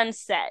like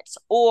sunsets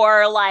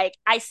or like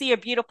I see a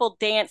beautiful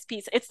dance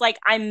piece. It's like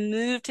I'm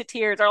moved to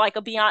tears or like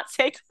a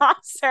Beyonce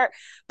concert.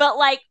 But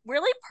like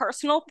really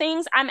personal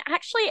things, I'm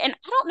actually, and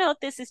I don't know if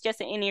this is just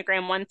an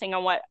Enneagram one thing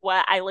on what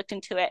I looked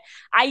into it.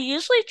 I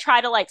usually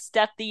try to like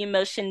stuff the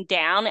emotion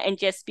down and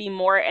just be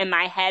more in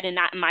my head and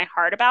not in my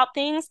heart about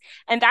things.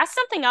 And that's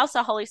something else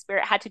the Holy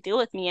Spirit had to deal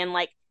with me. And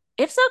like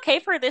it's okay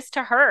for this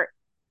to hurt.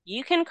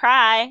 You can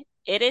cry.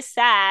 It is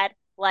sad.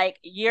 Like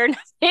you're not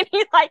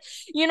like,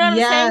 you know what I'm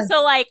saying? Yes.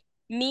 So like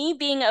me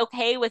being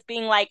okay with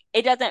being like,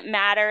 it doesn't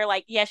matter.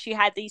 Like, yes, you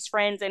had these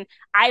friends and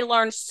I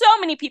learned so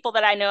many people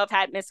that I know have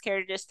had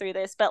miscarriages through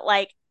this, but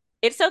like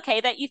it's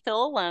okay that you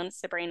feel alone,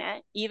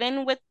 Sabrina.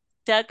 Even with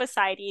Doug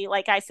beside you,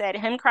 like I said,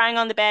 him crying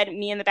on the bed,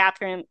 me in the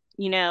bathroom,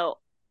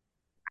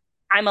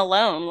 I'm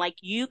alone. Like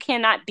you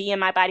cannot be in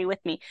my body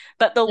with me.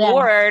 But the Yeah.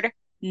 Lord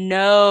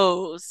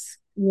knows.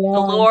 The Yeah.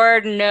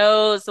 Lord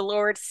knows. The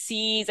Lord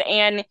sees.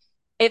 And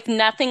if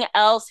nothing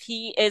else,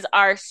 He is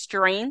our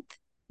strength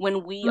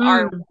when we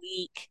are Mm.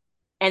 weak.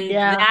 And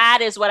Yeah.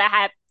 that is what I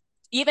have.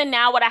 Even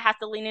now, what I have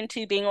to lean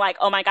into being like,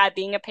 oh my God,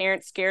 being a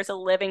parent scares a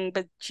living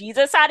but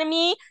Jesus out of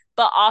me.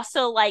 But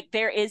also, like,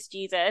 there is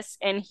Jesus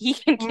and He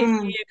can give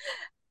Mm. you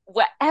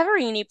whatever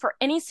you need for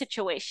any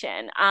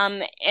situation.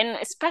 And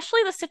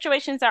especially the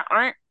situations that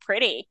aren't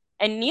pretty.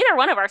 And neither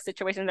one of our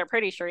situations are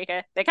pretty,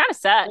 Sharika. They kind of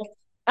suck.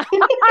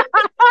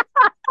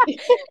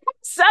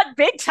 Suck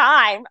big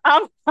time.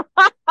 But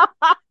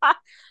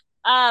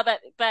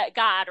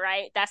God,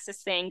 right? That's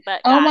this thing.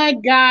 But Oh God, my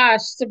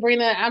gosh,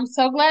 Sabrina, I'm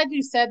so glad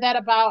you said that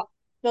about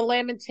the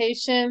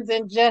lamentations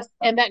and just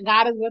and that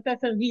God is with us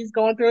and He's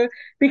going through it,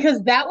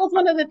 because that was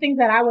one of the things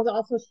that I was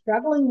also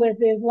struggling with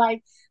is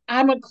like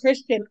I'm a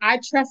Christian. I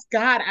trust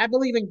God. I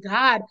believe in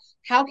God.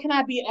 How can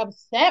I be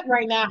upset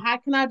right now? How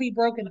can I be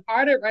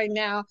brokenhearted right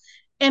now?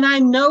 And I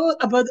know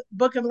about the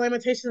book of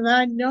Lamentations, and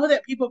I know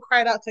that people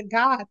cried out to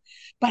God.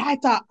 But I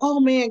thought, oh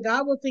man,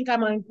 God will think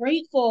I'm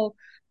ungrateful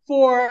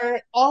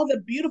for all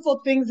the beautiful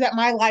things that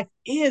my life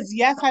is.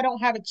 Yes, I don't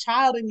have a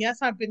child, and yes,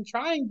 I've been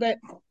trying, but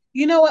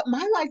you know what?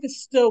 My life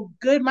is still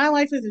good. My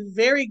life is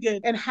very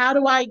good. And how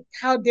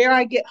dare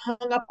I get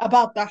hung up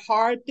about the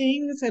hard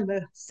things and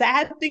the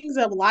sad things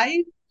of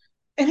life?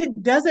 And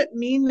it doesn't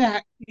mean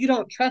that you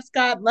don't trust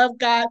God, love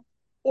God,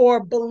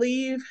 or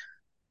believe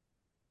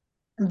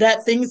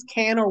that things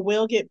can or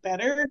will get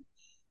better.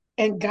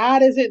 And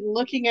God isn't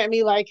looking at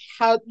me like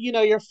how,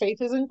 your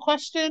faith is in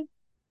question.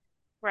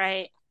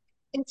 right.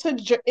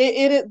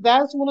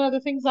 That's one of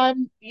the things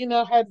I'm,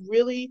 had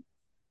really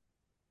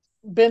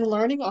been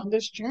learning on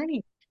this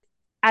journey.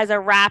 As a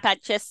wrap,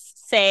 I'd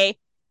just say,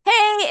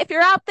 hey, if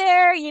you're out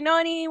there, you know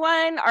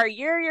anyone, or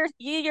you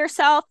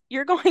yourself,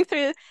 you're going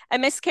through a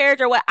miscarriage,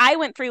 or what I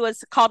went through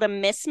was called a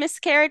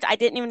miscarriage. I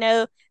didn't even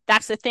know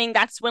that's the thing.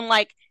 That's when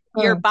like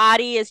your Mm.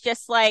 body is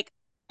just like,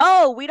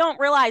 oh, we don't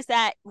realize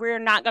that we're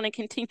not going to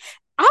continue.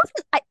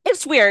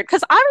 It's weird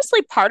because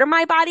obviously part of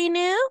my body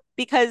knew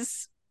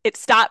because it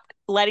stopped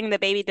letting the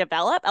baby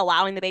develop,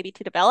 allowing the baby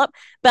to develop,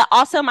 but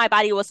also my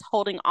body was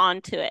holding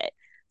on to it.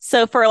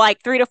 So for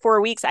like 3 to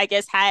 4 weeks, I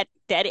just had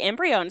dead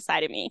embryo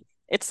inside of me.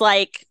 It's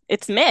like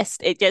it's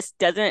missed. It just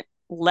doesn't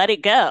let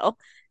it go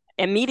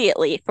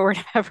immediately for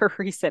whatever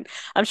reason.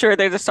 I'm sure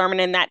there's a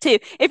sermon in that too.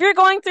 If you're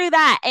going through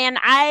that, and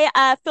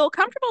I feel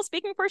comfortable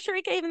speaking for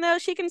Sharika, even though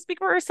she can speak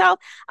for herself,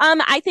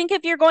 I think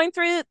if you're going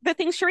through the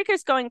things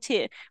Sharika's going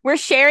to, we're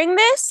sharing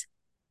this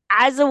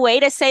as a way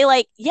to say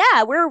like,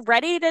 yeah, we're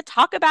ready to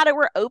talk about it,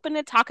 we're open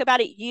to talk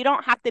about it, you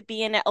don't have to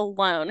be in it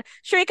alone.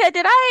 Sharika,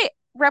 did I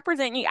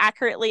represent you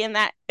accurately in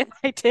that? If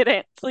I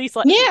didn't, please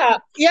let me Yeah,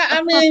 yeah.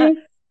 I know. mean,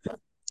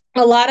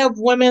 a lot of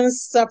women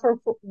suffer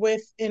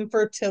with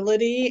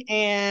infertility,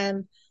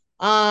 and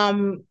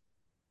um,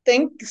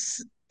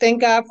 thanks,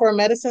 thank God for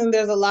medicine.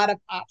 There's a lot of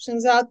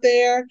options out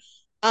there.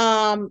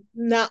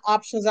 Not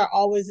options are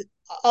always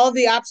all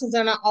the options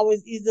are not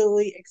always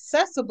easily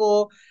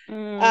accessible.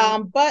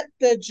 Mm, But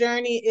the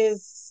journey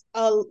is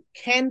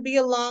can be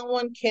a long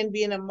one, can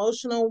be an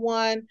emotional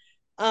one.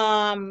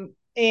 And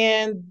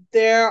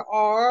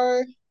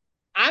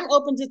I'm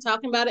open to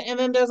talking about it. And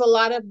then there's a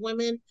lot of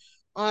women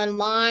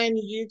online,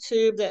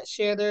 YouTube, that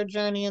share their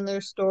journey and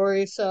their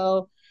story.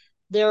 So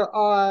there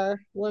are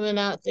women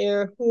out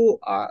there who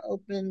are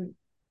open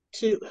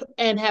to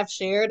and have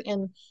shared.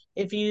 And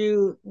if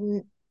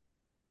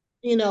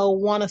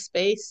want a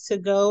space to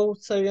go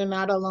so you're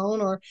not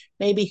alone, or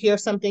maybe hear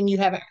something you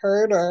haven't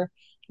heard or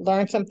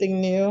learn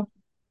something new,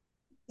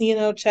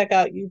 check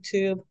out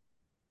YouTube,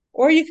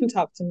 or you can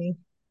talk to me.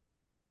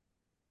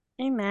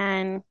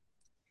 Amen.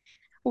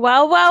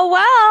 Well, well,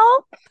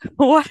 well,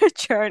 what a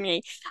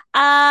journey.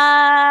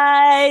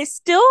 I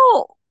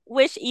still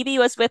wish Evie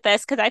was with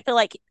us because I feel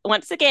like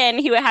once again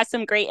he would have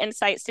some great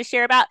insights to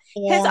share about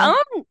his Yeah.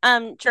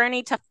 own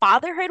journey to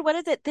fatherhood. What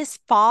is it, this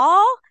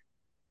fall?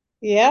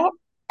 Yeah.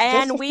 Just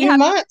And a we few have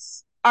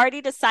months.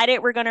 already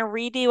decided we're going to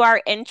redo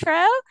our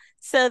intro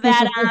so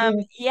that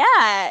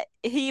yeah,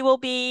 he will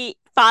be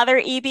Father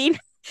Evie.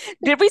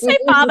 Did we say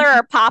father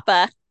or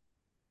papa?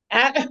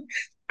 I,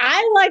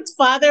 I liked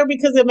father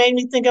because it made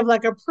me think of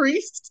like a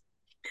priest.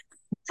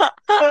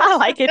 I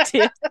like it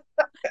too.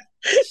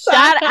 So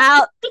Shout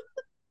out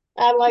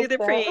I to like the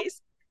that.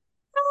 priest.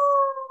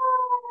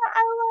 Oh,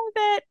 I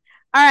love it.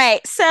 All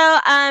right.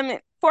 So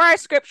for our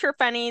scripture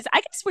funnies,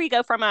 I guess we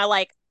go from a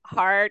like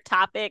hard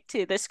topic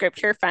to the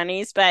scripture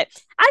funnies, but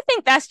I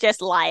think that's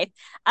just life.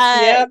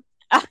 Uh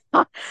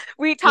Yep.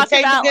 we You talked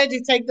take the about, good,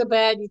 you take the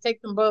bad, you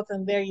take them both,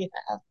 and there you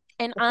have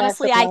and the facts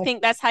honestly, of I life.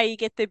 think that's how you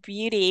get the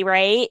beauty,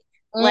 right?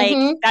 Like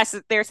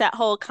Mm-hmm. there's that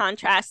whole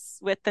contrast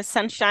with the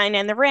sunshine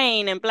and the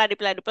rain and blah blah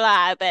blah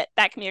blah. But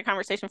that can be a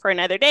conversation for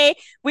another day.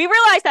 We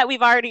realize that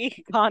we've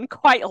already gone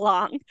quite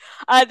long.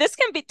 This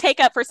can take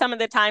up for some of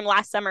the time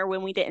last summer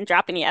when we didn't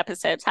drop any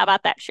episodes. How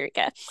about that,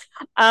 Shrika?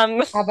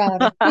 Um, How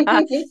about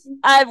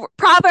it?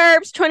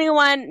 Proverbs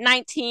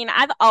 21:19.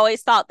 I've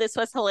always thought this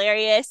was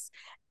hilarious,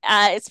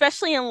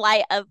 especially in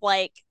light of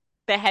like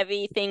the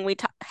heavy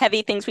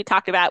things we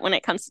talked about when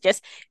it comes to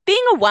just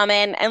being a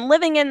woman and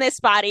living in this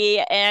body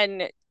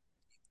and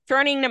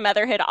journeying to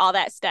motherhood, all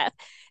that stuff.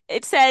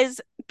 It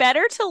says,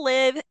 better to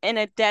live in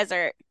a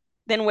desert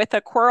than with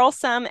a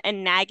quarrelsome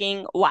and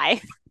nagging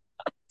wife.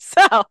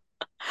 So,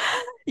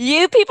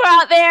 you people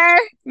out there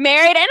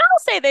married, and I'll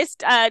say this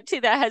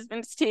to the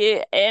husbands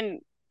too,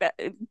 and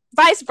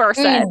vice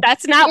versa. Mm,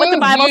 That's not what the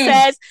Bible mm,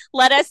 says.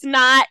 Let us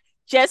not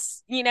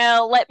just,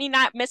 let me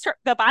not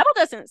the Bible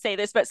doesn't say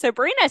this, but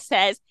Sabrina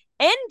says,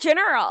 in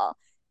general,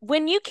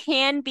 when you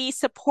can be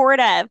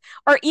supportive,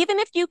 or even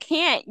if you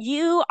can't,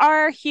 you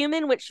are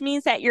human, which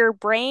means that your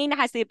brain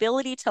has the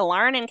ability to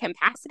learn and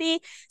capacity.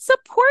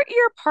 Support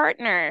your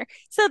partner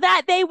so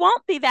that they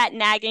won't be that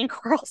nagging,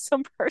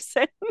 quarrelsome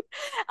person.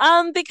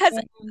 Because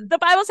mm. the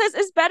Bible says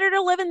it's better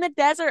to live in the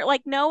desert.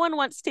 Like, no one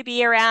wants to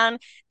be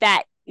around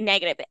that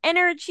negative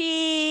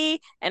energy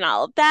and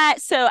all of that.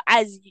 So,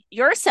 as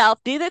yourself,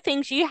 do the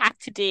things you have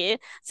to do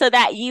so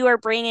that you are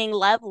bringing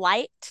love,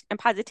 light, and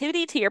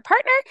positivity to your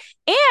partner,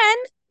 and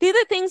do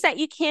the things that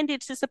you can do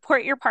to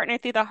support your partner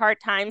through the hard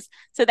times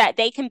so that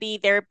they can be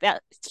their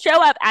best,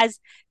 show up as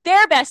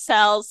their best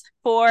selves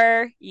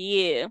for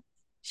you.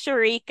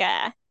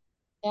 Sharika,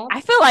 Yep.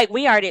 I feel like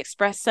we already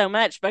expressed so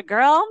much, but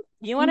girl,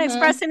 you want to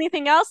express Mm-hmm.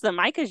 anything else? The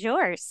mic is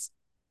yours.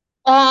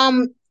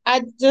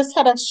 I just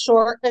had a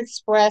short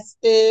express.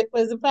 It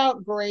was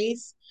about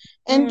grace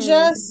and Mm,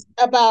 just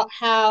about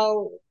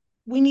how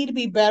we need to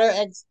be better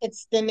at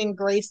extending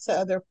grace to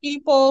other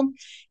people,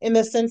 in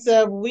the sense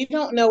of we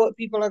don't know what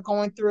people are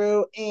going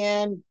through,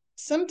 and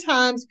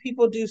sometimes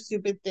people do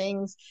stupid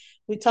things.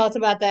 We talked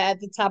about that at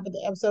the top of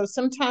the episode.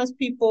 Sometimes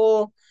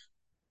people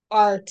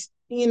are,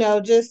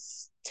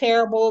 just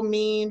terrible,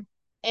 mean,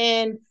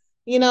 and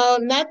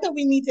not that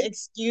we need to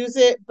excuse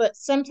it, but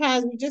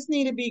sometimes we just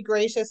need to be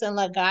gracious and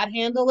let God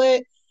handle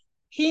it.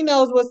 He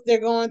knows what they're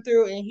going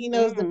through, and He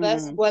knows the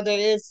best, mm.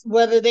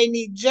 whether they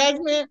need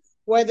judgment,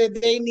 whether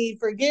they need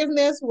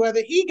forgiveness,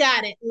 whether He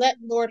got it. Let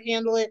the Lord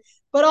handle it.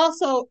 But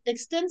also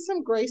extend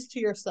some grace to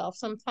yourself.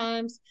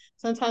 Sometimes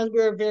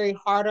we're very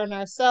hard on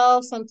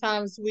ourselves.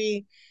 Sometimes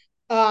we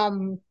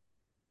um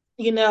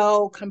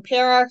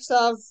compare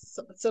ourselves.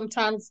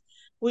 Sometimes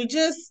we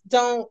just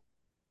don't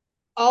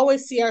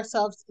always see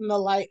ourselves in the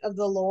light of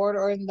the Lord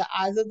or in the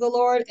eyes of the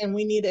Lord, and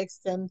we need to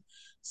extend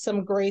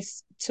some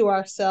grace to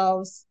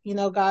ourselves.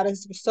 God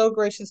is so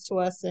gracious to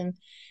us, and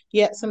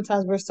yet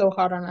sometimes we're so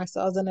hard on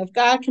ourselves. And if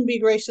God can be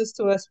gracious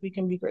to us, we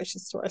can be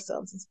gracious to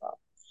ourselves as well.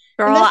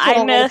 And Girl, that's what I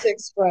I know wanted to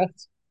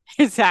express.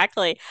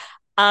 exactly.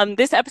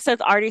 This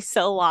episode's already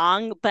so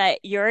long,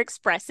 but your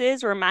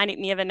expresses reminded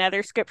me of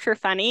another scripture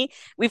funny.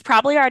 We've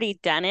probably already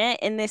done it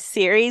in this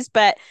series,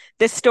 but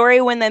the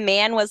story when the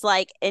man was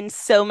like in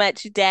so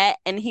much debt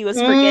and he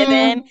was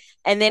forgiven, Mm,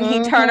 and then he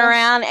turned mm-hmm.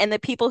 around and the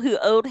people who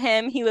owed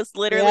him, he was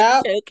literally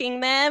Yep. choking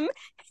them.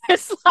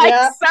 It's like,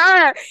 Yep.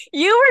 sir,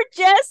 you were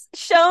just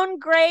shown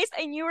grace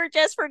and you were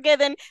just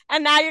forgiven,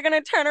 and now you're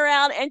going to turn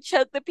around and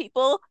choke the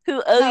people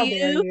who owe How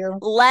dare you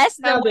you? less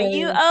than How what dare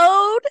you you?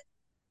 owed.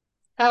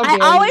 How I dare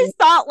always you?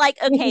 thought like,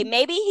 okay,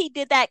 maybe he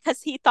did that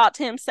because he thought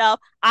to himself,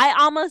 I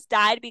almost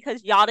died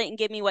because y'all didn't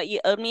give me what you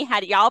owed me.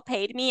 Had y'all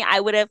paid me, I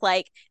would have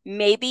like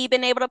maybe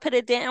been able to put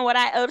a dent in what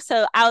I owed.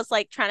 So I was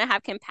like trying to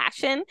have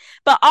compassion,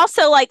 but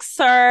also like,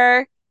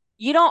 sir,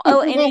 you don't owe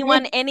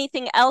anyone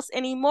anything else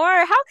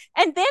anymore. How?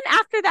 And then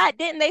after that,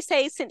 didn't they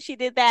say since you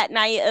did that,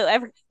 now you owe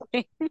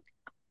everything?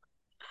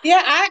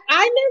 Yeah, I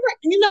never,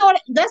 you know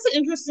what, that's an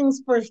interesting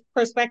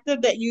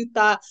perspective that you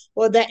thought,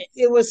 well, that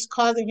it was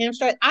causing him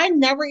stress. I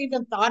never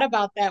even thought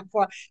about that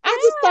before. I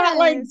just thought,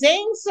 like, Yes.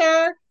 dang,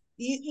 sir,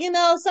 you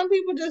know, some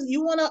people just,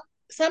 you want to,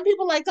 some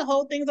people like to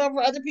hold things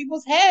over other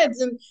people's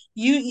heads. And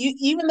you,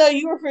 even though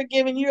you were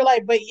forgiven, you're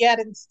like, but yet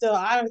and still,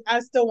 I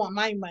still want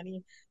my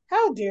money.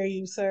 How dare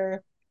you,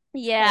 sir?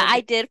 Yeah, How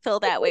I dare did feel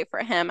that way for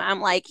him. I'm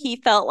like, he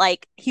felt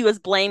like he was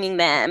blaming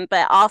them,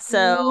 but also,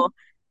 you?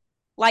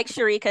 like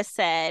Sharika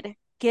said,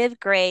 give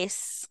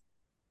grace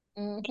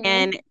Mm-hmm.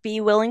 and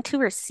be willing to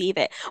receive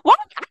it. Well,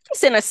 I'm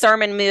just in a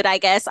sermon mood, I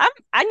guess.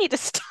 I need to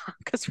stop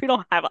because we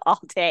don't have it all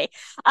day.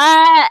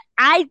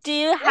 I do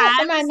Yeah, have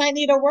somebody might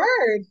need a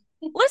word.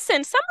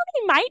 listen,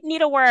 somebody might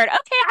need a word. Okay,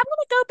 I'm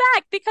gonna go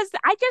back because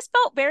I just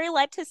felt very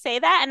led to say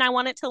that and I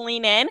wanted to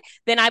lean in.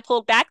 Then I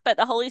pulled back, but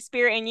the Holy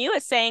Spirit in you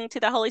is saying to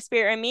the Holy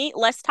Spirit in me,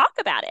 let's talk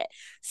about it. Go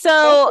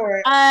So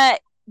for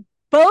it.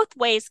 both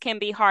ways can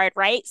be hard,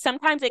 right?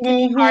 Sometimes it can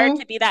be hard Mm-hmm.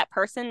 to be that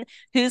person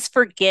who's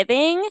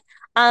forgiving.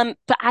 But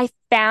I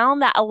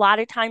found that a lot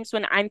of times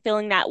when I'm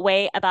feeling that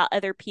way about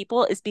other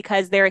people is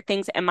because there are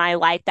things in my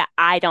life that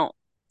I don't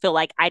feel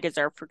like I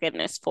deserve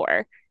forgiveness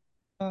for.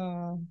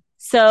 Mm.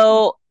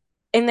 So,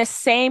 in the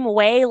same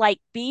way, like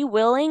be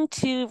willing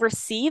to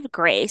receive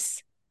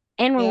grace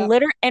and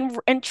Yep.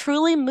 and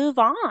truly move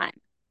on.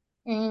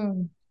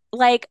 Mm.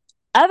 Like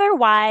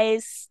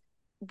otherwise,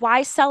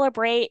 why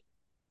celebrate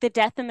the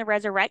death and the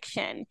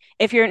resurrection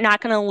if you're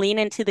not going to lean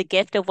into the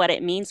gift of what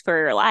it means for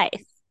your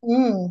life?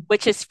 Mm.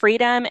 Which is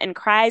freedom in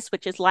Christ,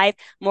 which is life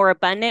more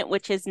abundant,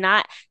 which is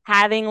not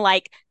having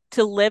like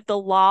to live the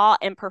law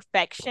in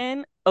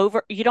perfection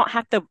over. You don't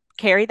have to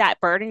carry that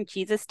burden.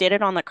 Jesus did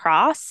it on the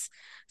cross.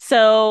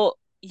 So,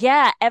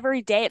 yeah,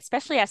 every day,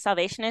 especially as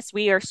salvationists,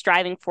 we are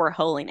striving for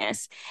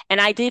holiness.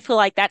 And I do feel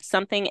like that's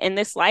something in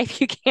this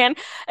life you can,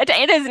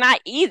 it is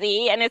not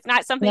easy and it's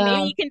not something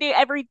maybe you No. can do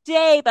every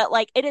day, but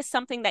like it is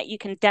something that you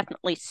can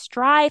definitely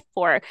strive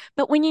for.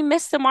 But when you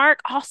miss the mark,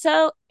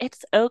 also,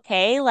 it's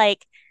okay.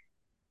 Like,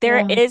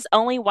 there Yeah. is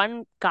only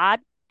one God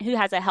who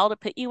has a hell to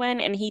put you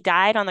in, and he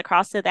died on the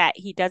cross so that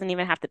he doesn't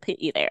even have to put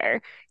you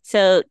there.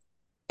 So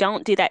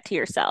don't do that to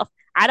yourself.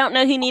 I don't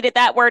know who needed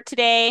that word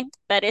today,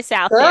 but it's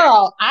out there.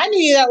 Girl, I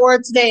knew that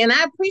word today, and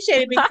I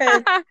appreciate it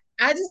because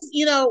I just,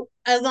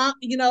 as long,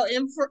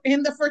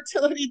 in the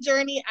fertility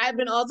journey, I've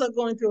been also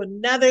going through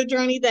another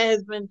journey that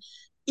has been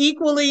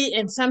equally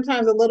and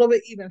sometimes a little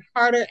bit even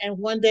harder. And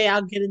one day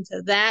I'll get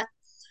into that.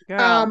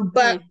 Girl.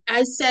 But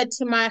I said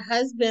to my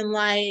husband,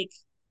 like,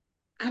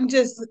 I'm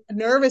just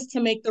nervous to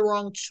make the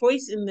wrong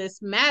choice in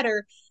this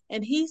matter.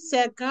 And he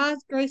said,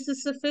 God's grace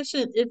is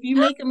sufficient. If you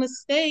make a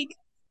mistake,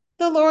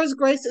 the Lord's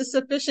grace is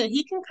sufficient.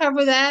 He can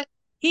cover that.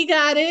 He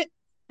got it.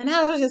 And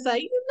I was just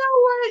like, you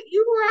know what?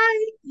 You're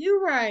right.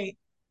 You're right.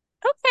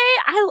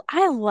 Okay,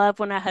 I love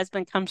when a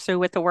husband comes through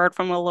with the word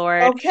from the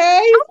Lord.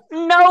 Okay.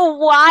 Know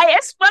why?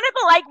 It's one of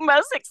the like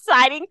most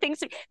exciting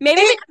things.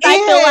 Maybe It because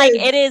I feel like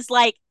is. it is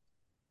like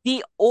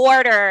the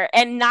order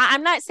and not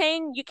I'm not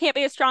saying you can't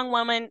be a strong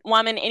woman.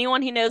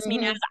 Anyone who knows me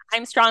knows Mm-hmm.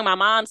 I'm strong. My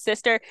mom,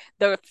 sister,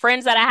 the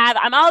friends that I have,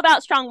 I'm all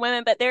about strong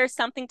women, but there's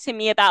something to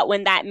me about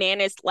when that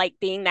man is like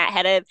being that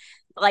head of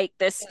like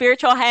the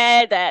spiritual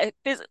head that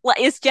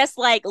is just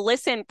like,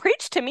 listen,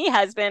 preach to me,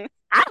 husband.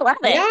 I love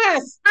it.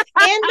 Yes.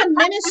 And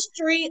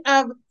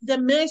the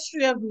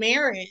ministry of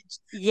marriage.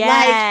 Like,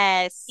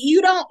 Yes.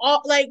 you don't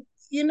all like,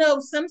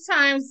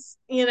 sometimes,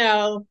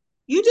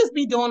 you just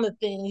be doing the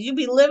things. You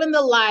be living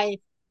the life.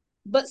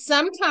 But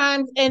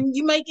sometimes, and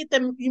you might get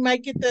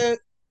the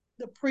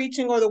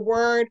preaching or the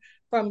word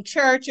from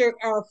church,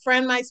 or a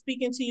friend might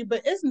speak into you,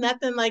 but it's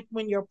nothing like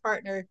when your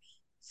partner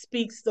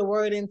speaks the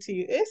word into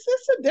you. It's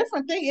just a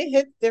different thing. It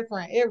hits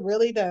different. It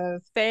really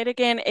does. Say it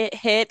again. It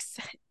hits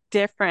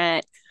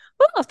different.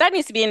 Well, that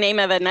needs to be a name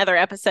of another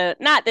episode,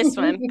 not this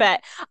one.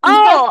 But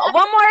oh,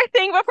 one more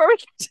thing before we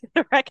get to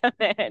the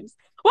recommends.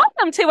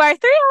 Welcome to our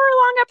 3 hour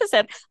long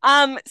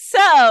episode.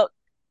 So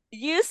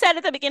you said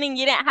at the beginning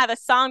you didn't have a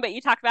song, but you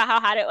talked about how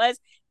hot it was.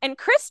 And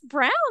Chris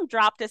Brown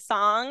dropped a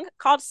song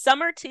called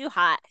Summer Too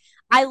Hot.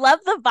 I love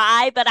the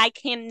vibe, but I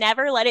can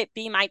never let it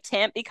be my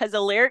temp because the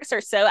lyrics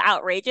are so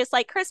outrageous.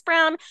 Like, Chris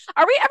Brown,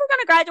 are we ever going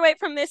to graduate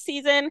from this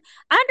season?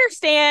 I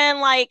understand,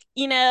 like,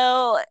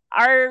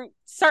 our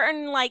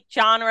certain like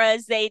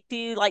genres, they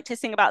do like to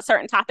sing about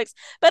certain topics,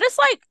 but it's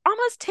like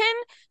almost 10,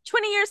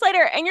 20 years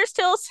later, and you're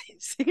still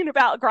singing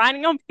about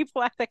grinding on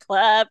people at the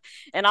club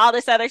and all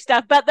this other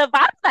stuff. But the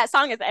vibe of that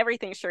song is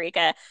everything,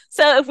 Sharika.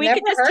 So if we Never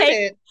could just heard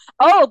take, it.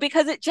 oh,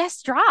 because it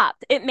just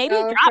dropped. It maybe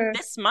Oh, dropped okay.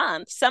 this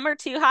month, Summer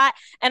Too Hot.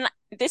 And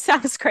this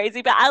sounds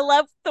crazy, but I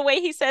love the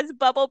way he says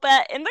bubble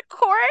butt in the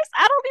chorus.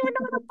 I don't even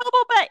know what a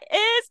bubble butt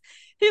is.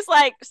 He's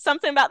like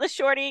something about the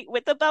shorty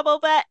with the bubble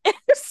butt.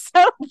 It's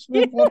so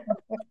cute.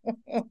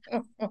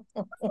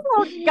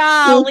 Oh,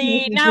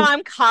 golly. Now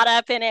I'm caught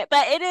up in it.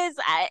 But it is,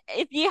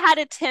 if you had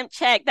a temp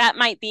check, that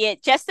might be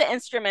it. Just the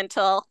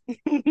instrumental,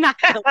 not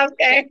the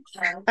Okay.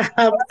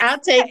 I'll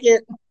take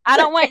it. I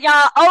don't want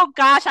y'all. Oh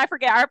gosh, I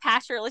forget our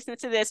pastor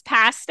listens to this.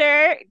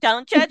 Pastor,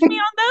 don't judge me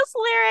on those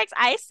lyrics.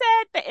 I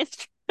said the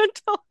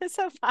instrumental is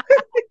a vibe.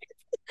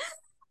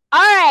 All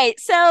right.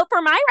 So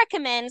for my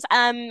recommends,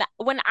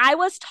 when I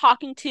was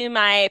talking to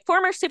my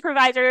former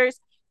supervisor's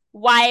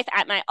wife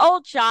at my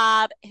old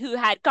job who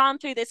had gone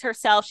through this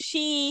herself,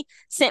 she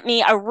sent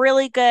me a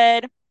really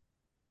good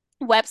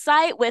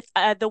website with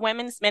the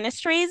women's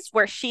ministries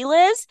where she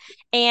lives,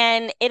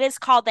 and it is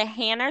called the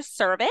Hannah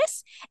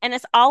Service, and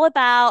it's all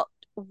about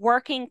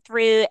working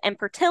through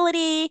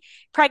infertility,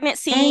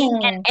 pregnancy,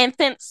 and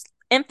Mm.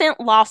 infant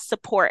loss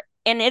support.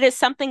 And it is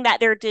something that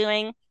they're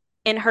doing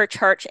in her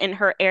church, in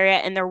her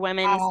area, in their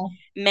women's Wow.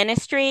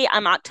 ministry.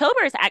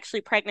 October is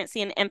actually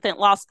Pregnancy and Infant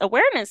Loss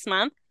Awareness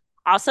Month.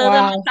 Also, the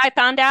month Wow. I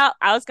found out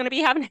I was going to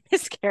be having a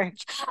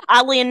miscarriage,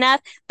 oddly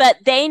enough. But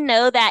they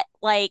know that,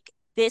 like,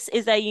 this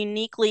is a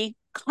uniquely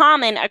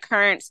common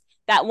occurrence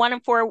that 1 in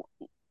 4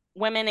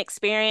 women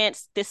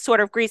experience this sort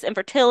of grief,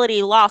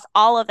 infertility, loss,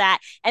 all of that.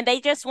 And they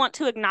just want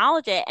to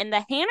acknowledge it. And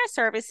the Hannah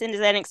service is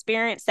an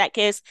experience that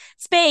gives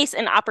space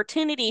and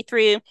opportunity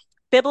through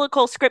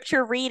biblical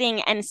scripture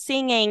reading and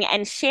singing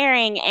and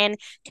sharing and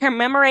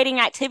commemorating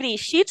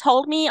activities. She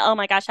told me, oh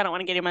my gosh, I don't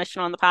want to get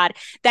emotional on the pod,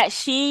 that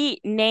she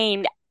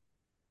named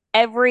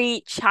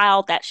every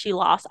child that she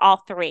lost, all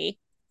 3,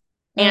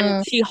 and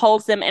Mm. she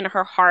holds them in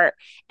her heart.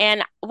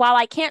 And while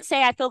I can't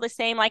say I feel the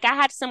same, like I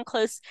had some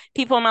close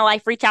people in my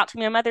life reach out to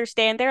me on Mother's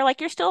Day and they're like,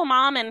 you're still a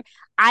mom. And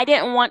I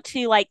didn't want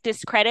to like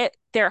discredit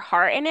their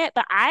heart in it,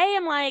 but I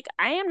am like,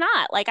 I am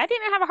not. Like, I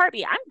didn't have a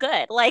heartbeat. I'm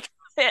good. Like,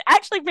 it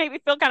actually made me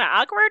feel kind of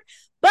awkward,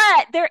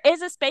 but there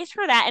is a space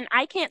for that. And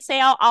I can't say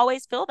I'll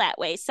always feel that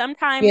way.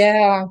 Sometimes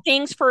Yeah.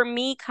 things for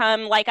me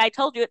come, like I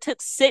told you, it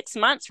took 6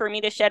 months for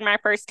me to shed my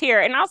first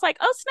tear. And I was like,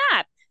 oh,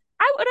 snap.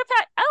 I would have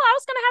had, oh, I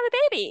was going to have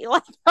a baby.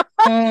 Like,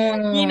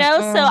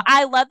 Mm. so Mm.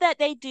 I love that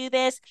they do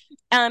this.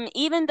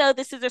 Even though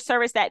this is a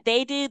service that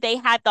they do, they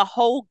have the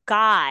whole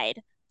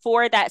guide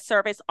for that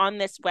service on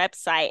this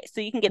website.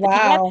 So you can get the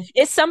PDF. Wow.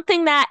 It's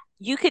something that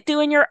you could do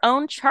in your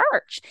own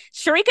church.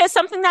 Sharika is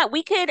something that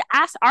we could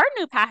ask our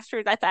new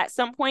pastors if at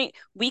some point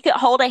we could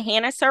hold a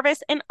Hannah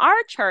service in our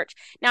church.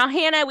 Now,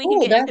 Hannah, we can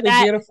Oh, get into that'd be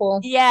that. beautiful.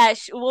 Yeah,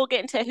 we'll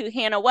get into who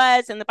Hannah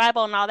was in the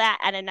Bible and all that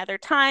at another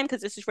time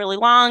because this is really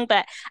long.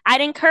 But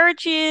I'd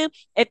encourage you,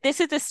 if this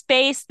is a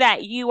space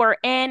that you are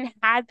in,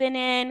 have been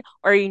in,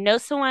 or you know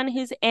someone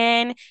who's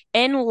in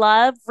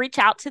love, reach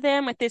out to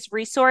them with this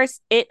resource.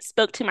 It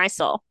spoke to my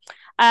soul.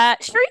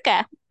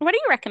 Sharika, what are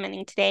you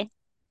recommending today?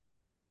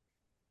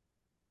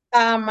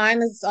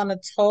 Mine is on a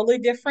totally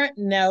different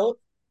note.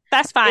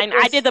 That's It fine.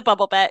 I did was the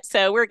bubble bet,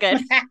 so we're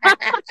good.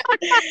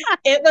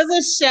 it was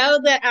a show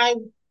that I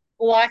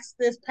watched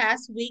this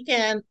past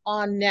weekend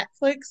on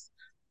Netflix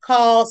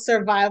called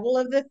Survival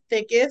of the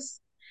Thickest.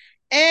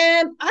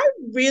 And I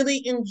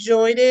really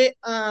enjoyed it.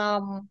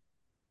 I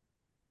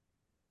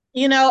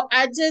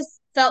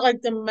just felt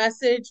like the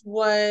message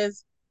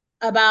was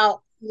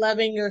about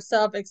loving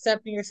yourself,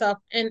 accepting yourself,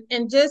 and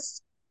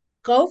just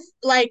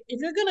like if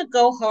you're gonna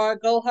go hard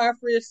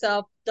for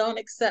yourself. Don't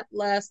accept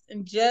less,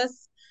 and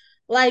just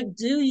like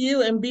do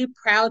you and be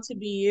proud to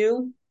be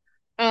you.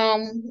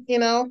 You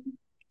know,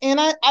 and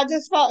I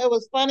just felt it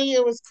was funny,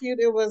 it was cute,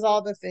 it was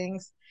all the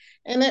things,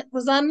 and it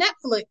was on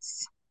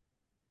Netflix.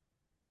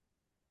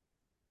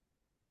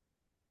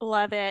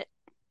 Love it.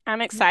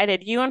 I'm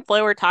excited. You and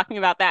Flo were talking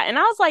about that, and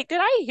I was like, did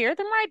I hear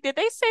them right? Did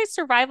they say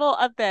survival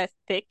of the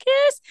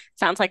thickest?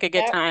 Sounds like a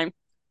good Yep, time.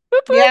 Boop,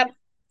 boop. yep,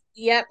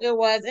 yep. It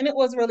was, and it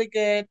was really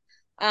good.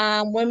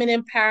 Women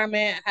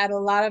empowerment had a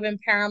lot of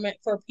empowerment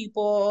for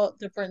people,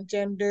 different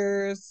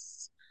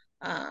genders,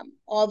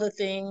 all the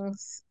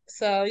things.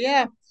 So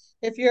yeah,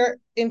 if you're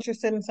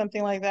interested in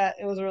something like that,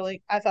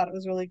 I thought it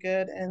was really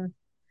good and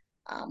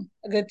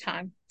a good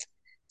time.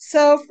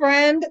 So,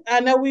 friend, I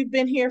know we've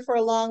been here for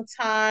a long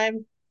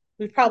time.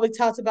 We've probably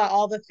talked about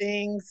all the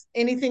things.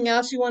 Anything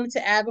else you wanted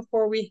to add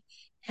before we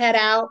head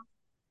out?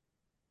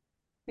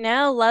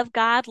 No, love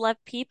God, love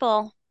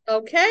people.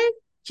 Okay.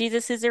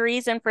 Jesus is a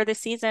reason for the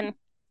season.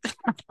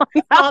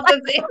 All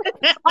the things.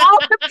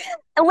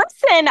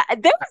 Listen,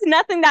 there was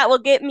nothing that will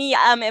get me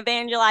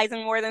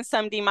evangelizing more than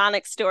some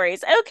demonic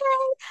stories. Okay.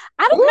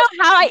 I don't Ooh,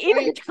 know how I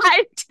even right. got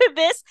into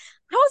this.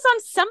 I was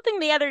on something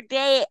the other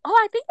day. Oh,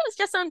 I think it was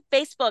just on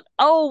Facebook.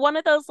 Oh, one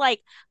of those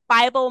like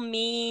Bible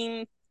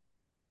meme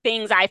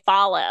things I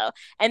follow.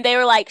 And they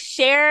were like,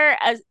 share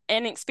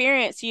an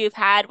experience you've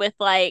had with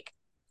like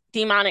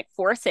demonic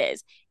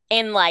forces.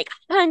 And like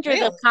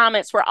hundreds of Really?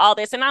 comments were all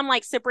this. And I'm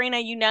like, Sabrina,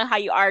 you know how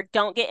you are.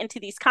 Don't get into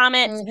these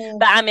comments. Mm-hmm.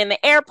 But I'm in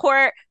the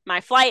airport.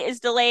 My flight is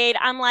delayed.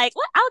 I'm like,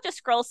 well, I'll just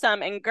scroll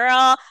some. And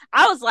girl,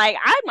 I was like,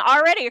 I'm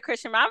already a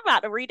Christian, but I'm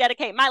about to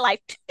rededicate my life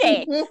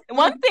today. And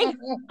one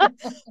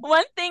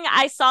thing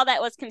I saw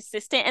that was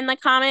consistent in the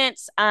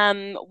comments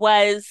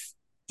was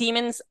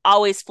demons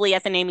always flee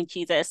at the name of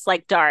Jesus,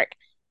 like dark.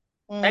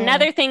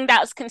 Another thing that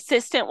was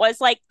consistent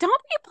was like,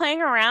 don't be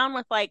playing around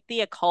with like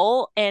the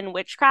occult and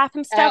witchcraft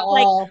and stuff.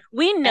 Like,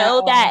 we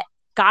know that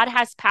God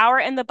has power,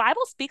 and the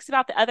Bible speaks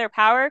about the other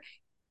power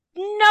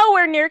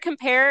nowhere near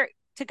compare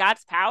to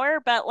God's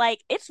power, but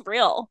like it's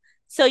real.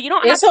 So you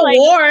don't have it's to a like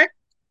war.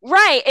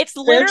 Right. It's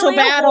Spiritual literally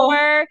battle. a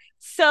war.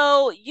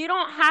 So you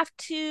don't have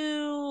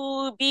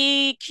to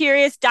be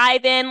curious,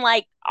 dive in.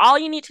 Like all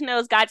you need to know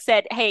is God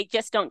said, hey,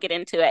 just don't get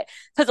into it.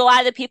 Because a lot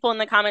of the people in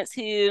the comments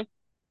who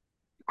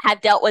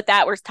have dealt with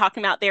that were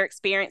talking about their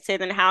experiences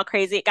and how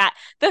crazy it got.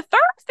 The third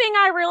thing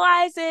I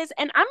realize is,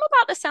 and I'm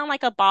about to sound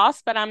like a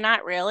boss, but I'm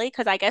not really,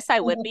 because I guess I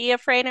would be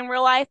afraid in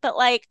real life, but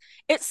like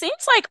it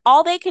seems like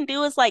all they can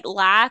do is like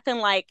laugh and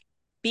like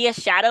be a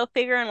shadow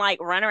figure and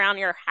like run around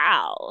your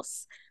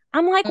house.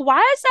 I'm like, why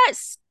is that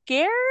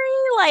scary?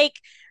 Like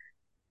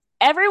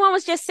everyone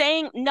was just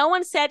saying, no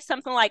one said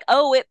something like,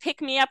 oh, it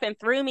picked me up and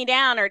threw me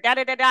down or da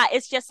da da da.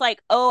 It's just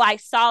like, oh, I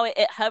saw it.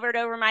 It hovered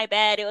over my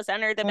bed. It was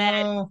under the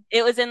bed.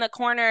 It was in the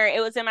corner.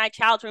 It was in my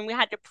child's room. We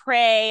had to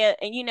pray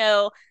and, you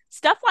know,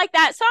 stuff like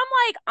that. So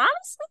I'm like,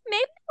 honestly,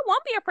 maybe I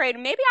won't be afraid.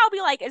 Maybe I'll be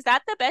like, is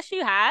that the best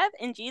you have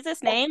in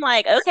Jesus' name?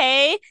 Like,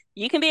 okay,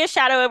 you can be a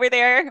shadow over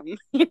there.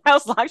 You know,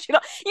 as long as you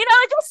don't, you know,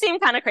 it just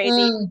seemed kind of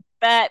crazy.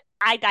 But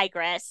I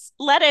digress.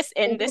 Let us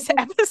end this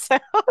episode.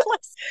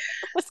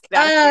 let's get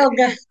out of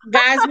here.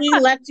 Guys, we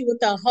left you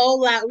with a whole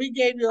lot. We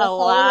gave you a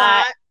whole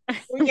lot.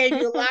 We gave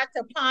you a lot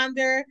to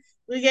ponder.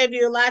 We gave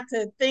you a lot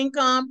to think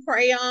on,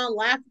 pray on,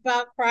 laugh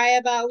about, cry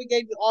about. We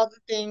gave you all the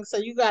things. So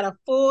you got a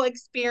full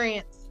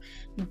experience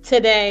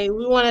today.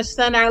 We want to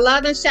send our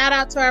love and shout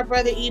out to our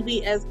brother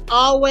EB as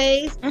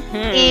always.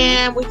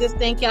 And we just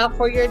thank y'all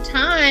for your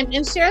time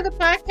and share the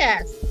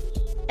podcast.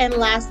 And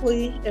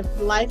lastly, if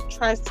life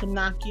tries to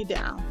knock you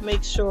down,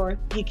 make sure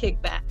you kick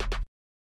back.